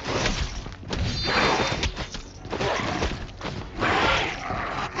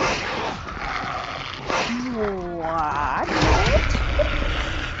 What?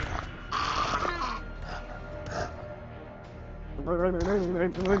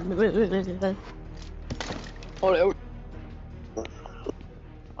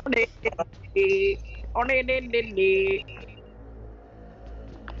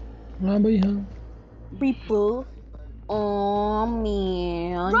 हाँ भाई हाँ People. Oh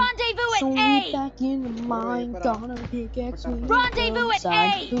man. Rendezvous So at we A. back in the mine, gonna pickaxe we Rendezvous from at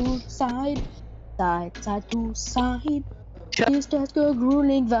side A. to side, side to side. This task a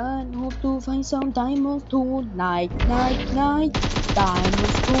grueling van, hope to find some diamonds tonight, night.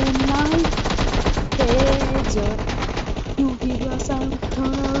 Diamonds tonight. Heads up, you hear the sound,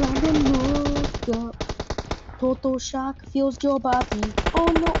 turn around and look up. Total shock fills your body.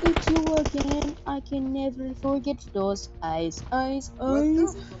 Oh no, it's you again. I can never forget those eyes.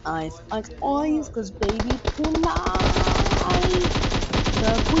 Cause baby, tonight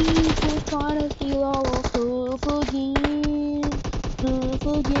the people try to steal our stuff again.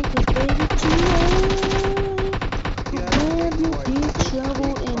 Cause baby, tonight grab your big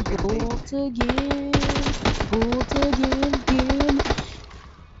shovel and bolt again.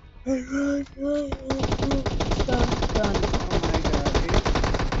 Done.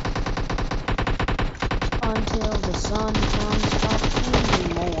 Until the sun comes up in the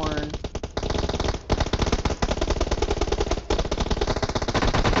morn.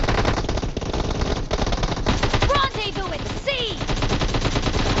 Rendezvous at C.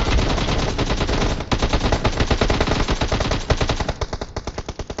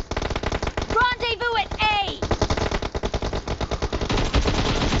 Rendezvous at A.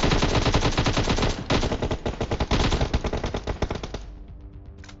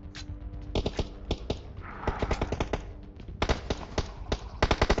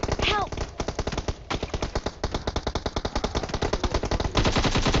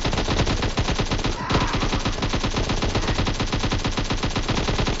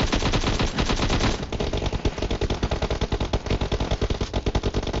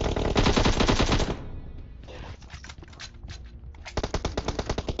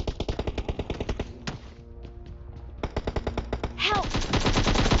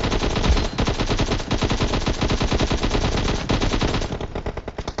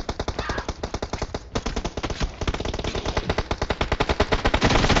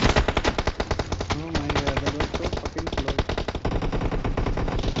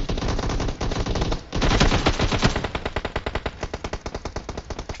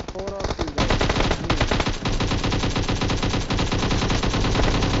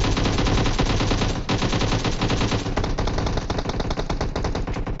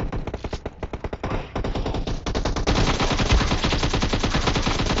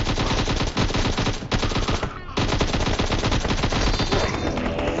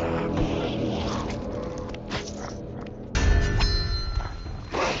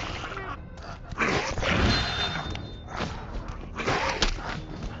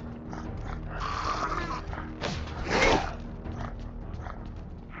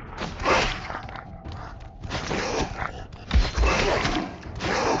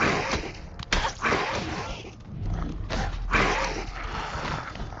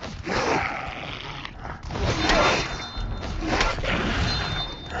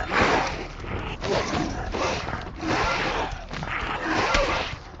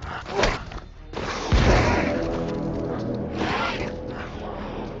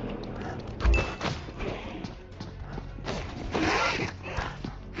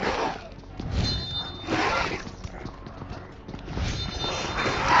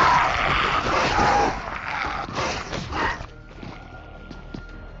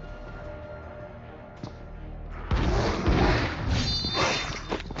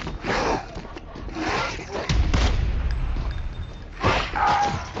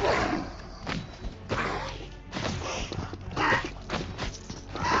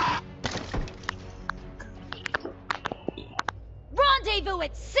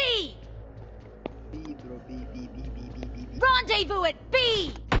 Rendezvous at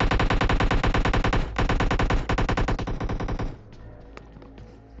B!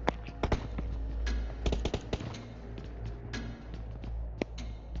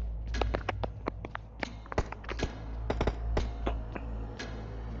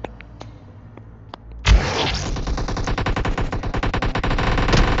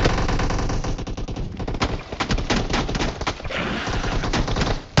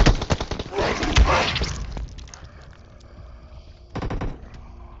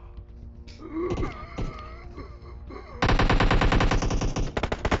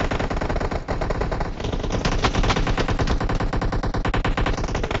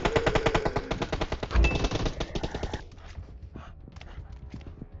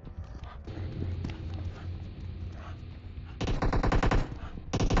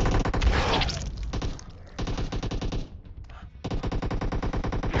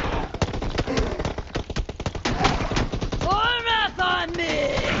 Form up on me!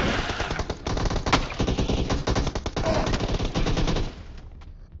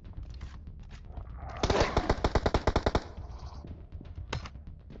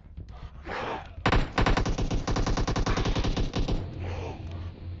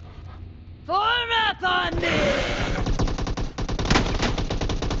 Form up on me!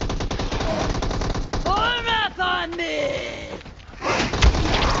 Form up on me!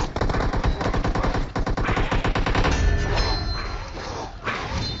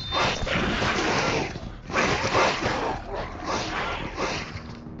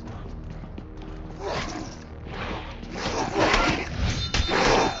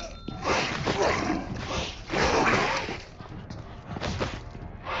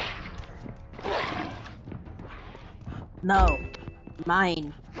 No.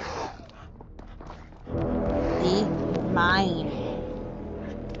 Mine. See? Mine.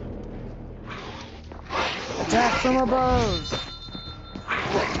 Attack from above!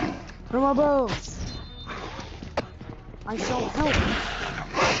 From above! I shall help!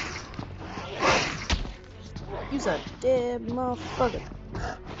 You's a dead motherfucker.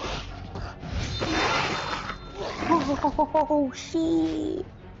 Oh, shit!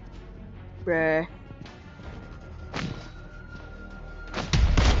 Bruh.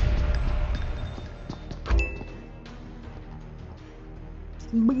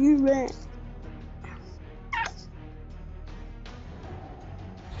 Bruh.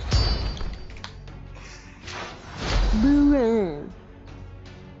 Bruh.